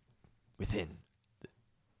 Within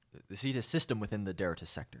the Acetus system within the Deritus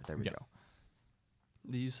sector. There we Yep. go.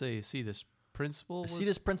 Did you say see this principle?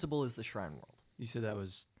 Acetus principle is the Shrine World. You said that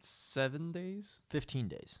was 7 days? 15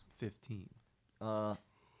 days. 15.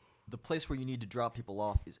 The place where you need to drop people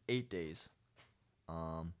off is 8 days.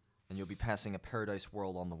 And you'll be passing a paradise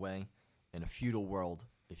world on the way and a feudal world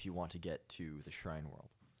if you want to get to the Shrine World.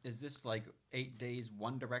 Is this like 8 days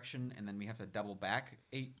one direction and then we have to double back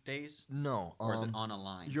 8 days? No. Or is it on a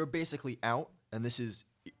line? You're basically out, and this is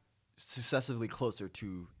successively closer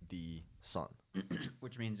to the sun.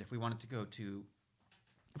 Which means if we wanted to go to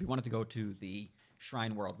the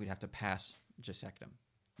Shrine World, we'd have to pass Jesectum.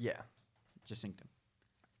 Yeah. Jecinctum.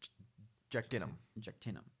 Jectinum.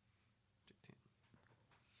 Jectinum.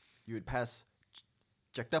 You would pass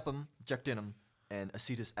Jectupum, Jectinum, and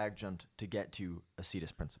Acetus Adjunct to get to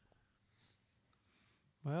Acetus Principle.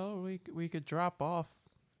 Well, we could drop off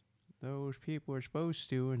those people we're supposed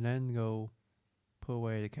to, and then go put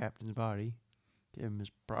away the captain's body, give him his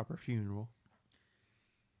proper funeral.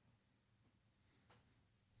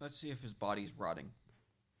 Let's see if his body's rotting.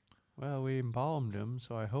 Well, we embalmed him,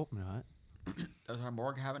 so I hope not. Does our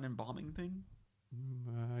morgue have an embalming thing?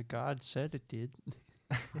 God said it did.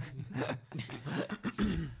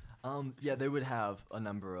 Yeah, they would have a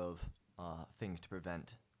number of things to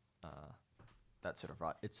prevent that sort of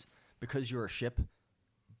rot. It's because you're a ship,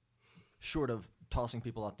 short of tossing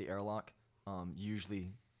people out the airlock,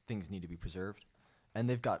 usually things need to be preserved. And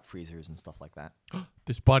they've got freezers and stuff like that.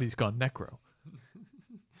 This body's gone necro.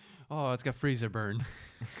 Oh, it's got freezer burn.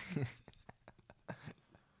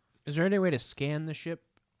 Is there any way to scan the ship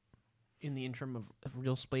in the interim of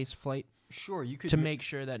real space flight Sure, you could to make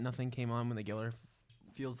sure that nothing came on when the Gellar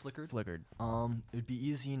field flickered. flickered? It would be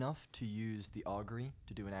easy enough to use the augury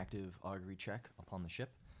to do an active augury check upon the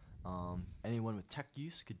ship. Anyone with tech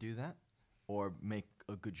use could do that, or make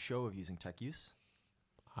a good show of using tech use.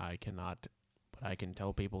 I cannot, but I can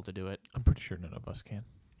tell people to do it. I'm pretty sure none of us can.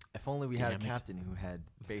 If only we had a Damn it. captain who had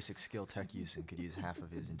basic skill tech use and could use half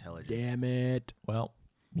of his intelligence. Damn it. Well,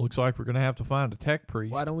 looks like we're going to have to find a tech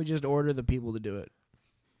priest. Why don't we just order the people to do it?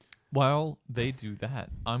 While they do that,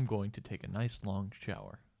 I'm going to take a nice long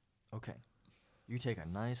shower. Okay. You take a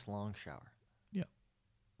nice long shower. Yeah.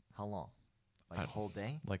 How long? Like I- a whole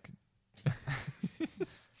day? Like,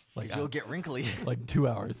 'Cause you'll get wrinkly. like 2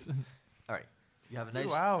 hours. All right. You have a nice.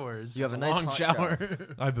 2 hours. You have a It's nice long hot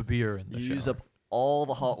shower. I have a beer in the You shower. use up all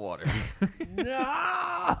the hot water.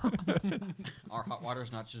 Our hot water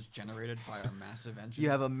is not just generated by our massive engines. You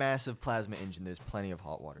have a massive plasma engine. There's plenty of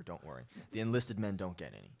hot water. Don't worry. The enlisted men don't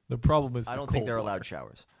get any. The problem is I the don't think cold they're water. allowed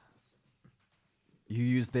showers. You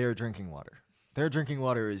use their drinking water. Their drinking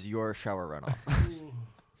water is your shower runoff.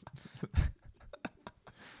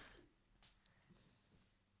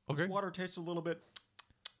 Okay. This water tastes a little bit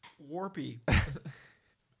warpy.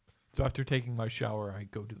 So after taking my shower, I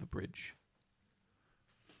go to the bridge.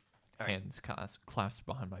 Alright. Hands clasped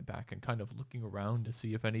behind my back and kind of looking around to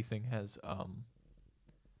see if anything has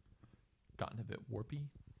gotten a bit warpy.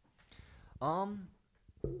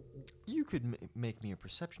 You could make me a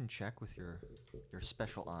perception check with your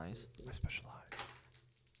special eyes. My special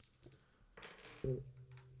eyes.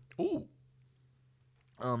 Ooh.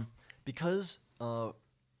 Because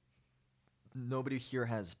nobody here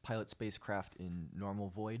has pilot spacecraft in normal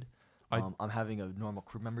void, I'm having a normal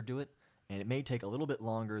crew member do it, and it may take a little bit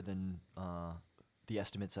longer than the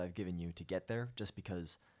estimates I've given you to get there, just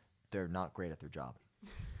because they're not great at their job.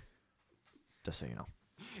 Just so you know.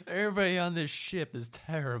 Everybody on this ship is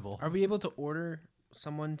terrible. Are we able to order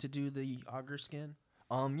someone to do the auger scan?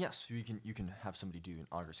 Yes, you can have somebody do an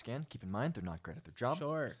auger scan. Keep in mind they're not great at their job.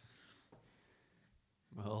 Sure.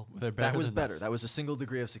 Well, they're better That was than better. us. That was a single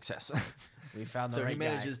degree of success. We found the So right he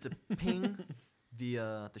manages to ping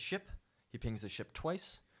the ship. He pings the ship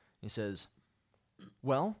twice. He says,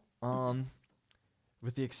 "Well,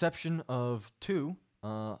 with the exception of 2,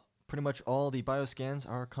 pretty much all the bioscans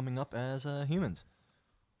are coming up as humans."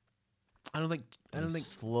 I don't think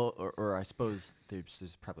slow, or I suppose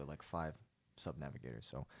there's probably like 5 sub navigators.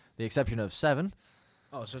 So the exception of 7,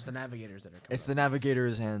 Oh, so it's the navigators that are coming. it's the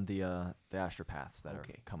navigators and the astropaths that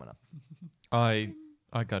Okay. are coming up. I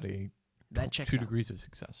got a That checks 2 out. degrees of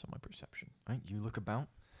success on my perception. All right, you look about.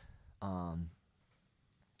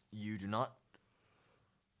 You do not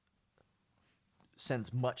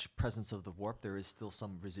sense much presence of the warp. There is still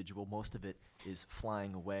some residual. Most of it is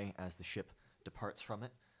flying away as the ship departs from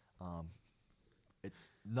it. It's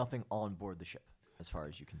nothing on board the ship, as far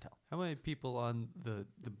as you can tell. How many people on the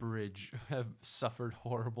bridge have suffered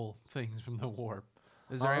horrible things from the warp?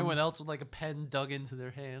 Is there anyone else with like a pen dug into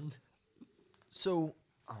their hand? So,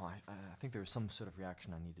 I think there was some sort of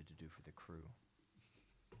reaction I needed to do for the crew.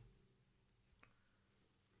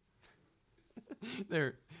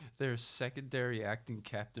 Their secondary acting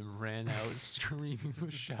captain ran out screaming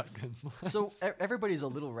with shotgun blasts. So everybody's a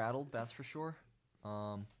little rattled, that's for sure.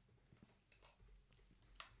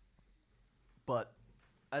 But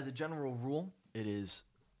as a general rule, it is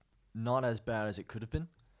not as bad as it could have been.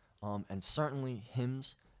 And certainly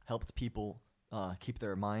hymns helped people keep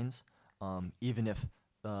their minds, even if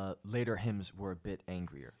later hymns were a bit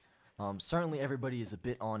angrier. Certainly everybody is a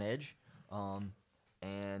bit on edge,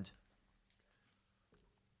 and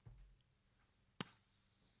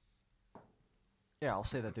yeah, I'll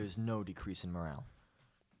say that there's no decrease in morale.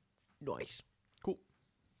 Nice.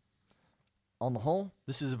 On the whole,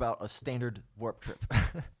 this is about a standard warp trip,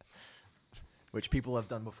 which people have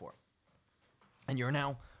done before. And you're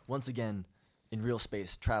now, once again, in real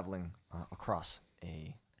space, traveling across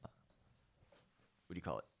a, what do you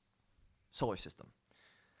call it, solar system.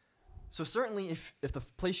 So certainly, if the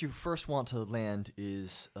place you first want to land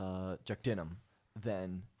is Jekdinum,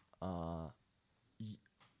 then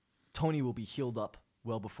Tony will be healed up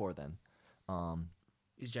well before then.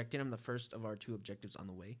 Is Jekdinum the first of our 2 objectives on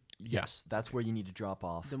the way? Yes, that's where you need to drop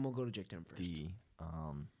off Then we'll go to Jekdinum first. the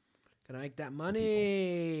Can I make that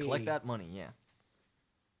money? collect that money, yeah.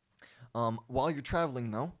 While you're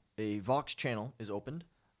traveling, though, a Vox channel is opened,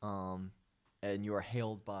 and you are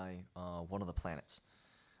hailed by one of the planets.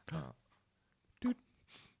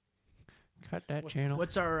 Cut that channel.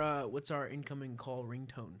 What's our incoming call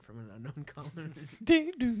ringtone from an unknown caller?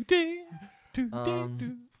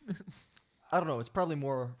 I don't know. It's probably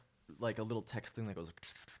more like a little text thing that goes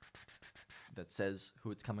that says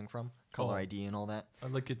who it's coming from, caller ID and all that.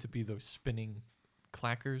 I'd like it to be those spinning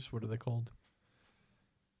clackers. What are they called?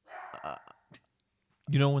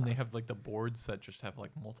 You know when they have like the boards that just have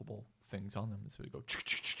like multiple things on them, so you go.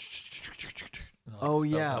 and it, like, Oh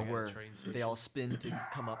spells yeah, out- where train they all spin to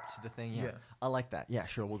come up to the thing. Yeah, Yeah. I like that. Yeah,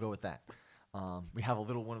 sure, we'll go with that. We have a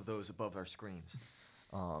little one of those above our screens,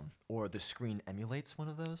 or the screen emulates one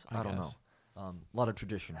of those. I don't know. guess. A lot of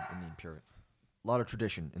tradition in the Imperium. A lot of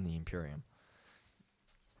tradition in the Imperium.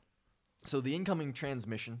 So the incoming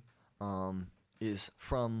transmission is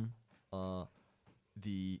from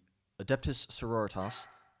the Adeptus Sororitas.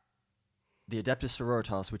 The Adeptus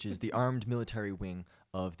Sororitas, which is the armed military wing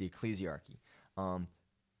of the Ecclesiarchy.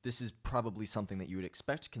 This is probably something that you would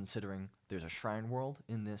expect, considering there's a shrine world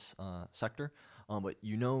in this sector. But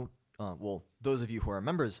you know, well, those of you who are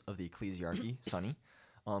members of the Ecclesiarchy, Sonny,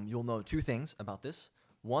 you'll know 2 things about this.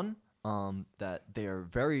 One, that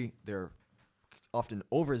they're often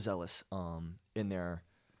overzealous in their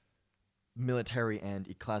military and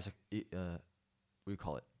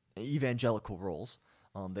evangelical roles.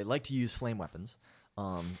 They like to use flame weapons,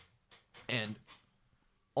 and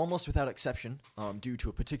almost without exception, due to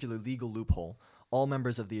a particular legal loophole, all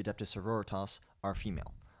members of the Adeptus Sororitas are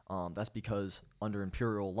female. That's because under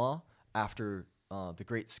Imperial law, after the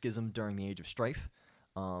Great Schism during the Age of Strife,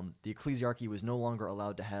 the Ecclesiarchy was no longer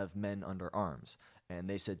allowed to have men under arms. And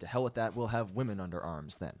they said, to hell with that, we'll have women under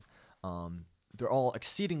arms then. They're all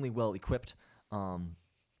exceedingly well equipped, and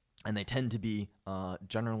they tend to be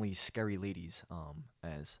generally scary ladies,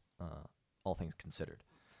 as all things considered.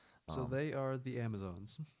 So they are the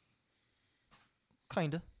Amazons.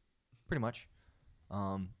 Kinda. Pretty much.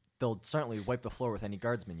 They'll certainly wipe the floor with any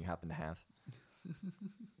guardsmen you happen to have.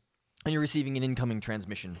 And you're receiving an incoming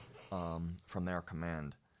transmission from their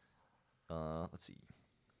command. Let's see.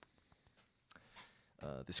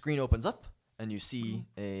 The screen opens up, and you see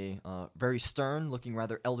a very stern, looking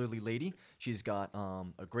rather elderly lady. She's got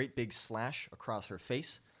a great big slash across her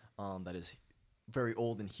face that is very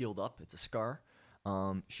old and healed up. It's a scar.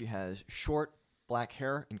 She has short black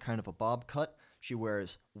hair in kind of a bob cut. She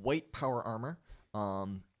wears white power armor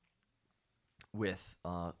with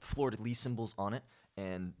fleur-de-lis symbols on it,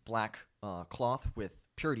 and black cloth with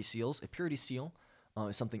purity seals. A purity seal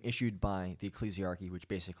is something issued by the Ecclesiarchy, which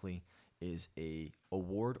basically is a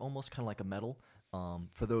award, almost kind of like a medal,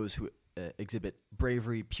 for those who exhibit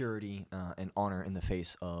bravery, purity, and honor in the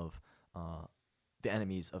face of the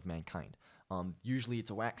enemies of mankind. Usually it's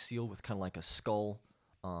a wax seal with kind of like a skull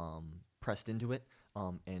pressed into it,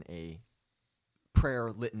 and a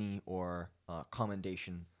prayer, litany, or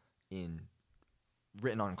commendation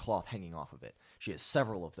written on cloth hanging off of it. She has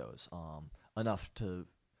several of those. enough to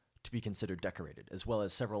be considered decorated, as well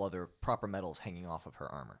as several other proper medals hanging off of her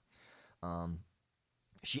armor.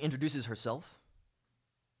 She introduces herself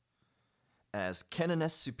as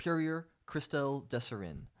Canoness Superior Christelle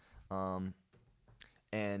Desserin.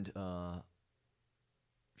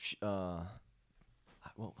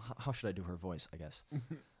 Well, how should I do her voice, I guess?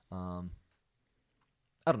 I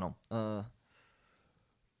don't know.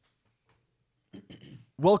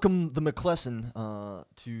 Welcome the McClellan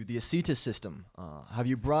to the Acetus system. Have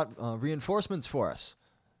you brought reinforcements for us?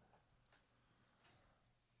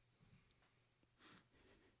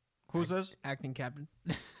 Who's this? Acting captain.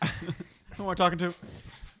 Who am I talking to?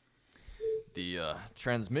 The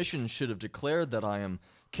transmission should have declared that I am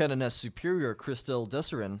Canoness Superior Christelle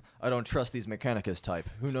Desserin. I don't trust these Mechanicus type.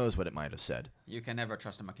 Who knows what it might have said? You can never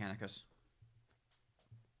trust a Mechanicus.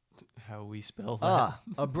 How we spell that? Ah,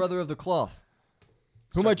 a brother of the cloth.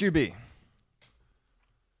 Who might you be?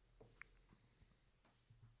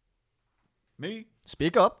 Me?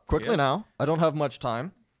 Speak up, quickly Yeah. now. I don't have much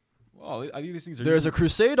time. Well, I think these things are. There's a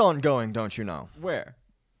crusade ongoing, don't you know? Where?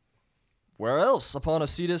 Where else? Upon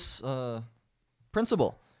Acetus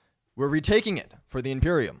principle. We're retaking it for the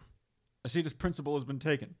Imperium. Acetus principle has been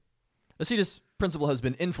taken. Acetus principle has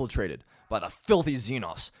been infiltrated by the filthy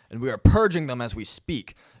Xenos, and we are purging them as we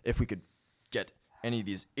speak. If we could get any of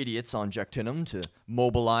these idiots on Jectinum to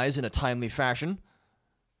mobilize in a timely fashion.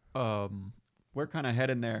 We're kind of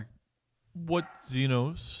heading there. What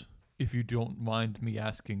Xenos, if you don't mind me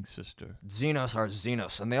asking, sister? Xenos are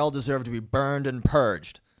Xenos, and they all deserve to be burned and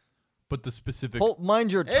purged. But the specific...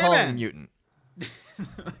 Mind your Amen. tongue, mutant.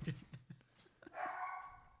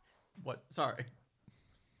 What? Sorry.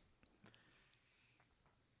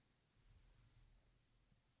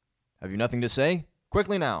 Have you nothing to say?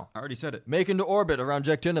 Quickly now. I already said it. Make into orbit around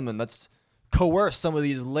Jectinum, and let's coerce some of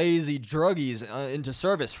these lazy druggies into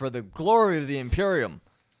service for the glory of the Imperium.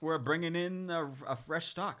 We're bringing in a fresh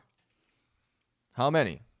stock. How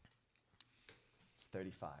many? It's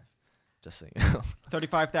 35. Just so you know.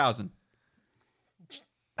 35,000.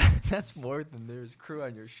 That's more than there's crew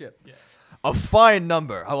on your ship. Yeah. A fine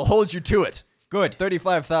number. I will hold you to it. Good.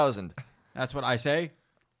 35,000. That's what I say.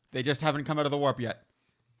 They just haven't come out of the warp yet.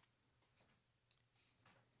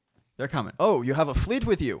 They're coming. Oh, you have a fleet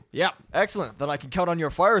with you. Yep. Excellent. Then I can count on your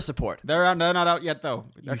fire support. They're not out yet, though.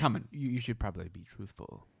 They're You sh- coming. You should probably be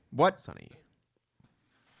truthful, What? Sonny.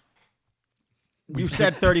 You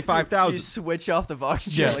said You 35,000. switch off the vox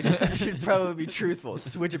chair. Yeah. Like, you should probably be truthful.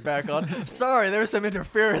 Switch it back on. Sorry, there was some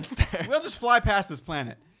interference there. We'll just fly past this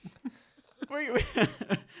planet.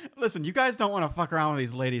 Listen, you guys don't want to fuck around with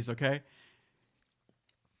these ladies, okay?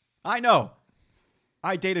 I know.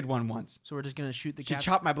 I dated one once. So we're just gonna shoot the She captain.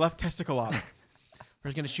 chopped my left testicle off. We're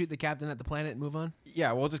just gonna shoot the captain at the planet and move on.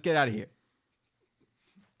 Yeah, we'll just get out of here.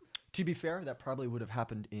 To be fair, that probably would have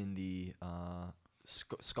happened in the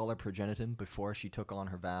Scholar Progenitum before she took on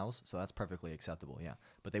her vows, so that's perfectly acceptable, yeah.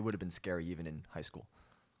 But they would have been scary even in high school.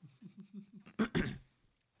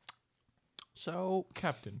 So,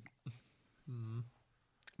 Captain,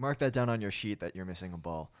 Mark that down on your sheet that you're missing a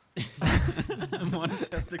ball. One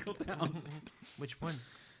testicle down. Which one?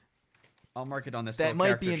 I'll mark it on this. That little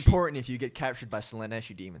might be character sheet. important if you get captured by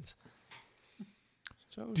Slaneshi demons.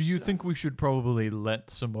 do you think we should probably let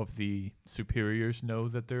some of the superiors know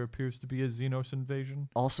that there appears to be a Xenos invasion?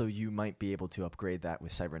 Also, you might be able to upgrade that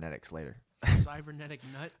with cybernetics later. Cybernetic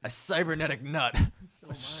nut. A cybernetic nut. Oh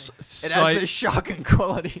my. It has this shocking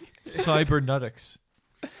quality. Cybernetics.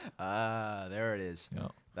 Ah, there it is. Yeah.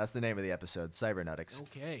 That's the name of the episode, Cybernetics.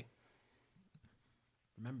 Okay.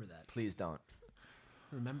 Remember that. Please don't.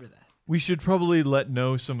 Remember that. We should probably let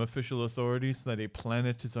know some official authorities that a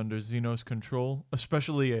planet is under Xenos control,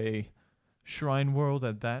 especially a shrine world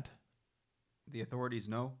at that. The authorities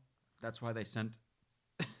know. That's why they sent.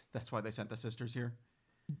 That's why they sent the sisters here.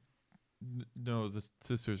 No, the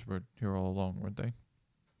sisters were here all along, weren't they?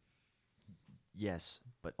 Yes,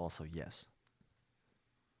 but also yes.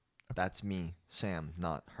 That's me, Sam,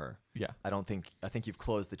 not her. Yeah. I think you've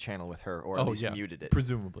closed the channel with her, or at least muted it.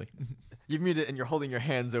 Presumably. You've muted it and you're holding your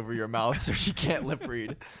hands over your mouth so she can't lip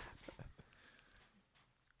read.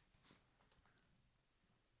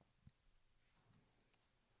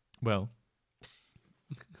 Well,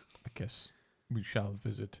 I guess we shall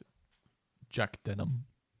visit Jack Denham.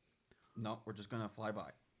 No, we're just gonna fly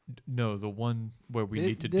by. No, the one where we Thi-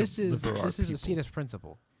 need to this is deliver our this is a people. Cetus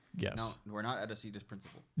principle. Yes. No, we're not at a Cetus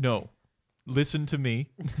principle. No. Listen to me.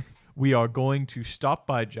 We are going to stop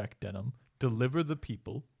by Jack Denham, deliver the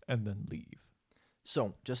people, and then leave.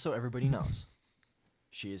 So, just so everybody knows,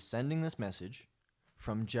 she is sending this message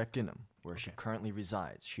from Jectinum, where she currently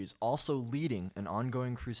resides. She is also leading an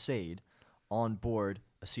ongoing crusade on board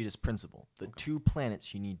Acetus Principal, the 2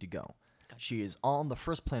 planets you need to go. She is on the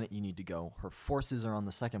first planet you need to go. Her forces are on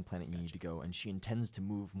the second planet you need to go, and she intends to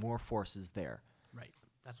move more forces there. Right.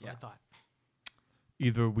 That's what I thought.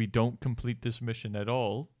 Either we don't complete this mission at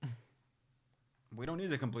all. We don't need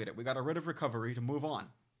to complete it. We got a writ of recovery to move on.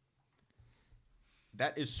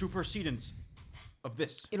 That is supersedence of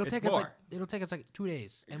this. It'll It's take more. us like 2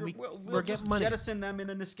 days, and we'll we'll just get money. jettison them in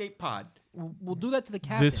an escape pod. We'll do that to the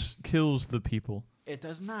captain. This kills the people. It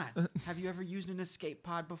does not. Have you ever used an escape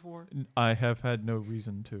pod before? I have had no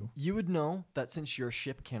reason to. You would know that since your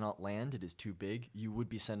ship cannot land, it is too big, you would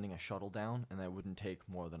be sending a shuttle down, and that wouldn't take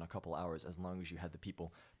more than a couple hours as long as you had the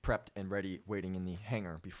people prepped and ready waiting in the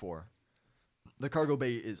hangar before. The cargo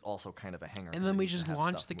bay is also kind of a hangar. and 'cause then it we needs to just have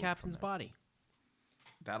launch stuff the moved from captain's there. body.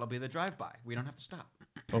 That'll be the drive-by. We don't have to stop.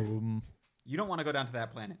 You You don't want to go down to that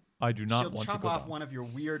planet. I do not She'll want to chop go off down. one of your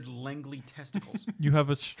weird Langley testicles. You have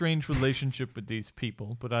a strange relationship with these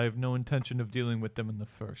people, but I have no intention of dealing with them in the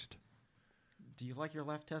first. Do you like your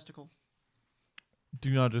left testicle?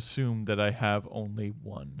 Do not assume that I have only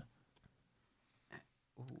one.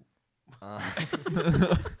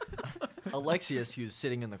 Alexius, who's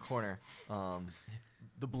sitting in the corner,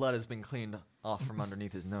 the blood has been cleaned off from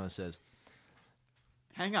underneath his nose, says,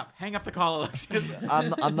 Hang up the call, Alexius.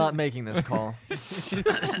 I'm not making this call. It's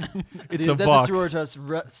The a box.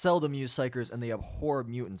 Sororitas seldom use psychers, and they abhor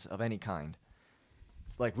mutants of any kind.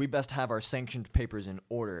 Like, we best have our sanctioned papers in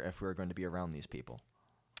order if we're going to be around these people.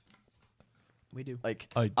 We do. Like,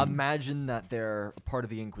 I do. imagine that they're a part of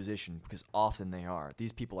the Inquisition, because often they are.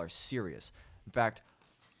 These people are serious. In fact,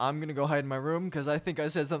 I'm going to go hide in my room because I think I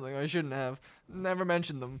said something I shouldn't have. Never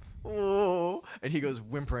mentioned them. Oh. And he goes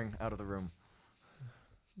whimpering out of the room.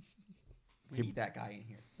 We need that guy in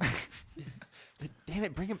here. Damn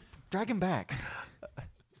it, drag him back.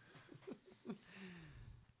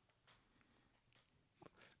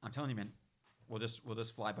 I'm telling you, man. We'll just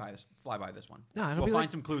fly by this one. No, it'll We'll be find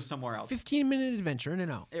like some clues somewhere else. 15-minute adventure in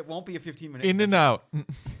and out. It won't be a 15-minute. In and out.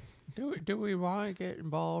 Do we want to get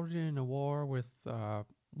involved in a war with,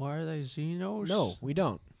 what are they, Xenos? No, we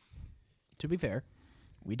don't. To be fair,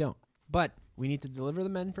 we don't. But we need to deliver the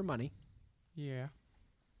men for money. Yeah.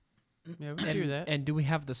 Yeah, we can do that. And do we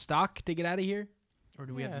have the stock to get out of here? Or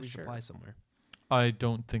do we have Yeah, to sure. resupply somewhere? I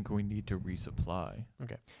don't think we need to resupply.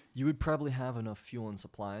 Okay. You would probably have enough fuel and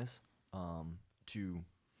supplies to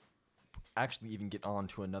actually even get on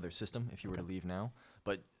to another system if you were to leave now.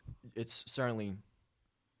 But it's certainly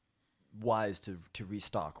wise to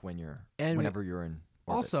restock when whenever you're in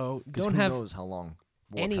orbit. Also, 'Cause don't who have knows how long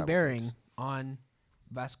war any travel bearing takes. on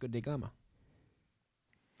Vasco da Gama.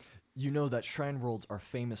 You know that shrine worlds are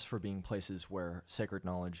famous for being places where sacred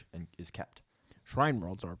knowledge is kept. Shrine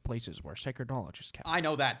worlds are places where sacred knowledge is kept. I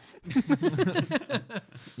know that.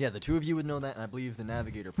 Yeah, the two of you would know that, and I believe the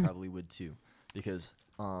Navigator probably would too, because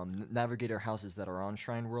Navigator houses that are on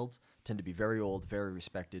shrine worlds tend to be very old, very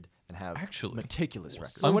respected, and have Actually, meticulous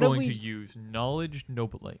records. I'm what if going we- to use knowledge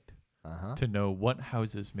nobilate Uh-huh. to know what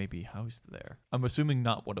houses may be housed there. I'm assuming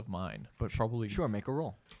not one of mine, but probably Sure, make a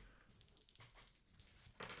roll.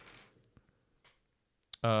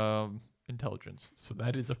 Intelligence. So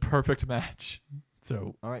that is a perfect match.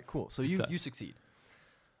 So All right, cool. So you Success. succeed.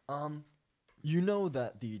 You know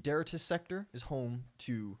that the Deratus sector is home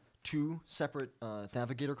to two separate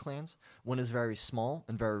Navigator clans. One is very small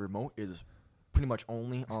and very remote. It is pretty much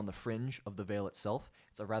only on the fringe of the Vale itself.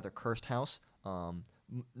 It's a rather cursed house,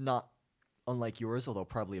 not unlike yours, although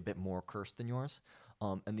probably a bit more cursed than yours.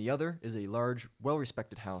 And the other is a large,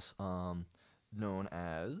 well-respected house known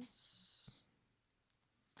as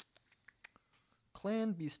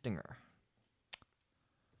Clan Beestinger.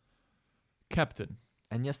 Captain,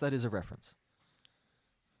 And yes, that is a reference.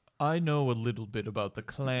 I know a little bit about the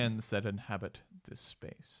clans that inhabit this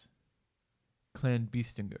space. Clan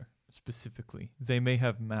Beestinger, specifically. They may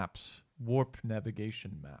have maps, warp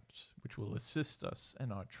navigation maps, which will assist us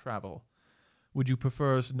in our travel. Would you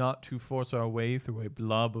prefer us not to force our way through a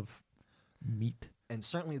blob of meat? And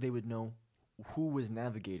certainly they would know who was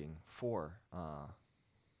navigating for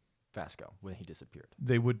Vasco when he disappeared.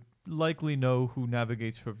 They would likely know who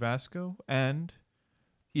navigates for Vasco, and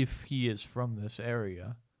if he is from this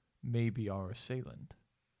area, maybe our assailant.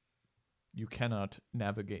 You cannot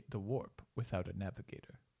navigate the warp without a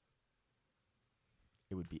navigator.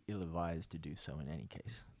 It would be ill-advised to do so in any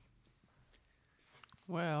case.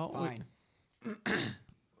 Well, Fine.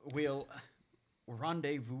 We'll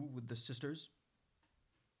rendezvous with the sisters.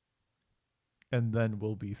 And then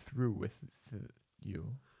we'll be through with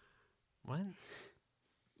you. What?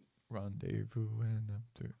 Rendezvous and I'm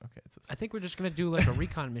through. Okay, it's I think we're just gonna do like a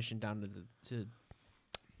recon mission down to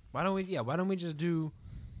Why don't we just do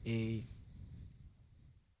a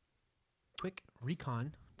quick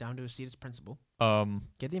recon down to Acetus Principal,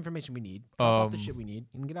 get the information we need, drop off the shit we need,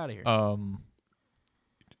 and get out of here.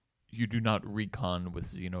 You do not recon with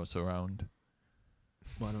Xenos around.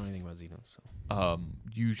 Well, I don't know anything about Xenos, so.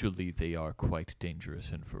 Usually they are quite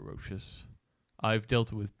dangerous and ferocious. I've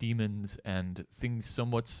dealt with demons and things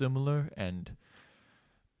somewhat similar, and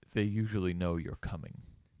they usually know you're coming.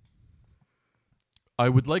 I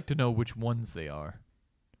would like to know which ones they are.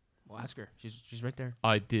 Well, ask her. She's right there.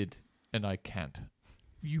 I did, and I can't.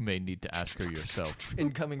 You may need to ask her yourself.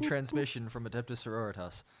 Incoming transmission from Adeptus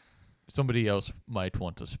Sororitas. Somebody else might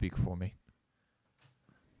want to speak for me.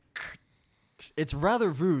 It's rather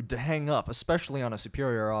rude to hang up, especially on a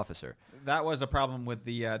superior officer. That was a problem with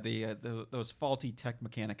those faulty tech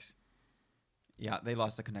mechanics. Yeah, they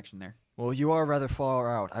lost the connection there. Well, you are rather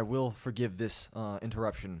far out. I will forgive this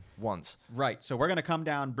interruption once. Right, so we're going to come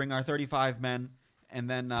down, bring our 35 men, and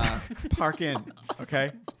then park in,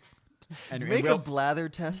 okay? And Make we'll a blather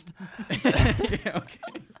test. yeah, okay.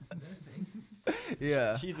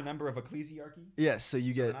 Yeah. She's a member of ecclesiarchy. Yes, so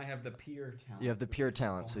you get... And I have the peer talent. You have the pure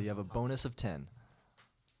talent, so you have a bonus of 10.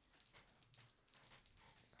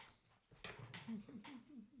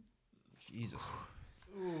 Jesus.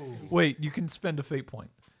 Wait, you can spend a fate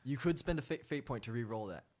point. You could spend a fate point to re-roll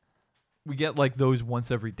that. We get like those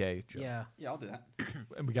once every day, Joe. Yeah, Yeah, I'll do that.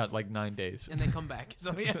 And we got like 9 days. and they come back.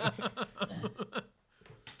 So yeah.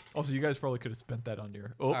 Also, you guys probably could have spent that on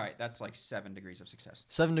your... All right, that's like 7 degrees of success.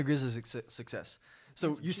 7 degrees of success.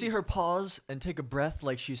 So you see her pause and take a breath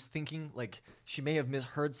like she's thinking, like she may have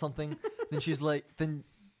misheard something. Then she's like, then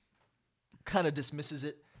kind of dismisses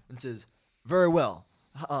it and says, very well.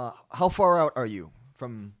 How far out are you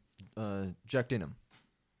from Jack Dinham?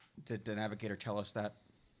 Did the navigator tell us that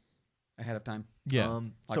ahead of time? Yeah.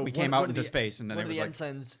 Like so we came out into space and then one it of was the like...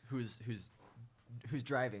 ensigns who's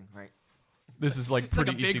driving, right? This is like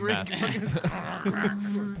pretty easy math.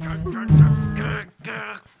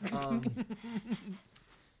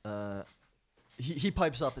 He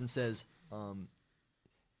pipes up and says,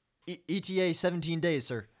 ETA 17 days,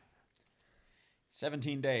 sir.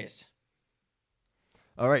 17 days.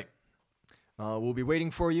 All right. We'll be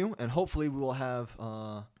waiting for you, and hopefully we will have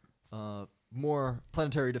more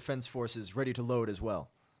planetary defense forces ready to load as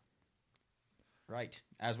well. Right.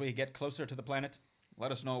 As we get closer to the planet,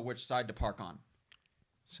 let us know which side to park on.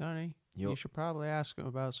 Sonny, Yup. you should probably ask him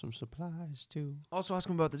about some supplies, too. Also ask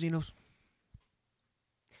him about the Xenos.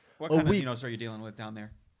 What Oh, kind of we- Xenos are you dealing with down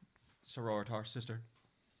there? Sororitar, sister.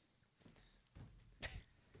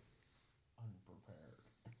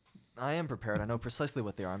 I am prepared. I know precisely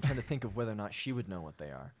what they are. I'm trying to think of whether or not she would know what they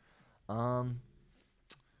are. I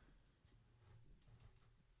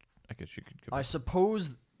guess you could give I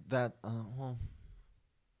suppose that well,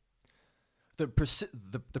 the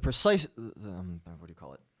precise what do you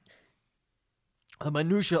call it? The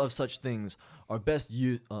minutia of such things are best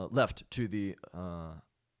left to the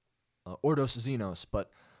Ordos Xenos, but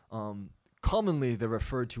commonly they're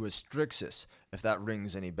referred to as Strixus, if that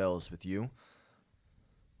rings any bells with you.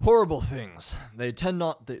 Horrible things. They tend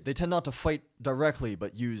not to fight directly,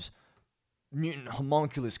 but use mutant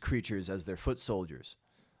homunculus creatures as their foot soldiers.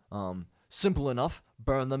 Simple enough.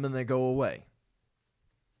 Burn them and they go away.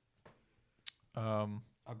 A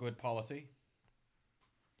good policy.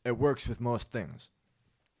 It works with most things.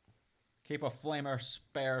 Keep a flamer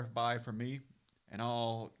spare by for me, and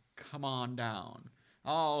I'll come on down.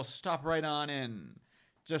 I'll stop right on in.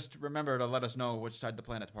 Just remember to let us know which side of the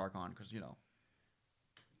planet to park on, because,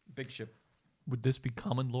 big ship. Would this be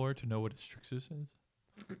common lore to know what a Strixus is?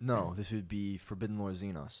 No, this would be Forbidden Lore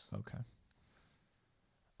Xenos. Okay.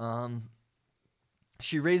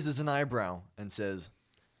 She raises an eyebrow and says,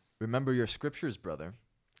 remember your scriptures, brother.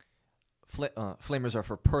 Flamers are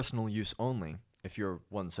for personal use only, if you're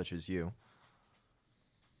one such as you.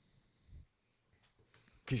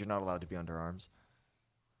 Because you're not allowed to be under arms.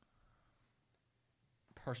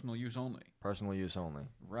 Personal use only. Personal use only.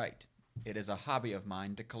 Right. It is a hobby of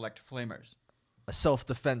mine to collect flamers. A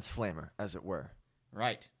self-defense flamer, as it were.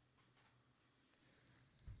 Right.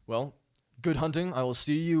 Well, good hunting. I will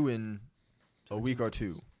see you in a week or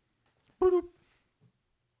two.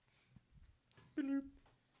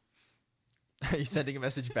 Are you sending a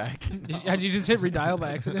message back? Did you just hit redial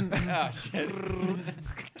by accident? Ah, shit.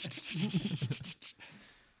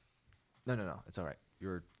 No. It's all right.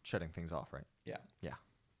 You're shutting things off, right? Yeah.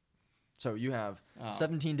 So you have Oh.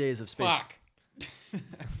 17 days of space. Fuck.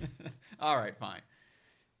 All right, fine.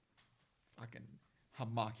 Fucking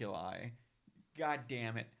homunculi. God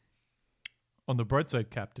damn it. On the bright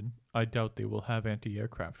side, Captain, I doubt they will have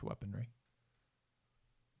anti-aircraft weaponry.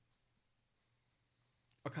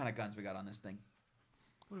 What kind of guns we got on this thing?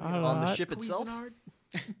 On the ship itself. Cuisinart?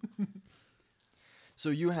 So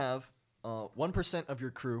you have 1% of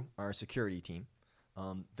your crew are a security team.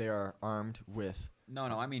 They are armed with No,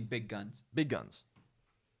 I mean big guns. big guns.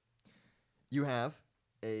 You have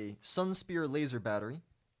a Sun Spear laser battery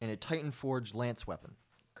and a Titan Forged lance weapon.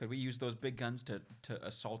 Could we use those big guns to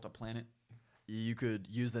assault a planet? You could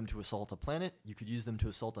use them to assault a planet. You could use them to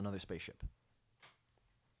assault another spaceship.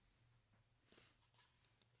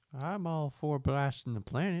 I'm all for blasting the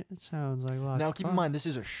planet. It sounds like lots Now, of keep in fun. mind, this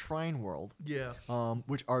is a shrine world, Yeah.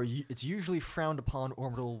 which are it's usually frowned upon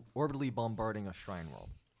orbitally bombarding a shrine world.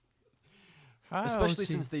 I don't Especially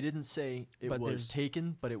see- since they didn't say it But was there's-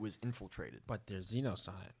 taken, but it was infiltrated. But there's Xenos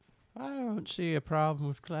on it. I don't see a problem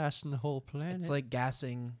with blasting the whole planet. It's like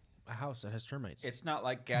gassing a house that has termites. It's not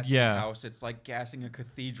like gassing Yeah. a house. It's like gassing a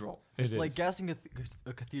cathedral. It's It like is. gassing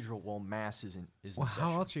a cathedral while mass isn't. Well,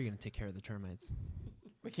 how else are you going to take care of the termites?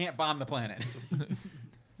 We can't bomb the planet.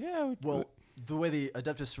 yeah. Well, the way the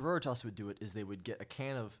Adeptus Sororitas would do it is they would get a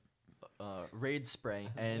can of raid spray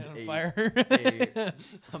and a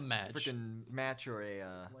A match. freaking match or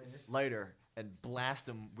a lighter and blast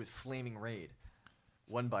them with flaming raid,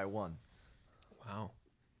 one by one. Wow.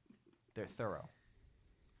 They're thorough.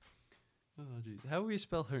 Oh, jeez. How do we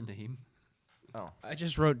spell her name? Oh, I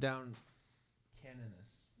just wrote down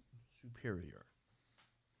Canonus Superior.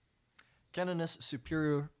 Canonus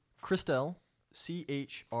Superior Christel,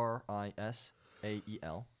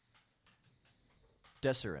 Chrissael.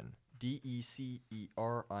 Desserin,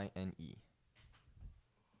 Decerine.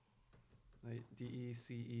 Like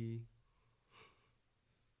DECE.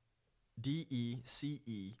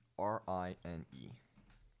 Decerine.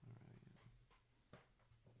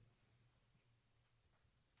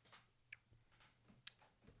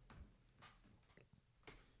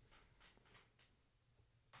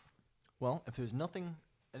 Well, if there's nothing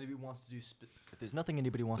anybody wants to do, if there's nothing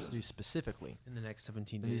anybody wants to do specifically In the next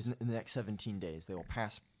 17 in days. in the next 17 days, they will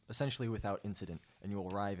pass essentially without incident, and you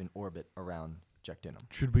will arrive in orbit around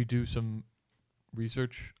Jekdinum. Should we do some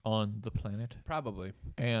research on the planet Probably.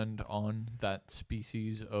 and on that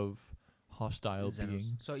species of hostile Xenos.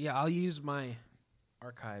 being? So, yeah, I'll use my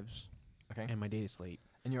archives Okay. and my data slate.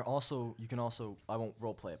 And you can also, I won't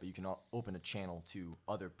role play it, but you can open a channel to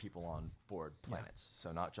other people on board planets.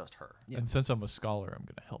 So not just her. Yeah. And since I'm a scholar, I'm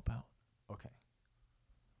going to help out. Okay.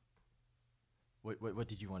 What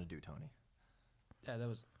did you want to do, Tony? Yeah, that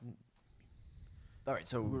was. All right,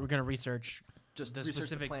 so We're going to research just the research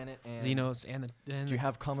specific the planet and Xenos and do you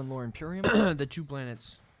have common lore Imperium? the 2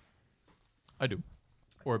 planets. I do.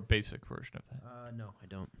 Or a basic version of that. No, I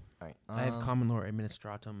don't. All right. I have common lore,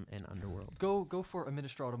 Administratum, and Underworld. Go for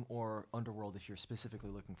Administratum or Underworld if you're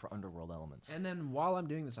specifically looking for Underworld elements. And then while I'm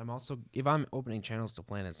doing this, I'm also, if I'm opening channels to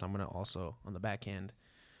planets, I'm going to also, on the back end,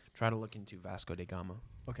 try to look into Vasco da Gama.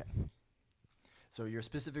 Okay. So you're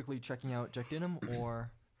specifically checking out Jekdinum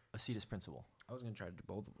or Acetus Principle? I was going to try to do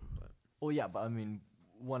both of them, but Well, yeah, but I mean,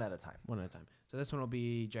 one at a time. one at a time. So this one will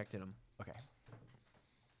be Jack Denham. Okay.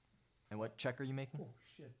 And what check are you making?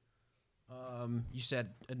 Shit. You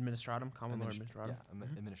said Administratum, common lore Administratum, Yeah,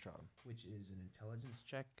 Administratum. which is an intelligence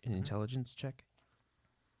check. An intelligence check.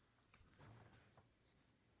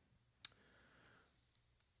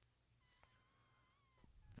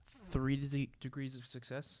 Degrees of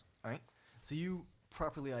success. All right. So you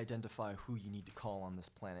properly identify who you need to call on this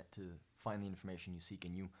planet to find the information you seek,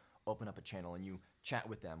 and you open up a channel and you chat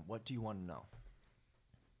with them. What do you want to know?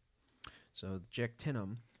 So Jack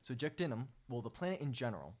Denham. So Jekdinum, well, the planet in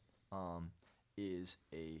general is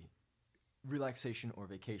a relaxation or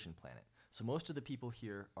vacation planet. So most of the people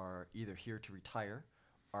here are either here to retire,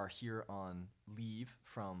 are here on leave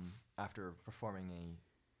from after performing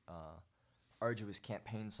a arduous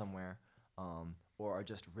campaign somewhere, or are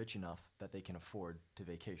just rich enough that they can afford to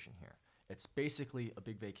vacation here. It's basically a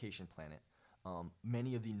big vacation planet.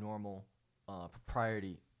 Many of the normal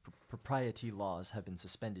propriety laws have been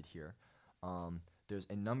suspended here. There's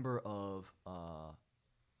a number of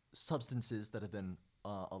substances that have been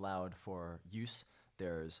allowed for use.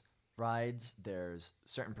 There's rides. There's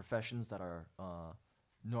certain professions that are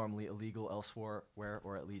normally illegal elsewhere,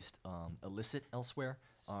 or at least illicit elsewhere,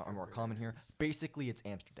 are more common here. Basically, it's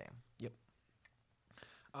Amsterdam. Yep.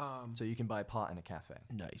 So you can buy pot in a cafe.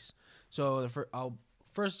 Nice. So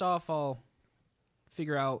first off, I'll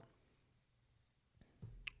figure out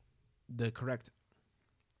the correct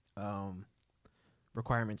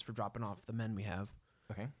requirements for dropping off the men we have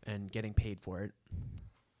Okay. and getting paid for it.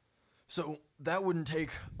 So that wouldn't take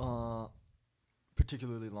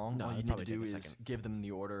particularly long. No, All you it'd need to probably do take a is second. give them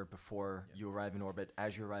the order before you arrive in orbit.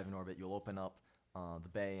 As you arrive in orbit, you'll open up the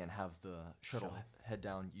bay and have the shuttle head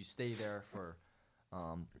down. You stay there for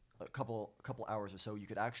a couple hours or so. You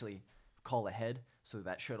could actually call ahead so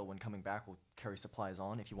that shuttle, when coming back, will carry supplies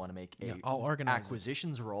on. If you want to make a I'll organize it.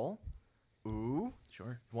 acquisitions roll. Ooh,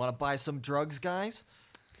 Sure. you want to buy some drugs, guys?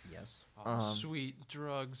 Yes. Sweet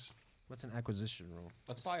drugs. What's an acquisition roll?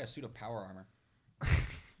 Let's buy a suit of power armor.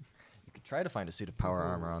 You could try to find a suit of power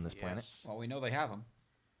armor on this planet. Well, we know they have them.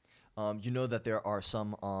 You know that there are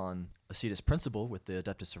some on Acetus Principle with the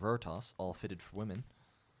Adeptus Sororitas, all fitted for women.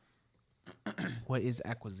 What is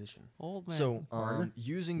acquisition? Old man. So, Barter?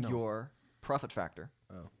 using No. your profit factor,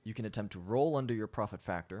 Oh. you can attempt to roll under your profit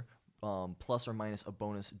factor, plus or minus a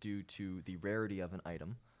bonus due to the rarity of an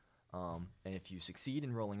item. And if you succeed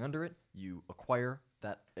in rolling under it, you acquire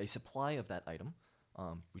a supply of that item,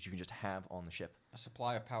 which you can just have on the ship. A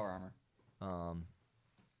supply of power armor.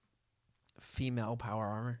 Female power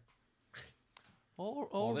armor. Old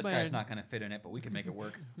Well, this man. guy's not going to fit in it, but we can make it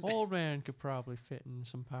work. Old man could probably fit in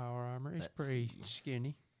some power armor. He's Let's pretty see.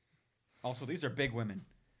 skinny. Also, these are big women.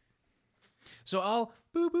 So I'll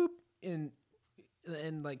boop boop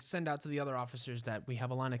and like send out to the other officers that we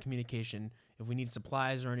have a line of communication. If we need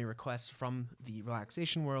supplies or any requests from the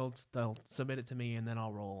relaxation world, they'll submit it to me, and then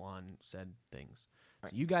I'll roll on said things.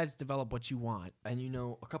 Right. So you guys develop what you want. And you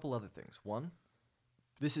know a couple other things. One,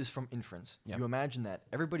 this is from inference. Yep. You imagine that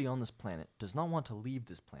everybody on this planet does not want to leave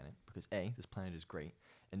this planet because A, this planet is great,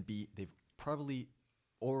 and B, they've probably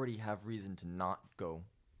already have reason to not go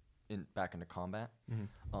back into combat.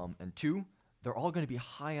 And two, they're all going to be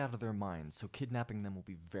high out of their minds, so kidnapping them will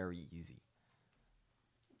be very easy.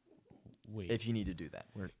 Wait. If you need to do that.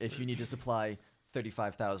 If you need to supply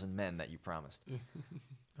 35,000 men that you promised.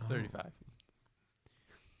 35.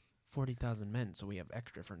 40,000 men, so we have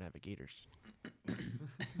extra for navigators. I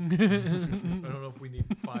don't know if we need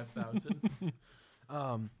 5,000.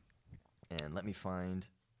 And let me find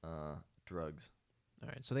drugs. All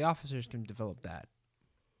right, so the officers can develop that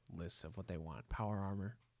list of what they want. Power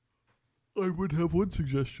armor. I would have one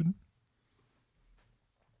suggestion.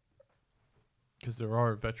 Because there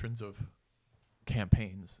are veterans of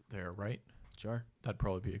campaigns there, right? Sure. That'd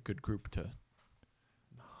probably be a good group to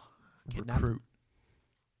Kidnap? recruit.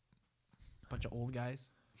 Bunch of old guys.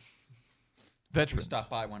 If we Veterans. stop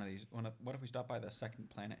by one of these. What if we stop by the second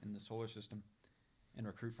planet in the solar system and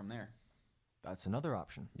recruit from there? That's another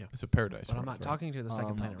option. It's a paradise. But I'm world, not right? talking to the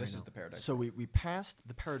second planet This right is now. the paradise. So we passed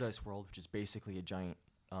the Paradise World, which is basically a giant,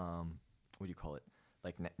 what do you call it?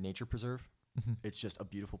 Like nature preserve. Mhm. It's just a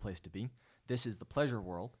beautiful place to be. This is the Pleasure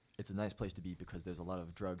World. It's a nice place to be because there's a lot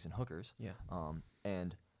of drugs and hookers. Yeah.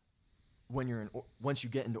 And when you're once you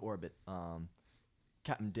get into orbit,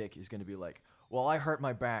 Captain Dick is going to be like, "Well, I hurt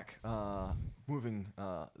my back moving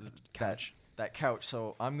that couch,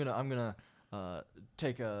 so I'm gonna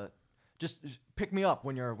take a just pick me up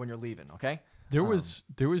when you're leaving, okay?" There was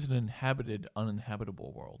an inhabited,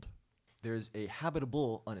 uninhabitable world. There's a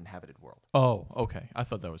habitable, uninhabited world. Oh, okay. I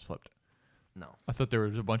thought that was flipped. No, I thought there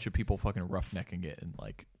was a bunch of people fucking roughnecking it and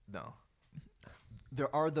like. no.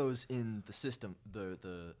 There are those in the system,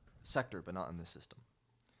 the sector, but not in this system.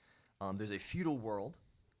 There's a feudal world,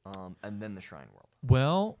 and then the shrine world.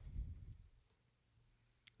 Well.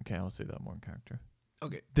 Okay, I'll say that more in character.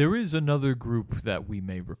 Okay. There is another group that we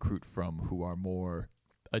may recruit from who are more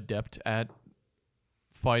adept at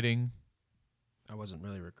fighting. I wasn't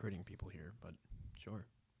really recruiting people here, but sure.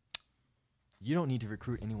 You don't need to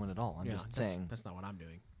recruit anyone at all. I'm Yeah, just that's- saying. That's not what I'm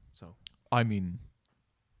doing. So I mean,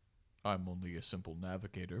 I'm only a simple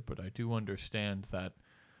navigator, but I do understand that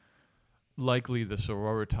likely the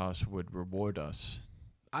Sororitas would reward us.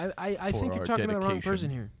 I For think our you're talking to the wrong dedication. person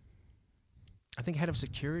here. I think head of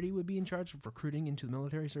security would be in charge of recruiting into the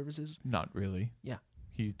military services. Not really. Yeah.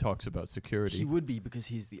 He talks about security. He would be because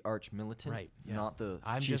he's the arch militant, Right, yeah. not the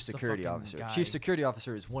I'm chief just the security fucking officer. guy. Chief security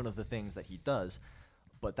officer is one of the things that he does,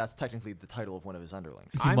 but that's technically the title of one of his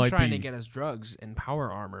underlings. He I'm might trying to be- get us drugs and power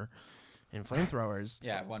armor and flamethrowers.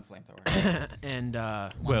 Yeah, one flamethrower. And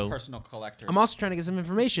One Well- personal collector. I'm also trying to get some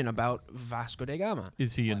information about Vasco da Gama.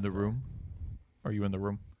 Is he in the Flamethrower. room? Are you in the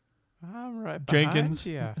room? I'm right Jenkins.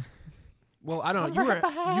 behind ya. Well, I don't know.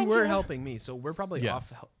 You were helping me, so we're probably Yeah.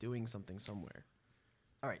 off doing something somewhere.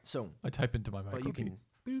 All right, so I type into my But micro. you can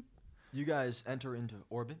boop. you guys enter into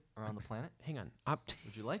orbit around the planet. Hang on.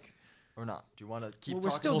 Would you like or not? Do you want to keep Well,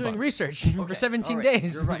 talking? we're still Hold doing on. research for Okay, 17 all right,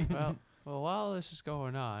 days. You're right. Well, while this is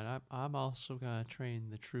going on, I'm also gonna train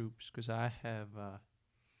the troops because I have.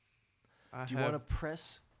 Do you want to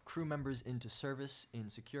press crew members into service in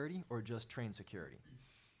security or just train security?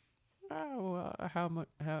 How much?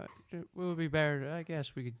 How it would be better? I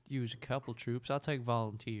guess we could use a couple troops. I'll take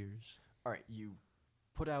volunteers. All right, you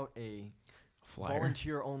put out a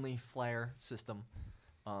volunteer-only flyer system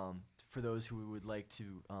for those who would like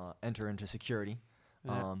to enter into security.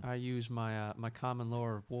 And I use my my common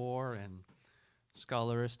lore of war and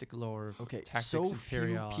scholaristic lore of Okay, tactics so and few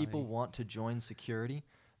superiority. people want to join security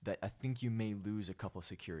that I think you may lose a couple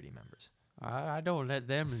security members. I don't let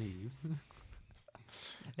them leave.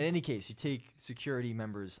 In any case, you take security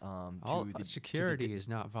members All to security is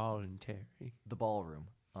not voluntary. the ballroom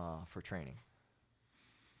for training,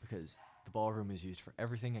 because the ballroom is used for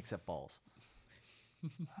everything except balls.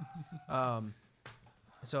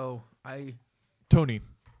 So Tony.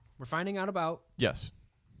 we're finding out about. Yes.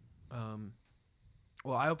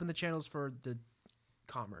 Well, I opened the channels for the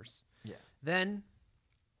commerce. Yeah. Then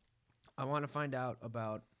I want to find out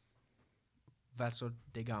about Vasco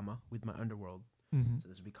da Gama with my underworld. Mm-hmm. So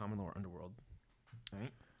this would be common lore underworld. All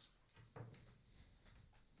right.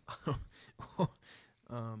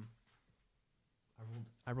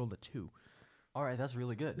 I rolled a 2. All right, that's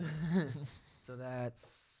really good. So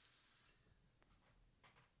that's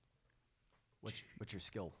What's your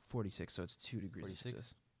skill? 46. So it's 2 degrees 46? of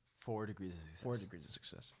success. 4 degrees of success. 4 degrees of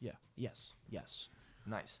success. Yeah. Yes.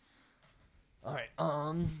 Nice. All right.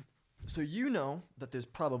 So you know that there's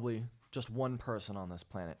probably just one person on this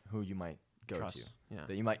planet who you might go Trust. to, Yeah.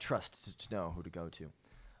 that you might trust to know who to go to,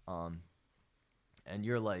 and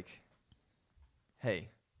you're like, "Hey,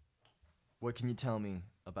 what can you tell me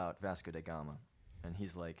about Vasco da Gama?" And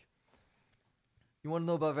he's like, "You want to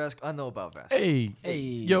know about Vasco? I know about Vasco. Hey. Hey,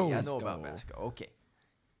 Yo. Yeah, I let's know about go. Vasco. Okay,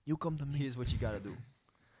 You come to me. here's what you got to do."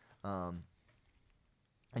 And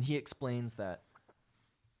he explains that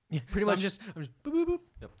pretty So much I'm just boop, boop, boop.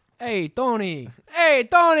 Yep. Hey, Tony. Hey,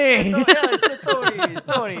 Tony. Oh, yeah, it's Tony.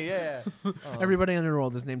 Tony, yeah. Everybody in the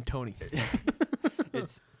world is named Tony.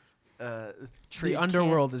 It's trade The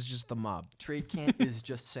underworld is just the mob. Trade camp is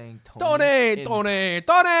just saying Tony. Tony, in Tony,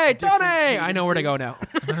 Tony, different Tony. I know where to go now.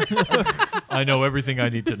 I know everything I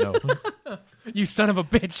need to know. You son of a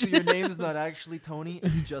bitch. So your name's not actually Tony.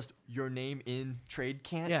 It's just your name in trade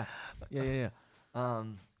camp. Yeah.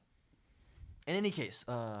 In any case,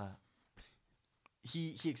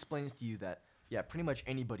 he explains to you that pretty much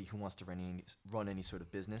anybody who wants to run any sort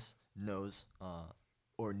of business knows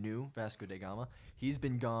or knew Vasco da Gama. He's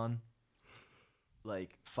been gone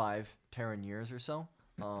like 5 Terran years or so.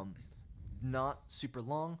 Not super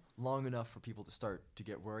long enough for people to start to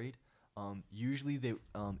get worried. Usually,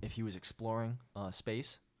 if he was exploring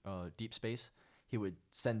space, deep space, he would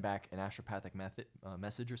send back an astropathic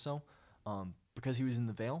message or so. Because he was in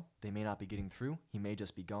the Veil, they may not be getting through. He may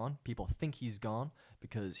just be gone. People think he's gone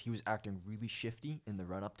because he was acting really shifty in the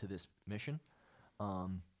run-up to this mission.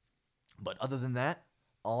 But other than that,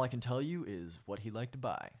 all I can tell you is what he liked to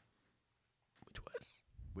buy.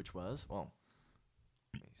 Which was, well,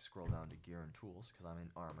 let me scroll down to gear and tools because I'm in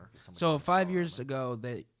armor. So 5 years ago,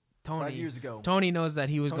 Tony 5 years ago, Tony knows that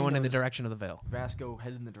he was Tony going in the knows. direction of the Veil. Vasco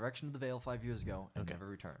headed in the direction of the Veil 5 years ago and Okay. never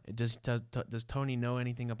returned. Does Tony know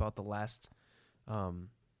anything about the last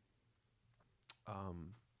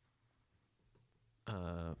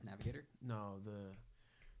Navigator? no, the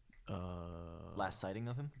Last sighting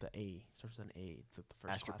of him? the A starts with an A. The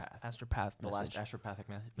first Astropath. Astropath. The message. last astropathic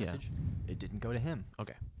Yeah. message? It didn't go to him.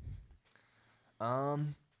 Okay.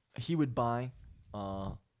 He would buy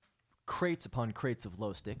crates upon crates of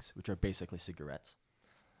glow sticks, which are basically cigarettes.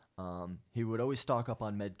 He would always stock up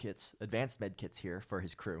on medkits, advanced medkits here for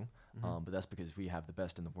his crew, but that's because we have the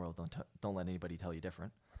best in the world. Don't let anybody tell you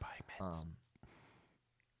different. Buying meds.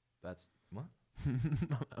 That's what?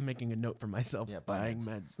 I'm making a note for myself. Yeah, buy buying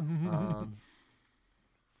meds. meds.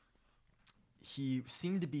 He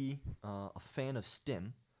seemed to be a fan of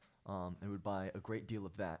stim, and would buy a great deal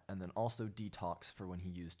of that, and then also detox for when he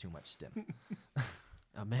used too much stim.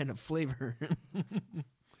 A man of flavor.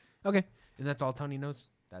 Okay, and that's all Tony knows.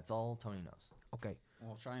 That's all Tony knows. Okay,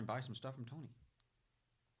 Well, try and buy some stuff from Tony.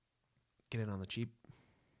 get it on the cheap.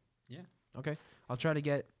 Yeah. Okay, I'll try to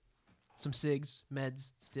get some cigs,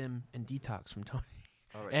 meds, stim, and detox from Tony,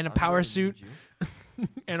 All right, And a I'm power going to suit. need you.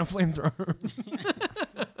 and a flamethrower.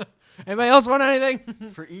 Anybody else want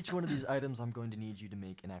anything? For each one of these items, I'm going to need you to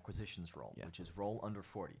make an acquisitions roll, Yeah. which is roll under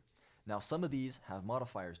 40. Now, some of these have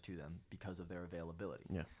modifiers to them because of their availability.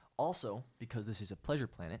 Yeah. Also, because this is a pleasure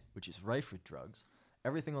planet, which is rife with drugs,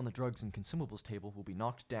 everything on the drugs and consumables table will be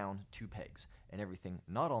knocked down 2 pegs, and everything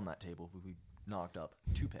not on that table will be knocked up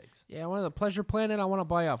 2 pegs. Yeah, I want the pleasure planet. I want to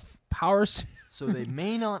buy a power suit. So they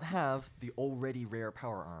may not have the already rare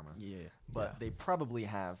power armor, Yeah, but they probably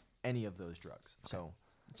have any of those drugs. So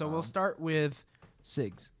So we'll start with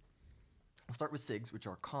cigs. we'll start with SIGs, which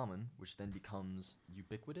are common, which then becomes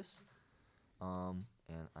ubiquitous. And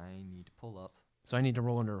I need to pull up. So I need to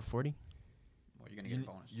roll under a 40. you're gonna get a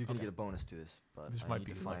bonus. You're gonna get a bonus to this, but This I might need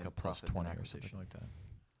be to like find a plus profit and 20 or acquisition. something like that.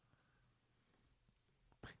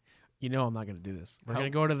 You know I'm not gonna do this. We're How- gonna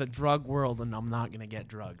go to the drug world, and I'm not gonna get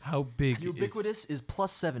drugs. How big Ubiquitous is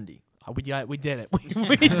plus 70. We did it. We did it.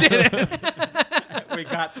 We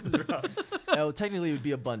got some drugs. Now, technically, it would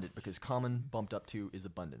be abundant because common bumped up to is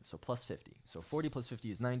abundant. So plus 50. So 40 plus 50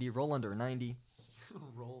 is 90. Roll under 90.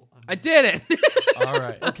 I did it. All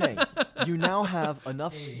right. Okay, you now have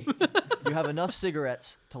enough. You have enough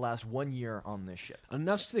cigarettes to last 1 year on this ship.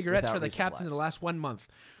 Enough cigarettes Without for the captain to resupplies. last 1 month.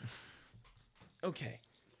 Okay.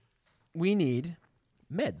 We need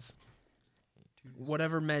meds.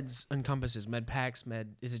 Whatever meds encompasses. Med packs,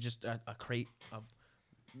 is it just a crate of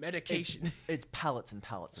medication? It's pallets and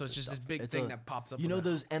pallets. So of it's just stuff. this big It's thing a- that pops up. You with know a-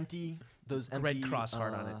 those empty Red cross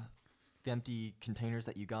heart on it. The empty containers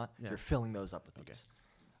that you got. Yeah. You're filling those up with Okay. these.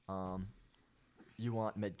 You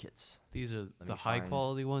want med kits. These are me the high find-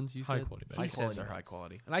 quality ones you High said? quality. He meds. says they're meds. high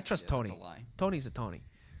quality. And I trust Yeah, that's Tony. a lie. Tony's a Tony.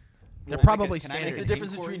 They're Well, probably can I It's make standard. the a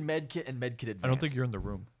difference inquiry? between med kit and med kit advanced. I don't think you're in the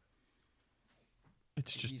room.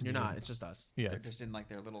 It's just You're not. It's just us. Yeah. They're it's- just in like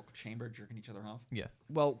their little chamber jerking each other off. yeah.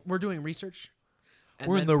 Well, we're doing research. And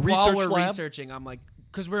We're in then the while research we're lab? researching, I'm like,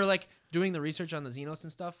 because we're like doing the research on the Xenos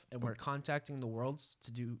and stuff, and we're contacting the worlds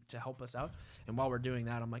to help us out. And while we're doing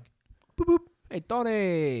that, I'm like, boop boop, hey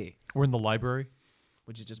Tony, We're in the library.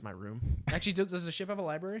 which is just my room. Actually, does the ship have a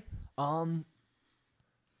library?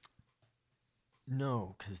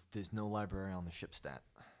 No, because there's no library on the ship stat.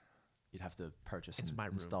 You'd have to purchase It's and my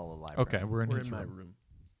room. install a library. Okay, we're in We're his in my room. room.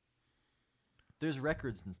 There's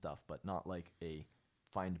records and stuff, but not like a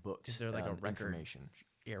find books. Is there like a and record? information?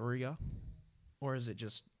 Area, or is it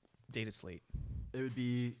just data slate? It would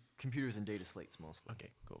be computers and data slates mostly.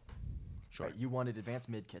 Okay, cool. Sure. Right, you wanted advanced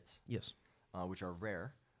mid kits, Yes. which are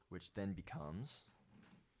rare, which then becomes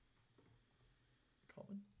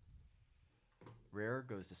rare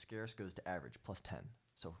goes to scarce goes to average plus 10,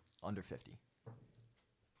 so under 50.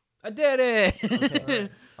 I did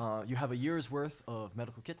it. Okay. You have a year's worth of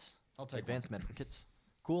medical kits. I'll take advanced medical kits.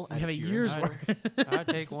 Cool. We add have it a to your year's inventory. worth. I'd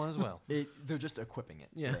take one as well. They're just equipping it.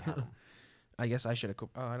 So Yeah. they have 'em. I guess I should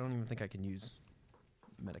equip. Oh, I don't even think I can use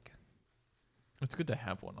medic, It's good to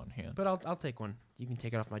have one on hand. but I'll take one. You can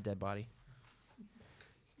take it off my dead body.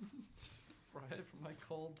 Right from my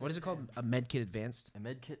cold. What is it called? A med kit advanced. A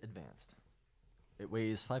med kit advanced. It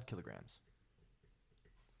weighs 5 kilograms.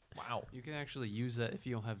 Wow. You can actually use that if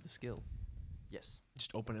you don't have the skill. Yes.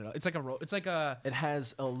 Just open it up. It's like a it's like a It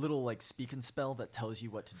has a little like speak and spell that tells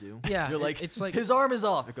you what to do. Yeah, You're like, it's like- his arm is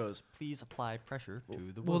off. It goes, please apply pressure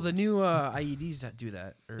to the well wound. the new IEDs that do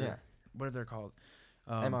that or Yeah. what are they called?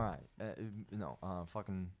 MRI. No,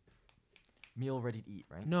 fucking meal ready to eat,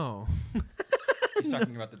 right? No, He's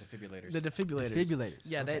talking about the defibrillators. the defibrillators. Defibrillators.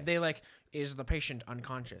 Yeah, Okay. they like, is the patient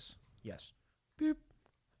unconscious? Yes. Boop.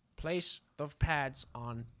 Place the pads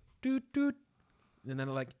on doot doot. And then they're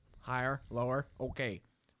like, higher, lower, okay.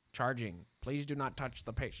 Charging. Please do not touch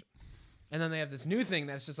the patient. And then they have this new thing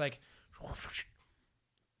that's just like,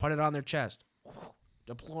 put it on their chest.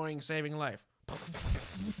 Deploying, saving life.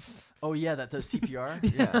 Oh yeah, that does CPR.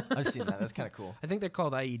 Yeah, I've seen that. That's kind of cool. I think they're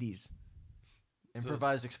called IEDs.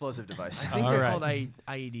 Improvised explosive device. I think All they're right. called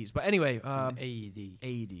IEDs. But anyway, AED.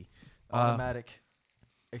 AED. Automatic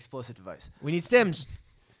explosive device. We need stems.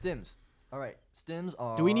 Stims. All right. Stims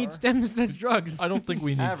are. Do we need stems? That's drugs. I don't think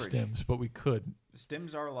we need Average. stems, but we could.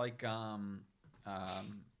 Stims are like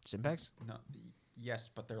Stim packs? no, yes,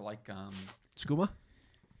 but they're like Skooma?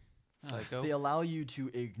 Psycho. They allow you to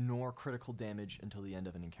ignore critical damage until the end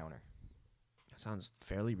of an encounter. Sounds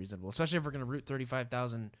fairly reasonable, especially if we're going to recruit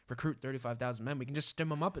 35,000 men. We can just stim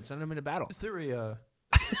them up and send them into battle. Is there a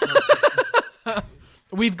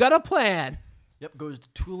We've got a plan. Yep, goes to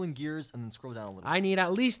tool and gears, and then scroll down a little. I need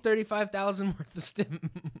at least 35,000 worth of stim.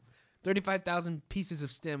 35,000 pieces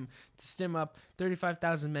of stim to stim up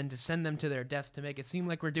 35,000 men to send them to their death to make it seem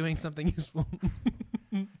like we're doing something useful.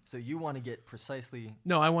 So you want to get precisely.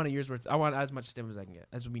 No, I want a year's worth. I want as much stim as I can get,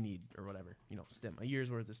 as we need, or whatever. Stim. A year's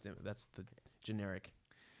worth of stim. That's the generic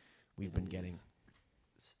we've been getting.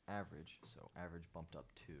 It's average, so average bumped up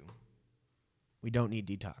to. We don't need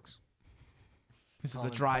detox. This is a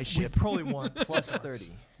Common dry we ship. probably want Plus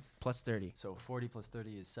 30. Plus 30. So 40 plus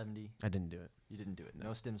 30 is 70. I didn't do it. You didn't do it. No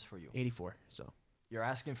stims for you. 84. So You're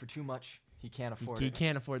asking for too much. He can't afford he it.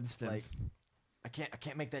 can't afford the stims. Like, I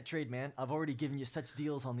can't make that trade, man. I've already given you such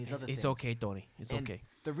deals on these It's, other it's things. okay, Tony. It's And okay.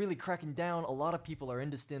 They're really cracking down. A lot of people are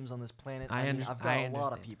into stims on this planet. I mean, under- I've got I a lot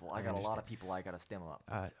of understand. people. I I got a lot understand. of people I got to stem up.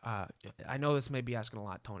 I know this may be asking a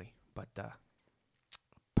lot, Tony, but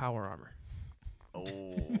power armor. Oh.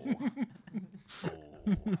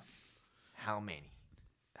 How many?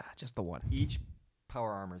 Just the one. Each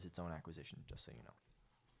power armor is its own acquisition, just so you know.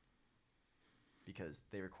 Because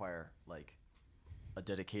they require like a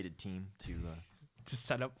dedicated team to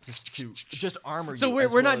set up to just armor. So you we're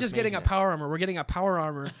as not well as just getting a maintenance. power armor. We're getting a power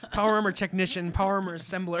armor technician, power armor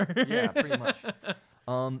assembler. Yeah, pretty much.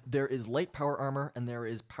 There is light power armor and there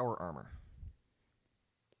is power armor.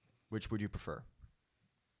 Which would you prefer?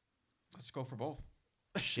 Let's go for both.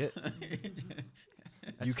 Shit.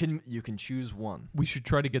 You can choose one. We should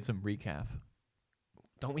try to get some recaf.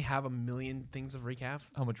 Don't we have a million things of recaf?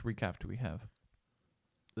 How much recaf do we have?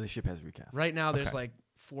 The ship has recap. Right now, there's Okay. like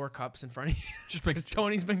 4 cups in front of you. Just Because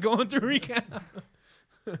Tony's been going through recap.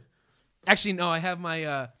 Actually, no. I have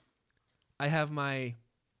my.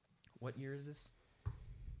 What year is this?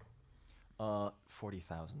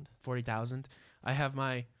 40,000. 40,000. I have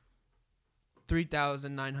my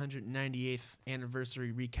 3,998th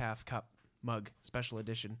anniversary recaf cup mug special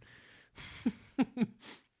edition.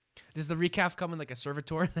 Does the recaf come in like a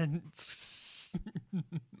servitor? Then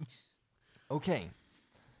Okay.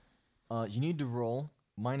 You need to roll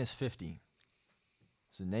minus 50.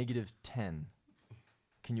 So negative 10.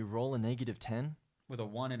 Can you roll a negative 10? With a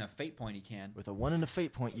 1 and a fate point, he can. With a 1 and a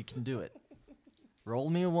fate point, you can do it. Roll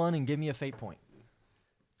me a 1 and give me a fate point.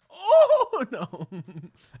 oh no,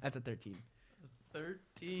 that's a 13.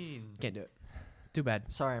 13. Can't do it. Too bad.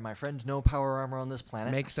 Sorry, my friend, no power armor on this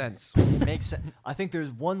planet. Makes sense. Makes sense. I think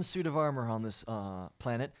there's one suit of armor on this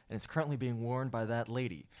planet, and it's currently being worn by that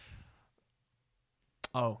lady.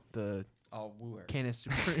 Oh, the I'll woo her. Canis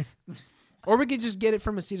Super. Or we could just get it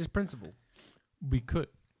from Acetus Principal. We could.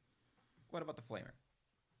 What about the flamer?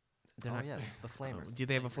 They're Oh, not- yes, the flamer. Do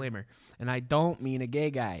they have a flamer? And I don't mean a gay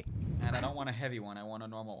guy. And I don't want a heavy one. I want a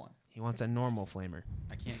normal one. He wants a normal flamer.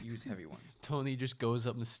 I can't use heavy ones. Tony just goes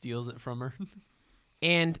up and steals it from her.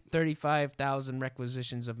 And 35,000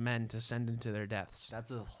 requisitions of men to send into their deaths. That's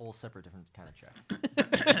a whole separate different kind of check.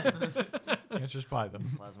 Can't just buy them.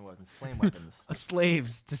 Plasma weapons, flame weapons.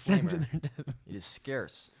 Slaves to send to Flamer. their death. It is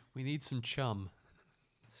scarce. We need some chum.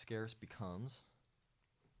 Scarce becomes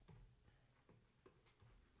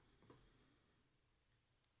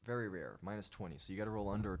very rare, minus 20. So you got to roll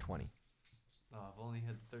under a 20. Oh, I've only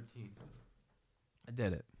had 13. I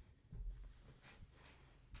did it.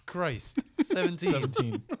 Christ. 17.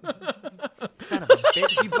 17. Son of a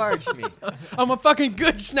bitch, you barged me. I'm a fucking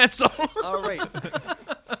good schnitzel. All right.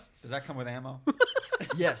 Does that come with ammo?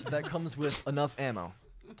 Yes, that comes with enough ammo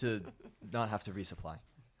to not have to resupply.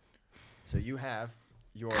 So you have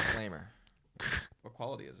your flamer. What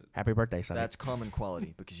quality is it? Happy birthday, son. That's common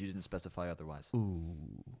quality because you didn't specify otherwise. Ooh.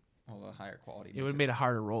 Well, a higher quality. It would have made a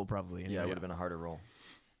harder roll, probably. Yeah, Anyway. it would have been a harder roll.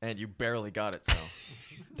 And you barely got it, so.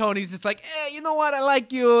 Tony's just like, you know what? I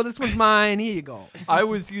like you. This one's mine. Here you go. I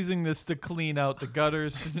was using this to clean out the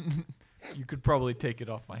gutters. You could probably take it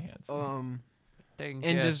off my hands. Taking And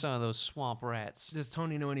care of does- some of those swamp rats. Does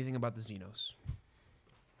Tony know anything about the Xenos?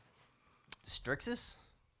 Strixus?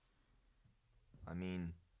 I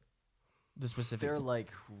mean, The specific. they're like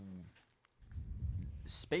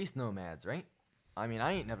space nomads, right? I mean,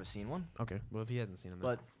 I ain't never seen one. Okay. Well, if he hasn't seen them,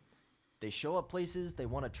 But they show up places, they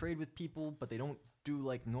want to trade with people, but they don't do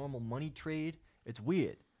like normal money trade. It's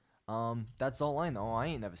weird. That's all I know. I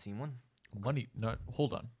ain't never seen one. Money? Not.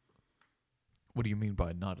 Hold on. What do you mean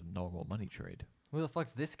by not a normal money trade? Who the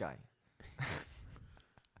fuck's this guy?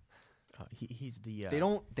 he's the.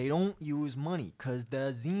 They don't use money because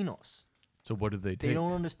they're Xenos. So what do they take? They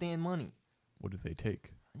don't understand money. What do they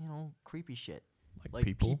take? You know, creepy shit. Like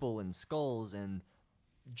people? and skulls and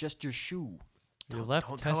just your shoe. Your left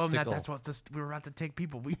Don't tell him that. testicle. That's what we were about to take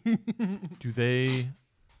people. Do they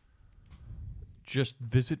just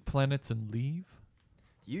visit planets and leave?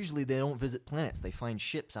 Usually they don't visit planets. They find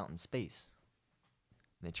ships out in space.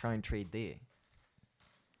 And they try and trade there.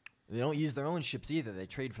 They don't use their own ships either. They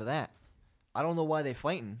trade for that. I don't know why they're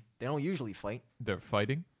fighting. They don't usually fight. They're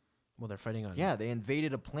fighting? Well, they're fighting on. Yeah, they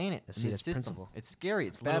invaded a planet The in the Cetus system. principle. It's scary.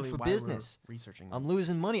 It's That's bad literally for why we're business. Researching. I'm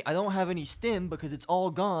losing money. I don't have any stim because it's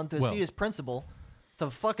all gone to Well- Cetus Principle to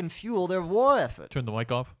fucking fuel their war effort. Turn the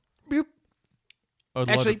mic off. Boop. A lot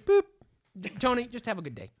Actually, of- boop. Tony, just have a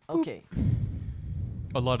good day. Okay.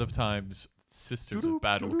 A lot of times, Sisters of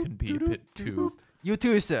Battle can be a bit too. You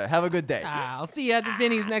too, sir. Have a good day. I'll see you at the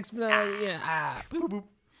Vinny's next. Boop, boop.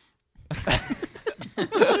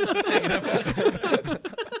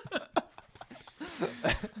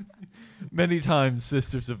 Many times,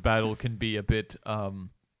 Sisters of Battle can be a bit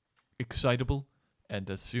excitable and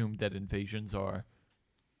assume that invasions are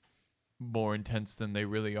more intense than they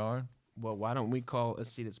really are. Well, why don't we call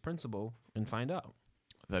Acetus Principal and find out?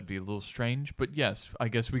 That'd be a little strange, but yes, I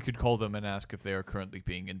guess we could call them and ask if they are currently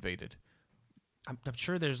being invaded. I'm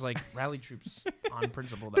sure there's like rally troops on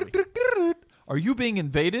principle that we. Are you being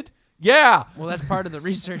invaded? Yeah. Well, that's part of the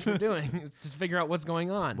research we're doing is to figure out what's going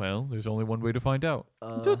on. Well, there's only one way to find out.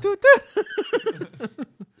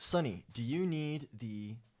 Sonny, do you need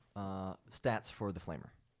the stats for the flamer?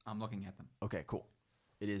 I'm looking at them. Okay, cool.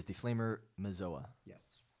 It is the flamer Mazoa.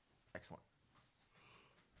 Yes. Excellent.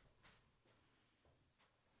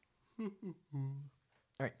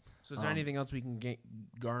 So, is there anything else we can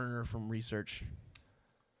garner from research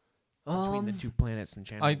Between between the two planets and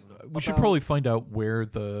channels? We should About- probably find out where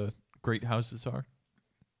the great houses are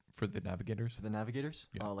for the navigators. for the navigators,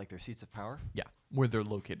 Yeah. like their seats of power. Yeah, where they're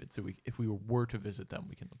located. So if we were to visit them,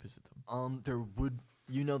 we can visit them. There would,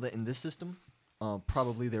 that in this system,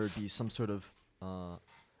 probably there would be some sort of,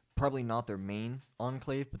 probably not their main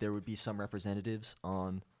enclave, but there would be some representatives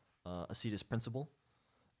on Acetus Principle.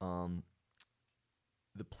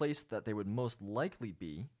 The place that they would most likely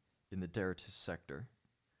be in the Deratus sector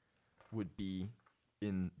would be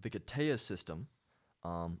in the Gatea system,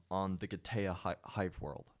 on the Gatea Hive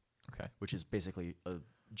world, Okay. which is basically a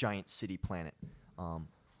giant city planet.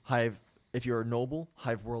 Hive, if you're a noble,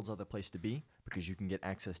 Hive worlds are the place to be because you can get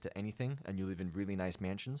access to anything and you live in really nice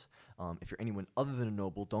mansions. If you're anyone other than a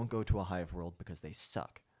noble, don't go to a Hive world because they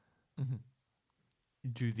suck.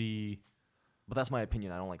 Mm-hmm. But that's my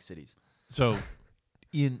opinion. I don't like cities. So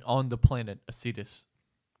on the planet Acetus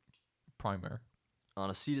Primer On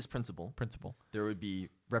Acetus Principle, principle. there would be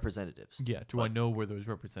representatives. Yeah. Do I know where those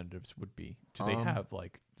representatives would be? Do they Um, have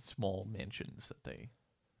like small mansions that they?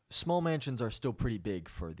 Small mansions are still pretty big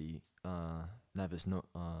for the Navis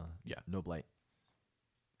Yeah. Noblite.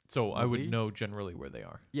 So I would Maybe? know generally where they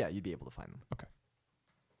are. Yeah, you'd be able to find them. Okay.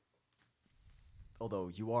 Although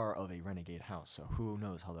you are of a renegade house, so who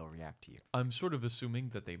knows how they'll react to you. I'm sort of assuming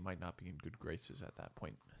that they might not be in good graces at that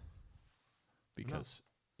point because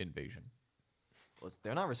invasion. Well,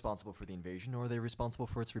 they're not responsible for the invasion, nor are they responsible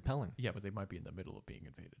for its repelling. Yeah, but they might be in the middle of being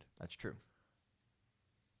invaded. That's true.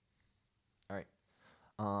 All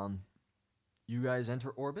right. You guys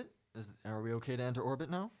enter orbit? Are we okay to enter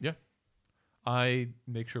orbit now? I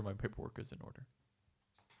make sure my paperwork is in order.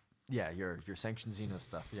 Yeah, your sanctioned Xeno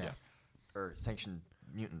stuff. Yeah. Yeah. Or sanctioned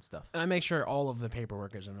mutant stuff. And I make sure all of the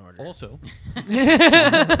paperwork is in order. Also,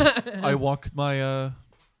 I walk my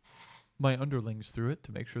my underlings through it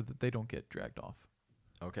to make sure that they don't get dragged off.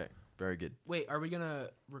 Okay. Very good. Wait, are we gonna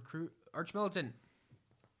recruit Archmilitant?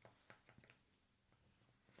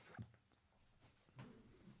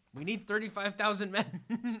 We need 35,000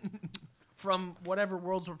 men from whatever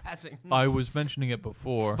worlds we're passing. I was mentioning it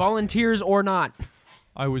before. Volunteers or not.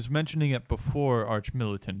 I was mentioning it before,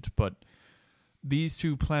 Archmilitant, but these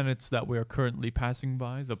two planets that we are currently passing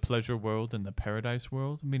by, the Pleasure World and the Paradise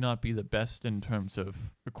World, may not be the best in terms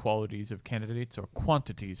of qualities of candidates or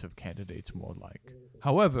quantities of candidates, more like.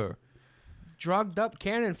 However, Drugged up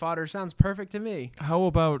cannon fodder sounds perfect to me. how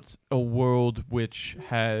about a world which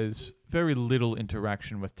has very little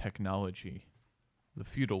interaction with technology? The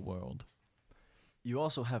feudal world. You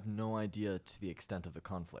also have no idea to the extent of the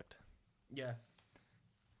conflict. Yeah.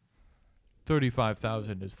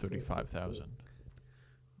 35,000 is 35,000.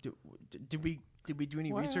 Did we do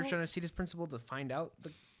any research Well- on Acetus Principle to find out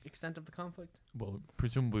the extent of the conflict? Well,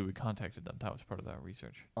 presumably we contacted them. That was part of that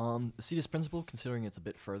research. The Cetus Principle, considering it's a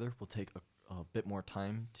bit further, will take a bit more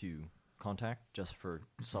time to contact just for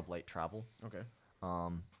sublight travel. Okay.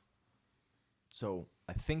 So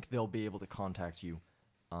I think they'll be able to contact you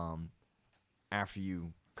after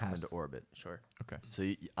you come Pass. into orbit. Sure. Okay. So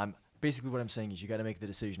I'm basically what I'm saying is you got to make the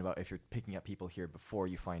decision about if you're picking up people here before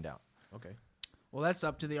you find out. Okay. Well, that's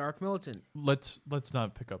up to the Archmilitant. Let's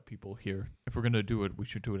not pick up people here. If we're gonna do it, we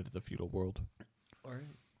should do it at the feudal world. All right.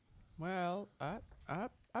 Well, I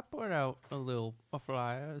put out a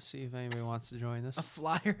flyer to see if anybody wants to join us. A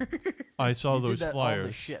flyer. I saw You did those that on the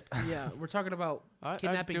flyers. ship. Yeah, we're talking about I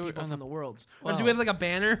kidnapping do it people on from the- the worlds. well- Or do we have like a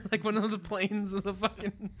banner, like one of those planes with a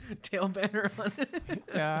fucking tail banner on it?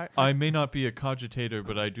 Yeah, I may not be a cogitator,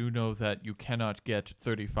 but I do know that you cannot get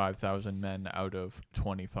 35,000 men out of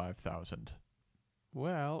 25,000.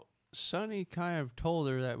 well, Sonny kind of told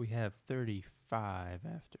her that we have 35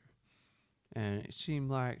 after. And it seemed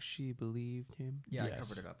like she believed him. Yeah, Yes. I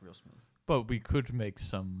covered it up real smooth. But we could make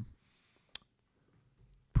some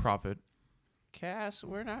profit. Cass,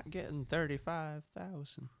 we're not getting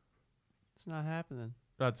 35,000. It's not happening.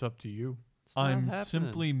 That's up to you. It's not I'm happening.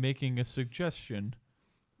 simply making a suggestion.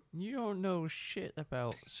 You don't know shit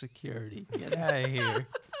about security. Get out of here.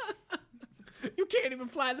 You can't even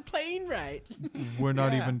fly the plane right. We're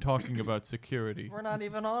not Yeah. even talking about security. We're not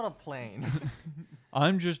even on a plane.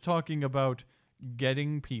 I'm just talking about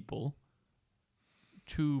getting people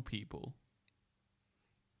to people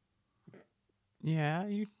Yeah,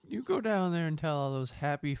 you go down there and tell all those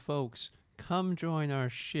happy folks, come join our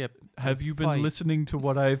ship. Have and you been fight." listening to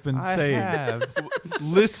what I've been I saying? have.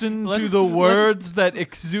 Listen to Let's- the let's- words that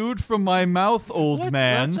exude from my mouth, old Let's-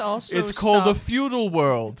 man. let's also It's called a stop- feudal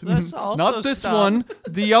world. Let's also Not this stop- one,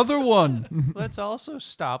 the other one. Let's also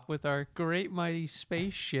stop with our great mighty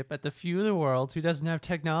spaceship at the feudal world who doesn't have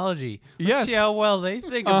technology. Let's Yes. see how well they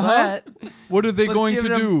think of Uh-huh. that. What are they Let's going give to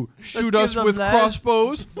them- do? let's Shoot give us them with las-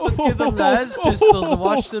 crossbows? Let's give them las pistols and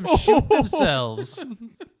watch them shoot themselves.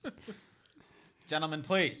 Gentlemen,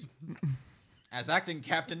 please. As acting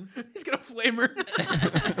captain, He's gonna flame her.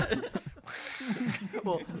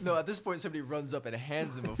 Well, no, at this point, somebody runs up and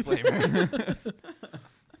hands him a flamer.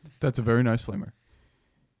 That's a very nice flamer.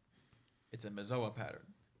 it's a Mazoa pattern.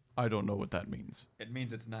 I don't know what that means. It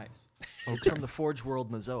means it's nice. It's from the Forge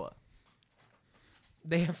World Mazoa.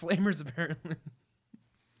 They have flamers apparently.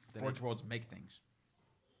 Forge Worlds make things.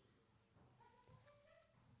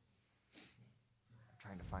 I'm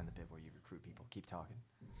trying to find the bit where you recruit people. Keep talking.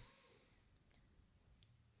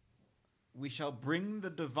 We shall bring the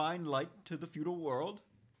divine light to the feudal world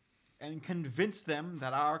and convince them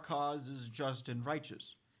that our cause is just and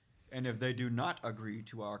righteous. And if they do not agree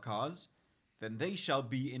to our cause, then they shall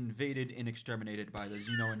be invaded and exterminated by the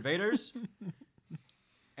Xeno invaders.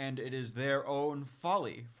 And it is their own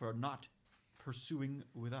folly for not pursuing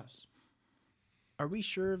with us. Are we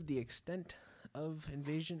sure of the extent of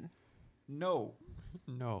invasion? No,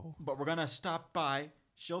 No. but we're gonna stop by.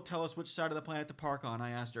 She'll tell us which side of the planet to park on,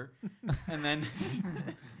 I asked her. And then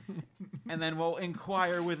and then we'll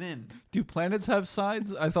inquire within. Do planets have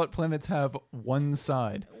sides? I thought planets have one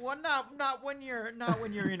side. Well, not when you're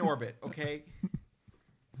in orbit, okay?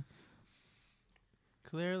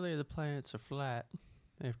 Clearly the planets are flat.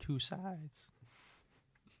 They have two sides.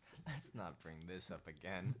 Let's not bring this up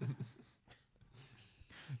again.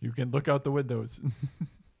 You can look out the windows.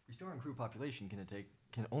 Restoring crew population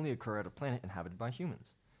can only occur at a planet inhabited by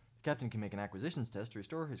humans. The captain can make an acquisitions test to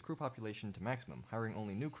restore his crew population to maximum, hiring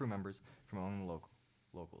only new crew members from among the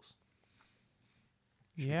locals.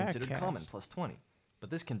 Should Yeah, be considered common, Cass. plus 20.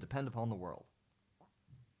 But this can depend upon the world.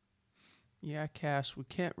 Yeah, Cass, we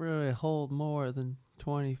can't really hold more than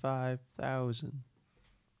 25,000.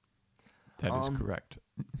 That is correct.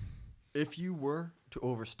 If you were to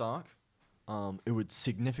overstock, it would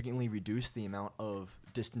significantly reduce the amount of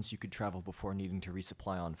distance you could travel before needing to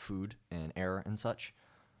resupply on food and air and such.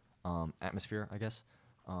 Atmosphere, I guess.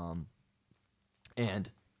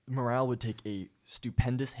 And morale would take a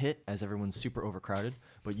stupendous hit as everyone's super overcrowded,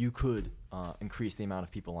 but you could increase the amount of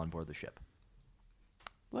people on board the ship.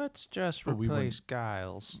 Let's just But we replace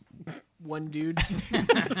Giles. One dude.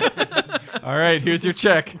 All right, here's your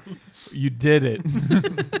check. You did it.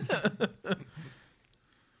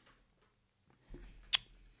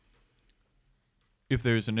 If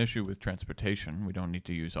there's an issue with transportation, we don't need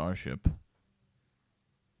to use our ship.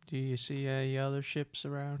 Do you see any other ships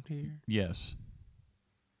around here? Yes,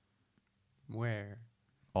 Where?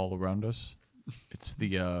 all around us. It's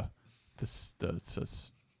the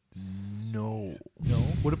No.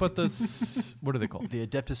 What about what are they called? The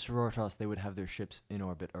Adeptus Sororitas, they would have their ships in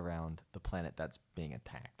orbit around the planet that's being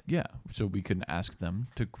attacked. Yeah, so we can ask them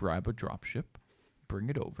to grab a dropship, bring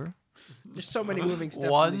it over. There's so many moving steps.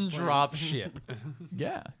 in One these plans. drop ship.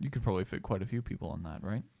 Yeah, you could probably fit quite a few people on that,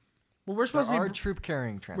 right? Well, There we're supposed to are be. troop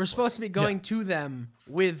carrying transports. We're supposed to be going to them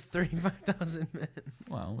with 35,000 men.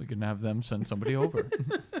 Well, we can have them send somebody over.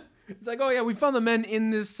 It's like, oh yeah, we found the men in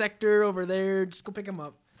this sector over there. Just go pick them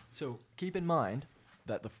up. So keep in mind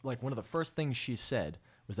that one of the first things she said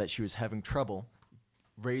was that she was having trouble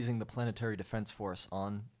raising the planetary defense force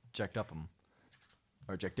on Jekdupum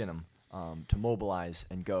or Jekdinum to mobilize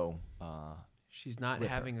and go. She's not With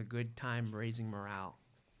her. having a good time raising morale.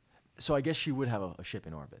 So I guess she would have a ship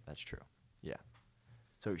in orbit. That's true. Yeah.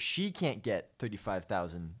 So she can't get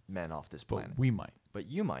 35,000 men off this But planet. we might. But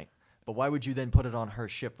you might. But why would you then put it on her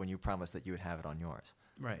ship when you promised that you would have it on yours?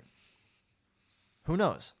 Right. Who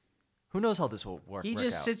knows? Who knows how this will work? He work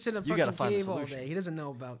just out? sits in a You gotta fucking find the cave all solution. day. He doesn't know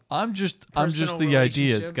about. I'm just Personal the ideas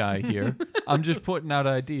relationships. guy here. I'm just putting out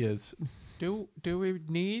ideas. Do we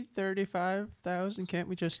need 35,000? Can't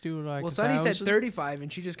we just do like Well, Sonny said 1,000? 35,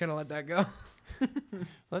 and she just kind of let that go.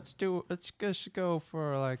 Let's just go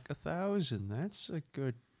for like 1,000. That's a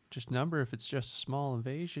good just number if it's just a small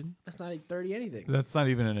invasion. That's not like 30 anything. That's not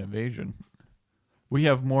even an invasion. We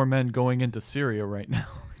have more men going into Syria right now.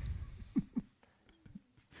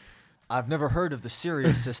 I've never heard of the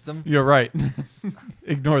Sirius system. You're right.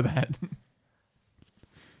 Ignore that.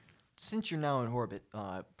 Since you're now in orbit,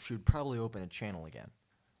 should probably open a channel again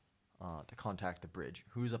to contact the bridge.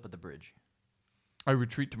 Who's up at the bridge? I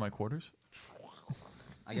retreat to my quarters.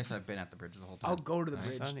 I guess I've been at the bridge the whole time. I'll go to the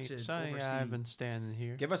Alright. bridge to Sonny, oversee. I've been standing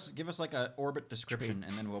here. Give us like a orbit description,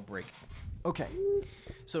 and then we'll break. Okay,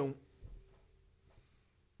 so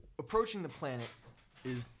approaching the planet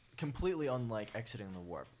is completely unlike exiting the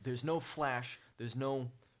warp. There's no flash, there's no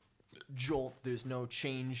jolt, there's no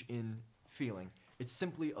change in feeling. It's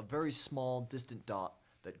simply a very small, distant dot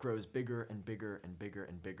that grows bigger and bigger and bigger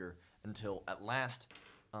and bigger until at last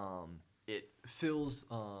it fills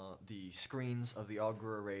the screens of the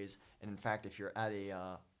auger arrays. And in fact, if you're at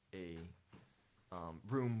a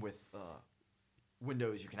room with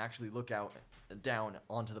windows, you can actually look out down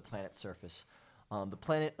onto the planet's surface. The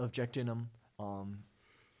planet of Jectinum,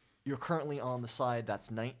 you're currently on the side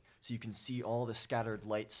that's night, so you can see all the scattered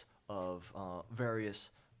lights of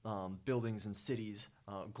various buildings and cities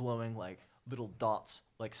glowing like little dots,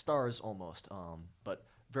 like stars almost, but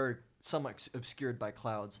very somewhat obscured by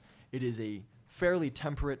clouds. It is a fairly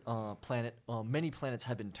temperate planet. Many planets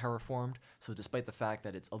have been terraformed, so despite the fact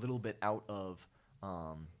that it's a little bit out of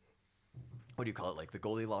what do you call it, like the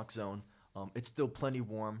Goldilocks zone, it's still plenty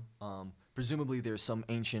warm. Presumably there's some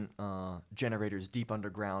ancient generators deep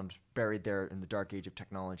underground buried there in the dark age of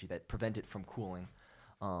technology that prevent it from cooling.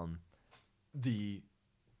 The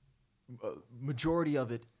majority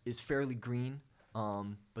of it is fairly green,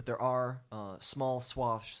 but there are small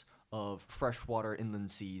swaths of freshwater inland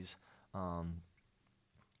seas.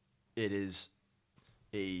 It is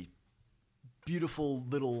a beautiful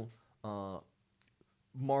little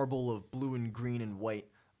marble of blue and green and white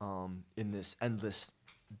in this endless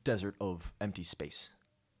desert of empty space.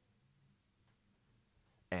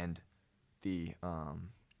 And the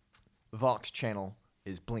Vox channel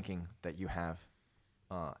is blinking that you have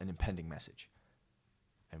an impending message.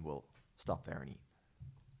 And we'll stop there and eat.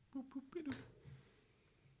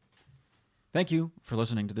 Thank you for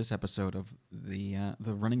listening to this episode of the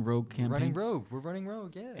Running Rogue campaign. Running Rogue. We're running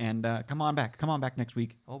Rogue, yeah. And come on back. Come on back next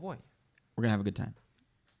week. Oh, boy. We're gonna have a good time.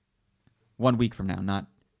 1 week from now, not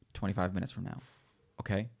 25 minutes from now.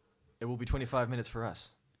 Okay. It will be 25 minutes for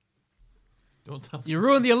us. Don't tell You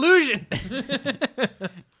ruined the illusion.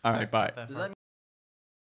 All right. Bye. Does that